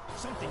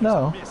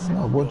 No,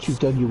 once you've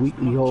done your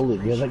weekly haul in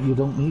here, that you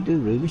don't need to,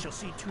 really.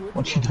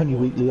 Once you've done your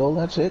weekly haul,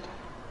 that's it.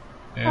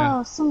 Yeah.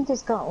 Oh,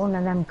 somebody's got one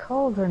of them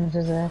cauldrons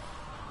as a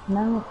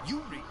mount.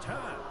 You return.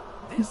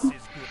 This is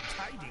good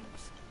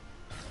tidings.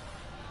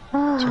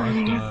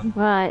 Oh,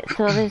 Right,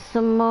 so there's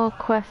some more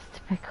quests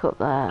to pick up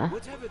there.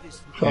 Whatever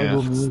this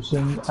Tribal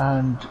musing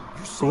and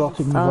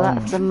rotting Oh, vine.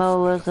 that's the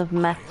molars of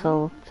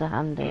metal to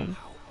hand in.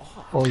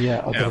 Oh yeah,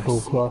 I've got to go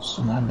across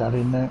and hand that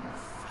in there.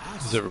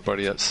 Is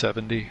everybody at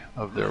 70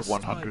 of their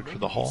 100 for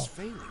the haul?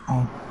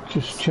 I'll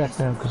just check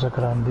now because I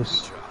got on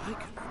this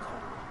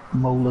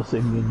molar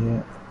thing in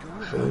here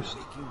first.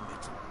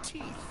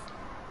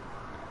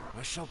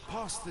 I shall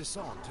pass this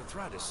on to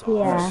Thradisar.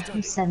 yeah,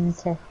 I'm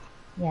 70.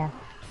 Yeah.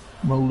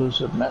 Molars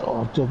of metal,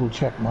 I'll double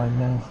check mine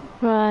now.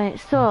 Right,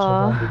 so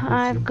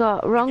I've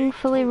got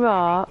wrongfully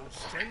wrought,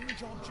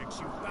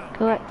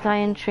 collect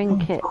iron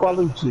trinket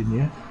Qualudes in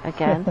here.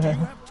 again.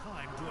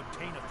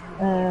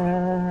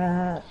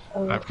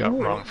 I've got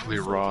wrongfully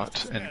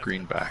wrought and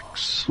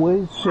greenbacks.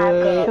 Where's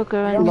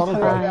Sugar and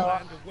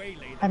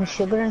spice. And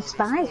sugar and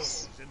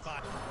spice.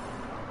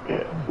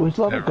 where's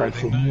a lot of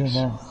guys in here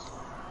now?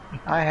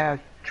 I have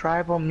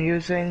tribal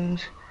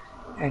musings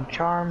and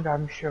charmed,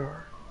 I'm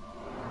sure.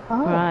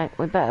 Oh, Right,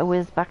 we better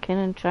whiz back in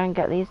and try and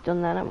get these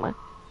done then, haven't we?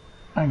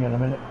 Hang on a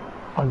minute.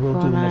 I will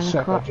Before do in a 9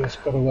 sec. o'clock. I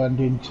just got to land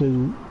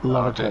into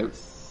Larato. Okay.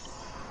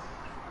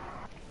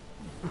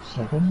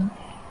 Second.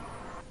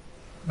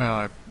 Well,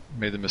 I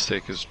made the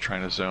mistake of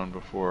trying to zone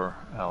before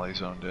Allie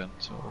zoned in,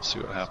 so we'll see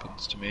what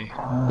happens to me.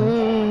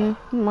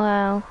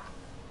 Well,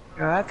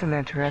 Yeah, that's an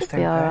interesting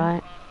be thing.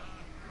 alright.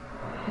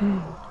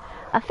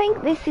 I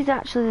think this is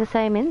actually the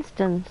same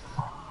instance.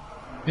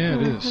 Yeah, it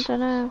I is. don't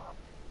know.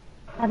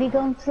 have you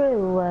gone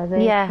through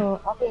the... Yeah.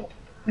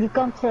 You've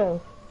gone through?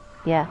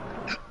 Yeah.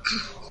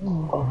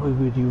 I'll be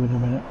with you in a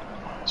minute.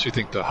 So you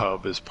think the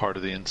hub is part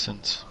of the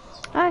instance?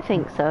 I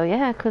think so,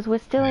 yeah, because we're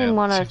still Yeah, in seems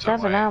that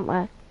 107, way. aren't we?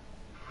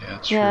 Yeah,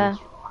 it's Yeah.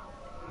 true.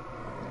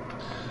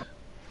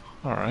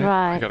 Alright,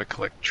 Right. I gotta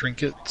collect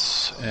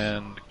trinkets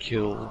and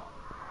kill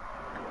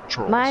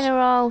trolls. Mine are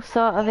all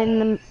sort of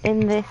in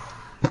this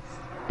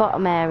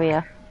bottom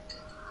area.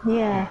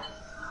 Yeah.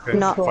 Okay,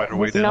 not- find a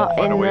way down, Not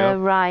find in a way the up.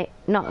 right,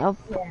 not up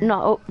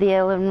the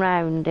hill and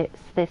round. It's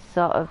this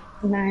sort of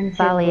Mine's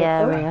valley in the-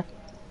 area.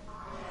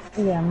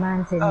 Yeah,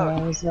 mine's in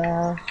there as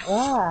well.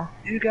 Ah,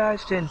 You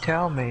guys didn't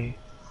tell me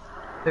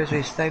there's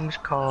these things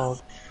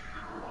called,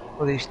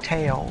 well, these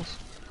tails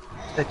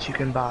that you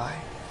can buy.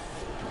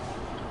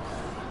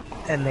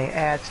 And they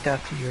add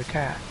stuff to your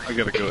attack. I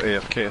gotta go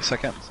AFK a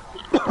second.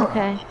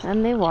 Okay,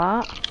 and they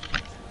what?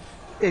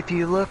 If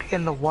you look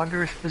in the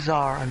Wondrous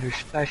Bazaar under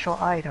special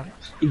items,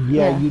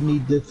 Yeah, you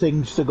need the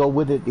things to go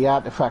with it, the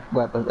artifact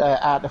weapon,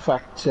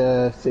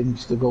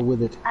 things to go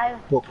with it.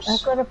 I've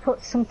Books. got to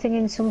put something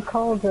in some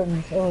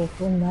cauldrons. Oh,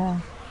 it's in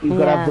there. You've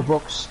got to have Yeah. the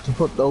books to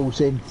put those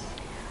in.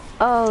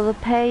 Oh, the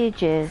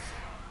pages.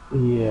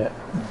 Yeah.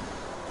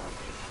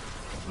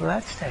 well,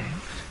 that stinks.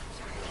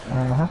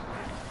 Uh-huh.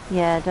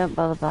 Yeah, don't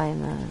bother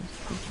buying those.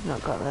 'Cause you've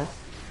not got the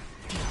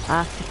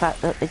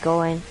artifact that they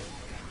go in.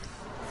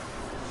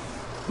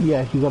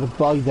 Yeah, you got to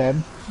buy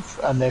them,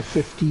 and they're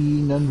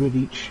 1,500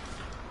 each.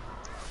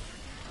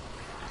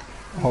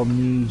 On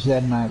the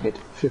Zen market,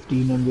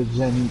 1,500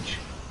 Zen each.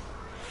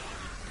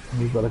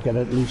 And you've got to get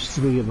at least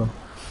 3 of them.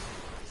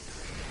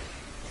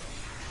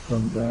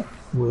 From that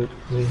word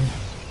there.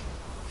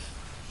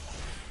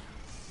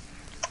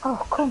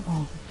 Oh, come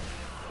on.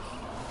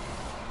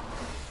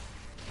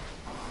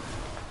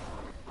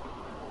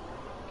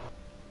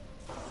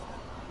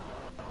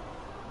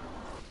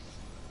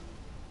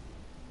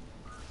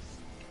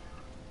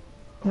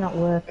 Not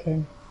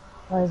working.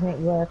 Why isn't it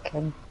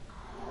working?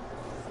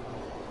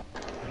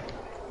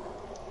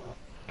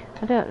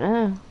 I don't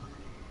know.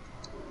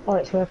 Oh,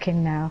 it's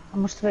working now. I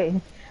must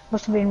have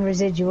been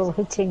residual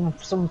hitting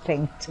of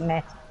something to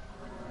me.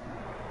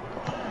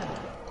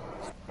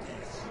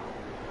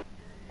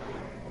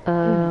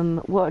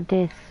 What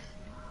this?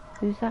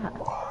 Who's that?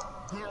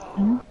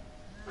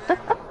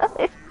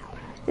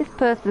 This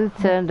person's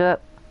turned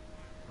up.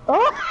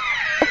 Oh,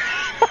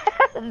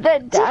 They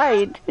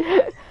died.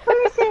 what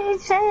is it?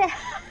 It's there.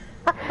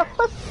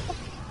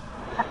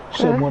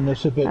 Someone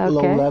that's a bit Okay.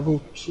 low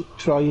level,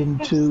 trying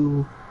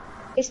to...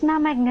 It's my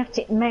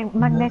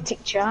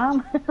magnetic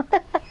charm.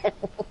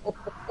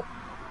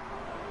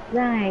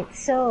 Right,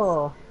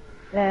 so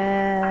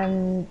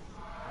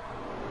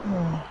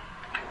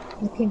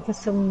looking for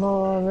some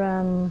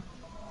more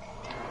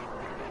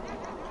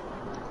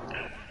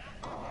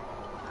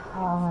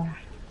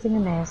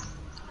thingamies.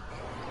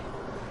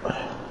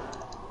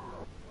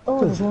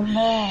 Oh, there's one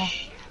there.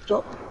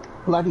 Stop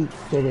bloody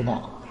doing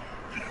that.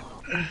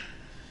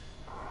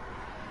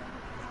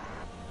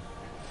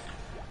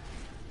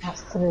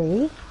 That's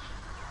 3.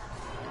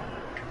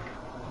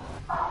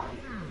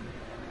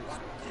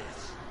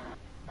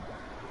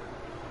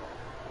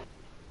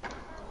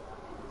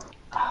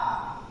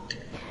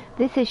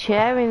 This is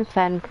sharing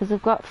Fen because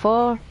I've got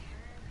 4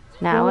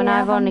 now, and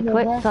Yeah, I've only I'm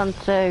clicked there. on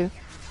 2.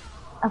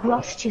 I've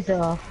lost you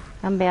though.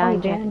 I'm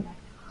behind you.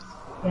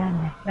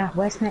 Behind me. Right,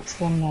 where's the next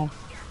one then?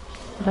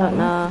 Don't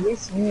know.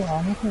 There's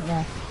one, isn't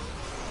there?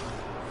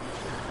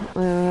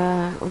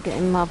 We're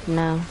getting mobbed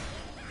now.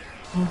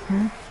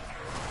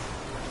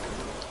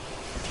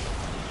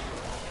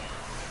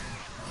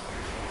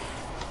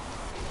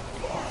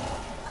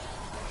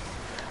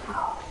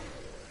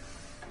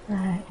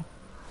 Right.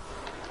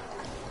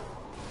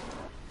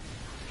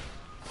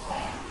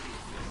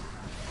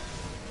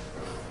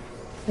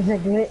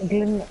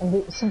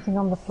 There's something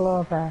on the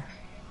floor there.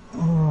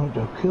 Alright,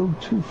 I've killed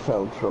 2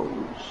 fell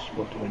trolls.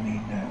 What do I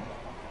need now?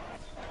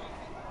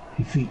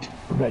 Defeat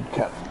Red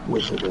Cap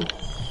Wizard.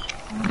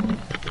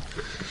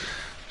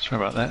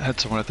 Sorry about that. Had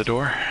someone at the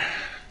door.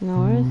 No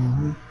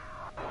worries.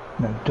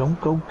 Now don't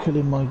go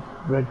killing my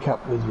Red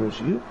Cap Wizards,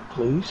 you.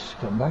 Please,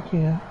 come back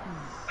here.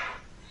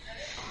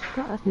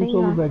 Got a Where's thing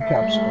all the on. red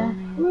caps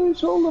gone?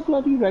 Where's all the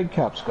bloody red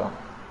caps gone?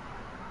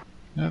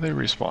 Yeah, they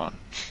respawn.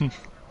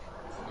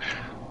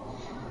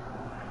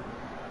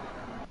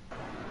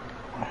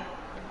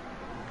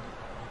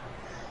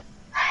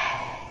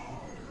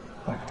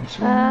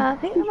 I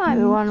think there might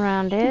be one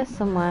around here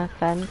somewhere,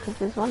 Fen, because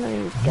there's one of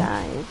these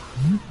guys.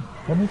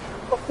 Come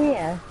Up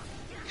here?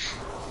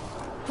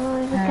 Well,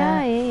 there's a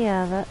guy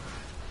here that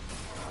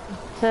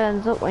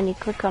turns up when you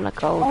click on a Oh,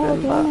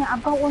 cauldron, damn but... it,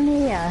 I've got one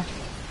here.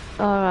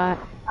 Alright.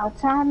 I'll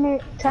time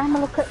a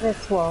look at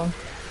this one.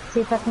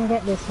 See if I can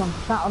get this one.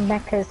 That'll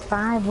make us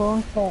 5,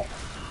 won't it?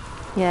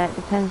 Yeah, it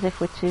depends if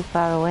we're too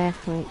far away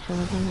from each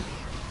other, doesn't it?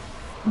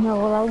 No,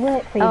 well, I'll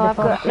wait for you. Oh, I've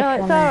before I got... click No, on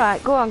it's it.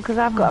 alright, go on, because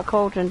I've got a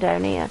cauldron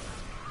down here.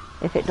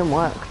 If it doesn't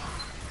work.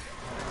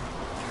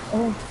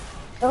 Oh.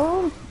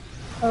 Oh.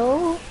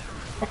 Oh.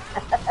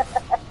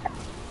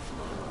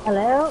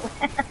 Hello?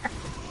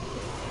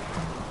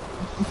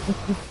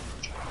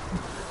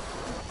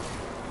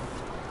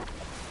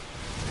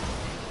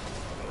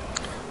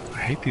 I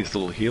hate these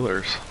little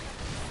healers.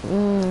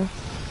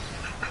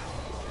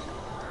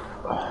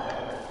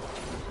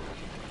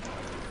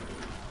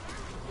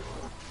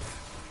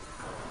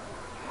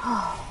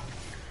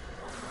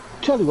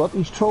 Tell you what,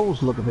 these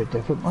trolls look a bit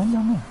different, don't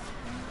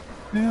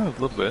they? Yeah, a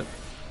little bit.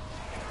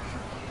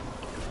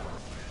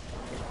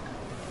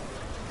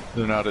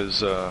 They're not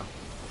as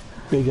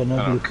Big and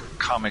ugly.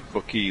 comic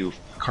booky,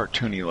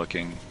 cartoony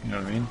looking. You know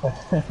what I mean?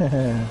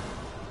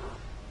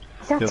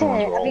 Is that The it? other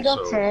ones were Have you got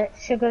also- it?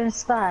 Sugar and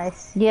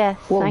spice? Yes,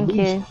 Well, thank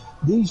you.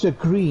 These are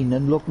green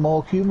and look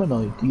more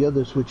humanoid. The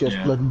others were just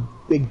Yeah. bloody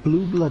big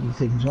blue bloody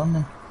things, aren't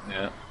they?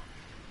 Yeah.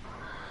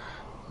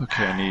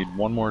 Okay, I need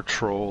 1 more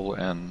troll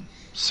and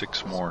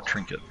 6 more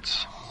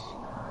trinkets.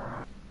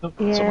 Oh,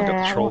 someone got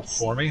Yeah, the troll what's-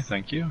 for me,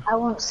 thank you. I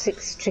want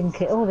 6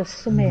 trinket. Oh, there's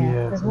some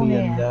here. There's one me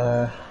here. and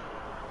There's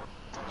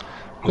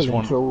killing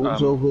one,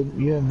 trolls over.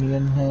 Yeah, me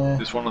and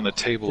There's one on the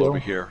table Joe. over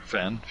here,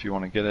 Fen, if you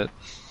want to get it.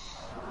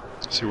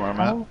 See where I'm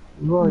at? Oh,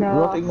 right. no,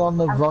 Rotting on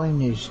the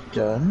vine is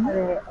done.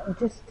 I'm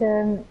just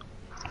trying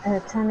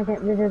to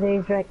get rid of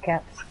these red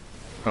caps.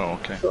 Oh,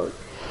 okay.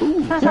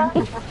 Ooh, thank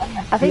you.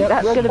 I think Yep,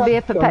 that's red going to be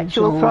a cap done,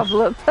 perpetual so-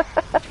 problem.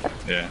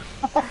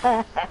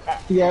 Yeah.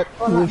 Yeah,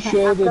 we're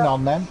shading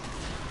on them.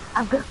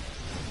 I've got...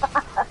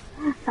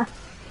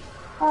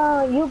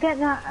 Oh, you get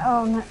that.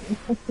 Oh, no.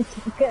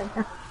 Get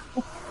that.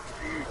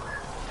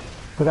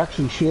 We're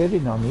actually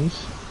shading on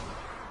these.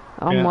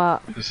 On Yeah.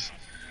 what? There's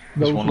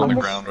Those one on the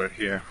ones. ground right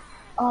here.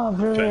 Oh,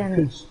 brilliant.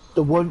 Because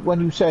the one when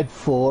you said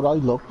 4, I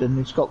looked and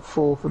it's got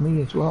 4 for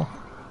me as well.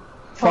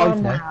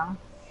 5 now. Now.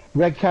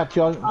 Red cap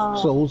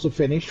souls are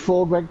finished.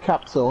 4 red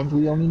cap thorns.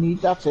 We only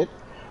need. That's it.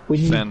 We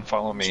need Fen,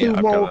 follow me. 2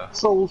 I've more got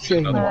soul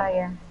shaman. another Where one are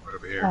you? right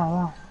over here.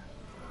 Oh, right.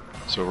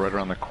 So right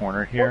around the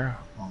corner here,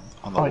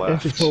 on the Alright,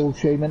 left, there's a troll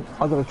shaman.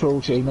 I got a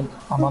troll shaman.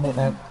 I'm on it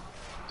now.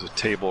 there's a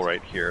table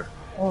right here.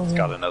 Oh, It's yeah.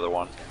 got another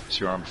one.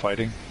 See where I'm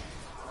fighting?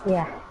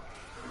 Yeah.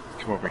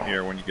 Come over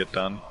here when you get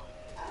done.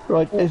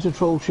 Right, there's a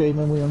troll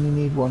shaman. We only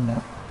need 1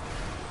 now.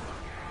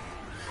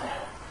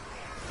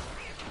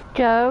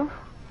 Joe,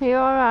 are you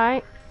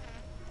alright?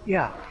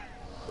 Yeah.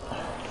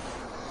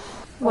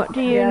 What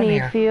do you Yeah, I'm need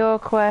here. for your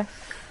quest?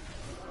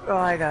 Oh,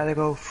 I gotta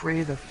go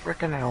free the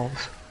frickin'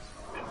 elves.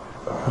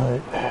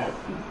 Right.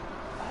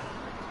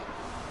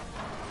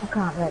 I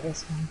can't let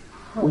this one.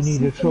 We What's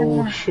need a something in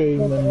troll there?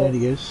 shaman. There There it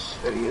he is.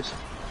 There he is.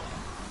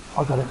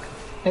 I got him.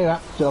 Here,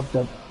 that job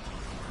done.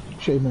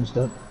 Shaman's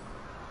done.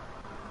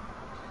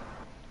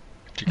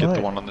 Did you get the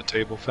Right. one on the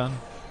table, Fen?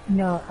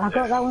 No, I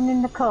got that one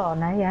in the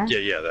corner, yeah?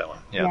 Yeah, that one.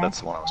 Yeah, Yeah. that's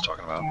the one I was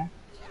talking about. Yeah.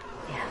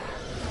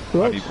 I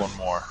Right, need 1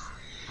 more.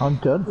 I'm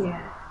done.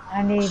 Yeah.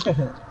 I need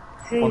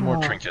 3 1 more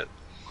trinket.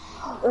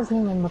 There's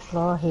one on the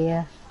floor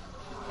here.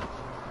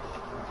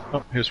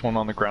 Oh, here's one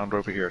on the ground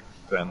over here,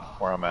 Fen,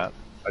 where I'm at.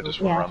 I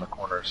just went Yeah. around the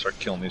corner and start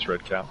killing these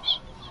red caps.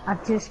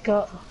 I've just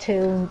got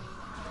 2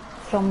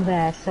 from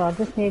there, so I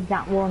just need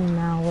that one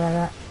now.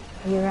 Where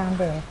are you around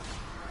here?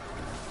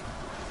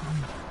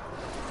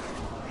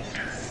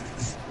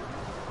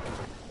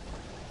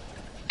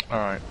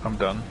 Alright, I'm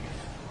done.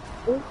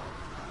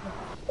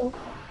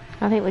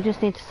 I think we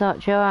just need to sort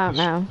Joe out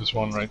now. There's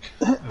one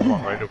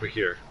right over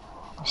here.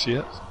 See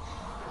it?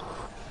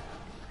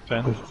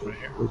 Fen? Right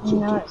here.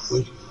 No, it's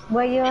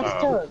where you're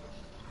stood.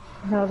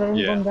 No, there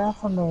isn't one there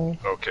for me.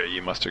 Okay,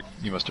 you must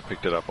have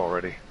picked it up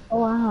already.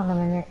 Oh, hang on a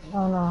minute.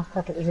 Oh no, I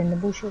thought it was in the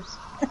bushes.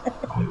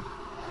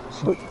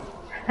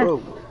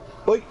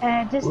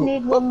 Just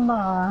need one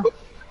more.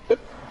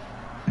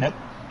 Nope,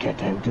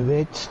 get out of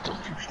it. Don't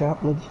you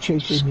start bloody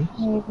chasing me.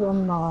 Need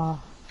one more.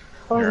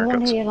 Oh, there's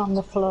one here on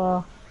the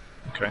floor.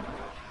 Okay.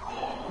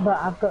 But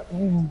I've got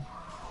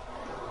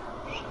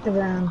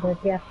surrounded.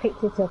 Yeah, I've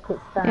picked it up, it's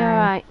fine. You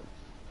alright?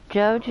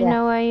 Joe, do you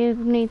know where you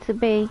need to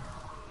be?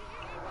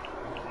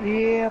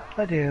 Yep,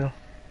 I do.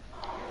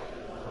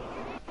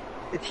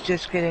 It's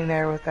just getting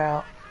there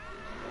without...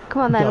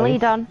 Come on then, Joe.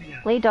 lead on.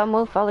 Lead on,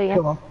 we'll follow you.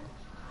 Come on.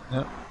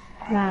 Yep.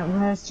 Right,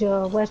 where's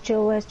Joe? Where's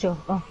Joe? Where's Joe?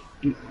 Oh,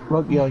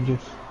 Right behind you.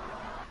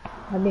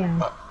 right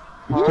behind.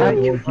 Alright,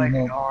 Yeah, you yeah. like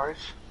ours.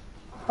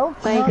 Oh,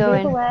 Where you no,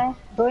 going? The other way.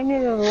 Going the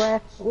other way.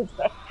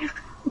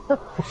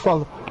 Which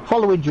way?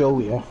 Following Joe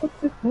here.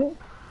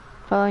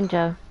 Following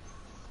Joe.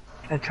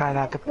 And try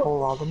not to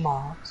pull all the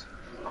mobs.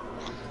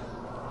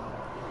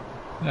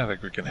 Yeah, I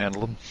think we can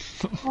handle them.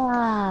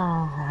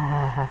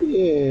 Ah,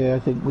 Yeah, I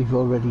think we've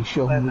already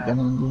shown we can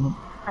handle them.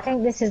 I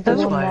think this is the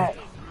This one way. that...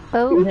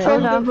 Oh, We're hold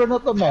trying to on. run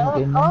up the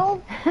mountain.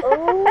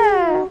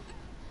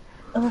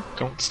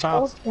 Don't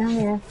stop. Oh, down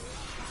here.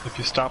 If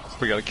you stop,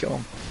 we gotta kill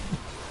him.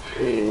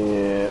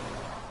 Yeah.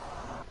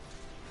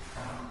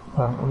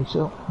 Apparently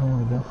so. There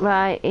we go.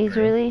 Right, he's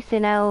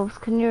releasing elves.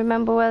 Can you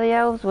remember where the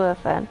elves were,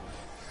 Fen?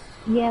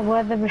 Yeah,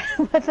 where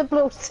the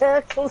blue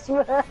circles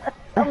were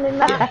on the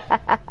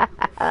map.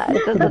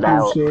 It doesn't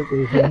help.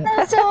 Circles, yeah.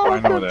 That's all I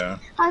know where they are.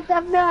 I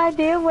have no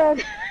idea where...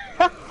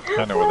 I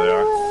know where they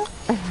are.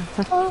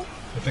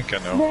 I think I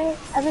know.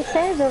 As I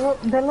say,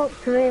 they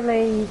look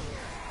really...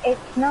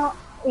 It's not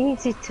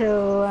easy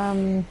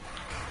to...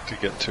 To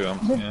get to them,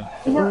 yeah.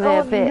 They're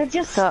a bit they're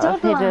just sort of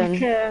stood like,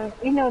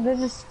 hidden. they're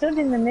just stood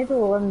in the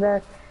middle and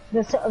they're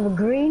sort of a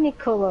greeny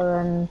colour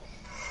and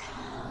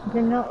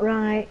they're not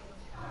right.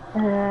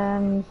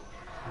 They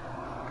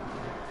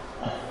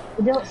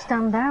don't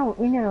stand out,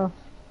 you know.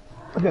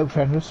 Go,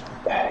 Fenris.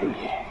 You're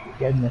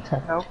getting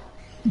attacked. Nope.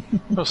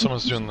 Oh,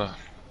 someone's doing the...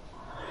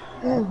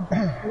 Little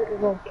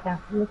red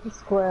cap, little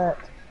squirt.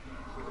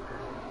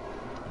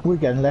 We're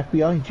getting left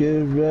behind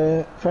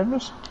you,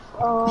 Fenris.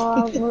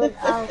 Oh,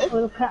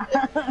 we'll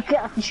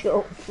catch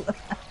up.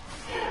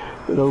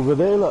 But over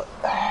there, look.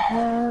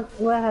 Where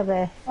are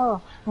they?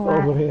 Oh,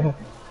 Over right.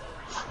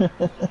 here.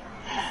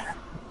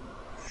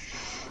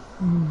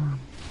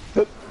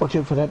 Oh, watch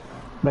out for them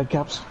red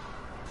caps.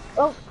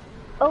 Oh,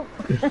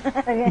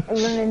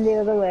 running the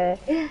other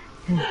way.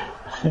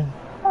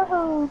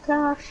 Oh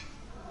gosh.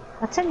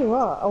 I tell you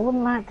what, I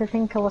wouldn't like to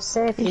think I was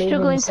safe. You're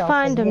struggling to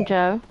find them,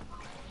 Joe.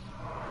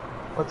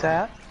 What's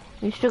that?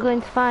 You're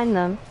struggling to find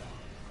them.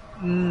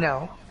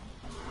 No.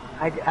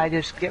 I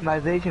just get my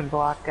vision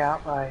blocked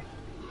out by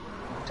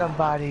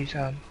somebody's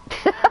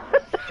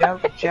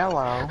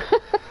jello.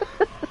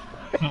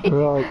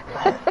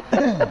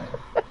 Right.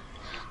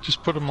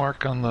 Just put a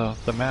mark on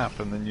the map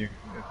and then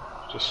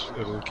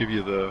it'll give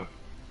you the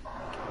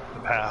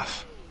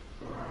path.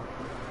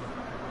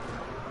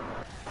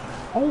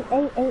 Hey,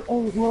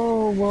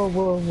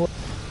 whoa.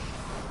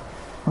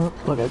 Oh,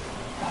 look out.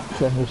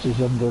 Fenris is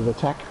under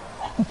attack.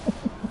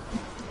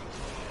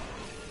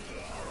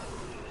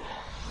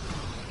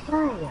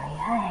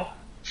 Aye.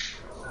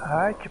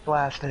 Alright, you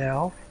blasted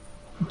elf.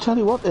 I tell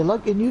you what, they're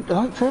liking you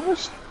tonight,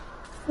 Fenris.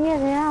 Yeah,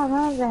 they are,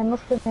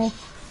 aren't they?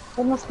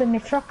 It must be my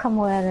frock I'm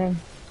wearing.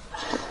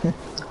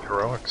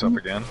 Heroic's up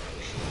again.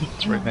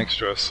 It's right next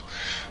to us.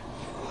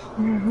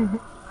 Alright,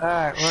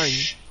 where are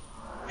you?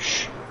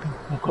 Shh.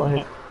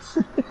 Quiet.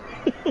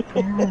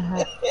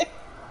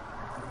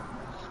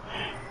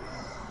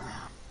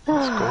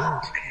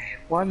 Okay,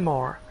 one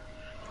more.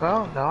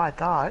 Well, no, I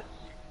thought.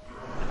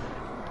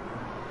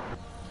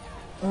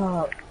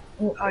 Oh,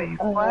 you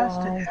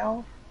blasted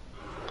elf.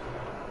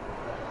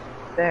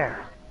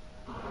 There.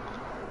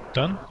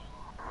 Done?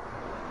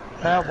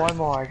 One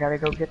more. I gotta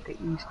go get the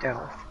east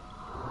elf.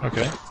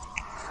 Okay.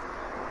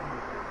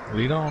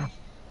 Lead on.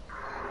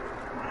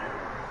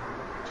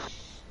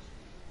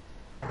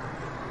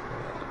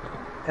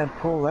 And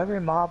pull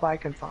every mob I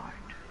can find.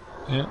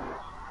 Yeah.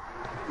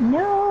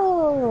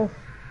 No!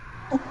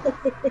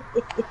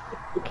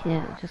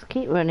 Yeah, just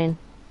keep running.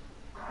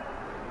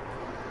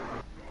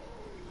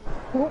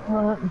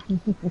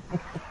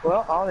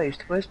 Well, all these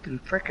twists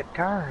and frickin'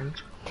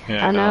 turns.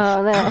 Yeah, I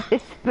know,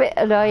 it's a bit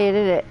annoying,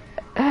 isn't it?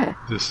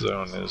 This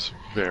zone is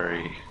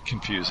very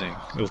confusing.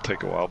 It'll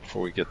take a while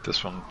before we get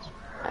this one.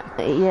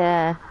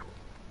 Yeah.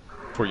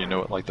 Before you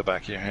know it like the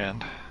back of your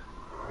hand.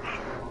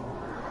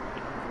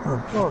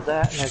 Well,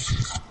 that and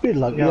it's... Bit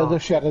like the other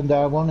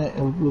Sharandar one,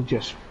 we'll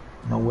just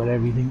know where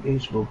everything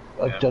is.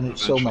 I've done it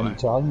so many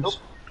times.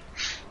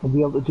 I'll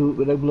be able to do it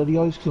with our bloody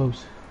eyes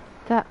closed.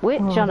 That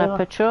witch on a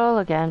patrol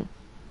again.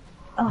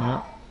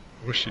 Yeah.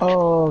 Wish she'd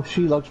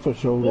She likes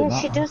patrolling. Yeah,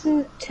 that. she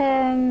doesn't do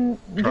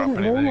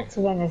anything. much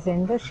of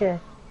anything, does she?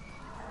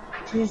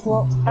 She just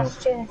walks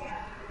past you.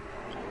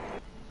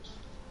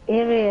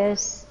 Here he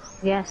is.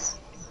 Yes,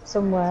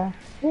 somewhere.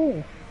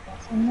 Ooh,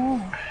 what's in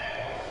there?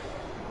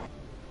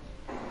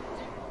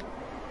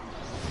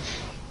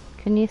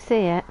 Can you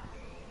see it?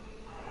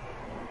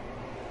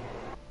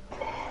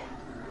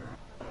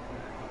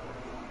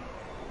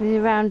 Is he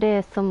around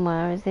here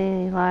somewhere? Is he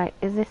like,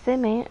 is this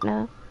him here?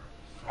 No.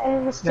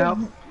 Nope.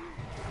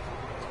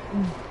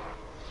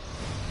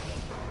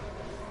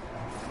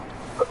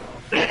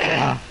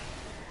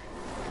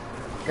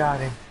 Got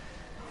him.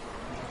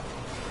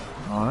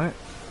 Alright.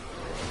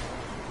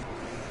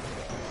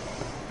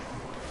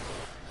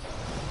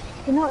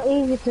 You're not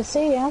easy to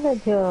see, are they,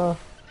 Joe?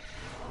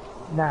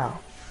 No.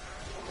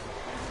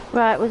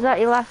 Right, was that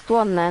your last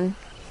one then?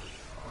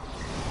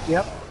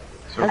 Yep.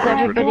 So Has far,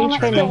 everybody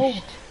pretty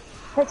finished?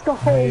 Let's go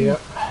home.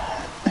 Yep.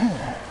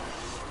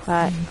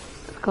 Right,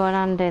 let's go and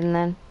hand in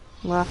then.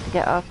 We'll have to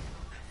get off.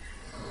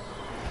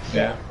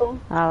 Yeah.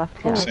 I'll have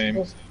to get off.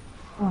 Same.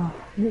 Oh,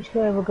 which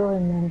way are we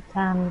going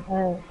then?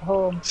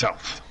 Home.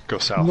 South. Go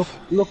south.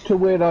 Look to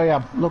where I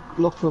am.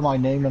 Look for my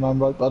name, and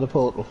I'm right by the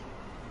portal.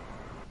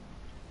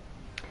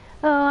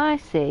 Oh, I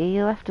see.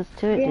 You left us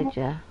to it, Yeah. did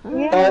you? Oh.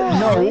 Yeah.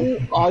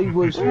 No, I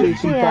was busy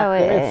see back how it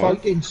there is.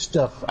 fighting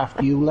stuff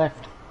after you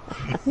left.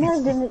 No,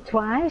 I've done it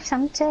twice,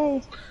 haven't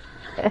I?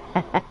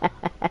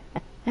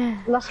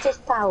 Lost his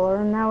power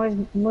and now he's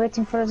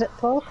waiting for us at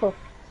portal.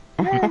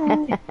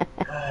 Yeah.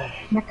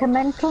 Make a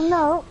mental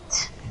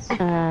note.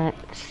 Right.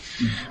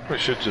 We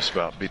should just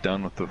about be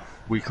done with the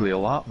weekly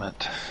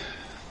allotment.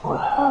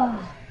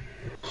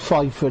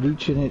 5 for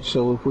each in it,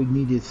 so if we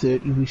needed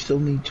 30, we still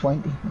need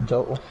 20 in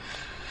total.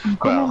 I'm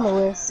coming, Well,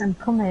 Lewis. I'm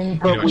coming. You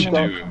know what we you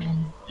got- do?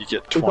 You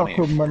get We got 20.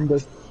 till Monday.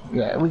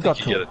 Yeah, we got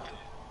You till. get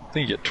I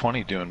think you get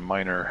 20 doing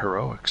minor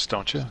heroics,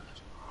 don't you?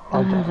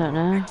 I don't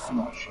know. I'm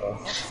not sure.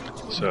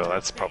 So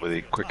that's probably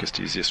the quickest,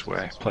 easiest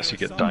way. Plus you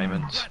get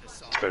diamonds.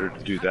 It's better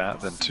to do that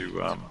than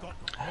to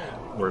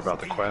worry about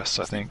the quests,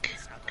 I think.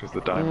 Because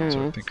the diamonds,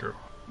 I think, are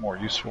more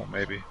useful,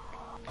 maybe.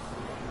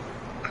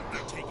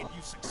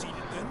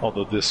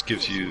 Although this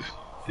gives you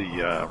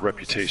the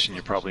reputation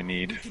you probably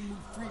need.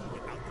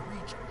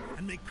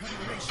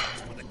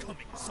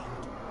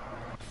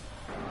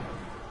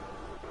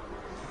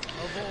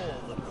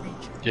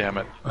 Yeah, I'm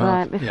at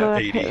Right, before I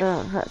 80. pick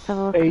up, let's have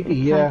a look at 80, the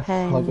yeah.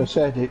 campaign. Like I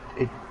said,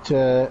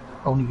 it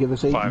only give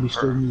us 80, 5 we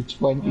still per. need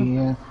 20,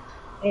 yeah.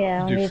 Yeah,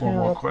 Do we need 4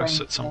 more another quests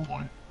 20. at some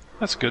point.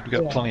 That's good. We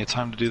got Yeah. plenty of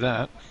time to do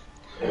that.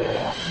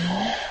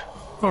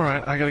 All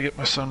right, I gotta get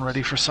my son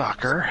ready for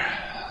soccer.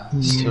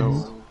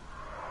 So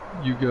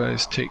you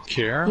guys take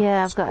care.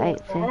 Yeah, I've got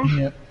 80.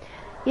 Yep.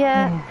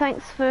 Yeah,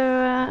 thanks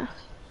for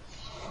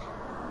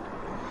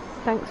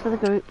the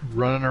group.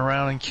 Running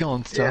around and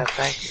killing Yeah, stuff.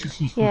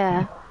 thank you.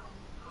 Yeah.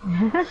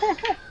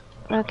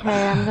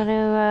 Okay, I'm going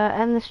to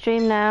end the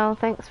stream now.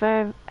 Thanks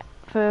for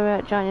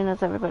joining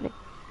us, everybody.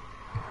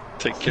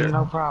 Take care.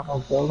 No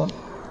problem. Well done.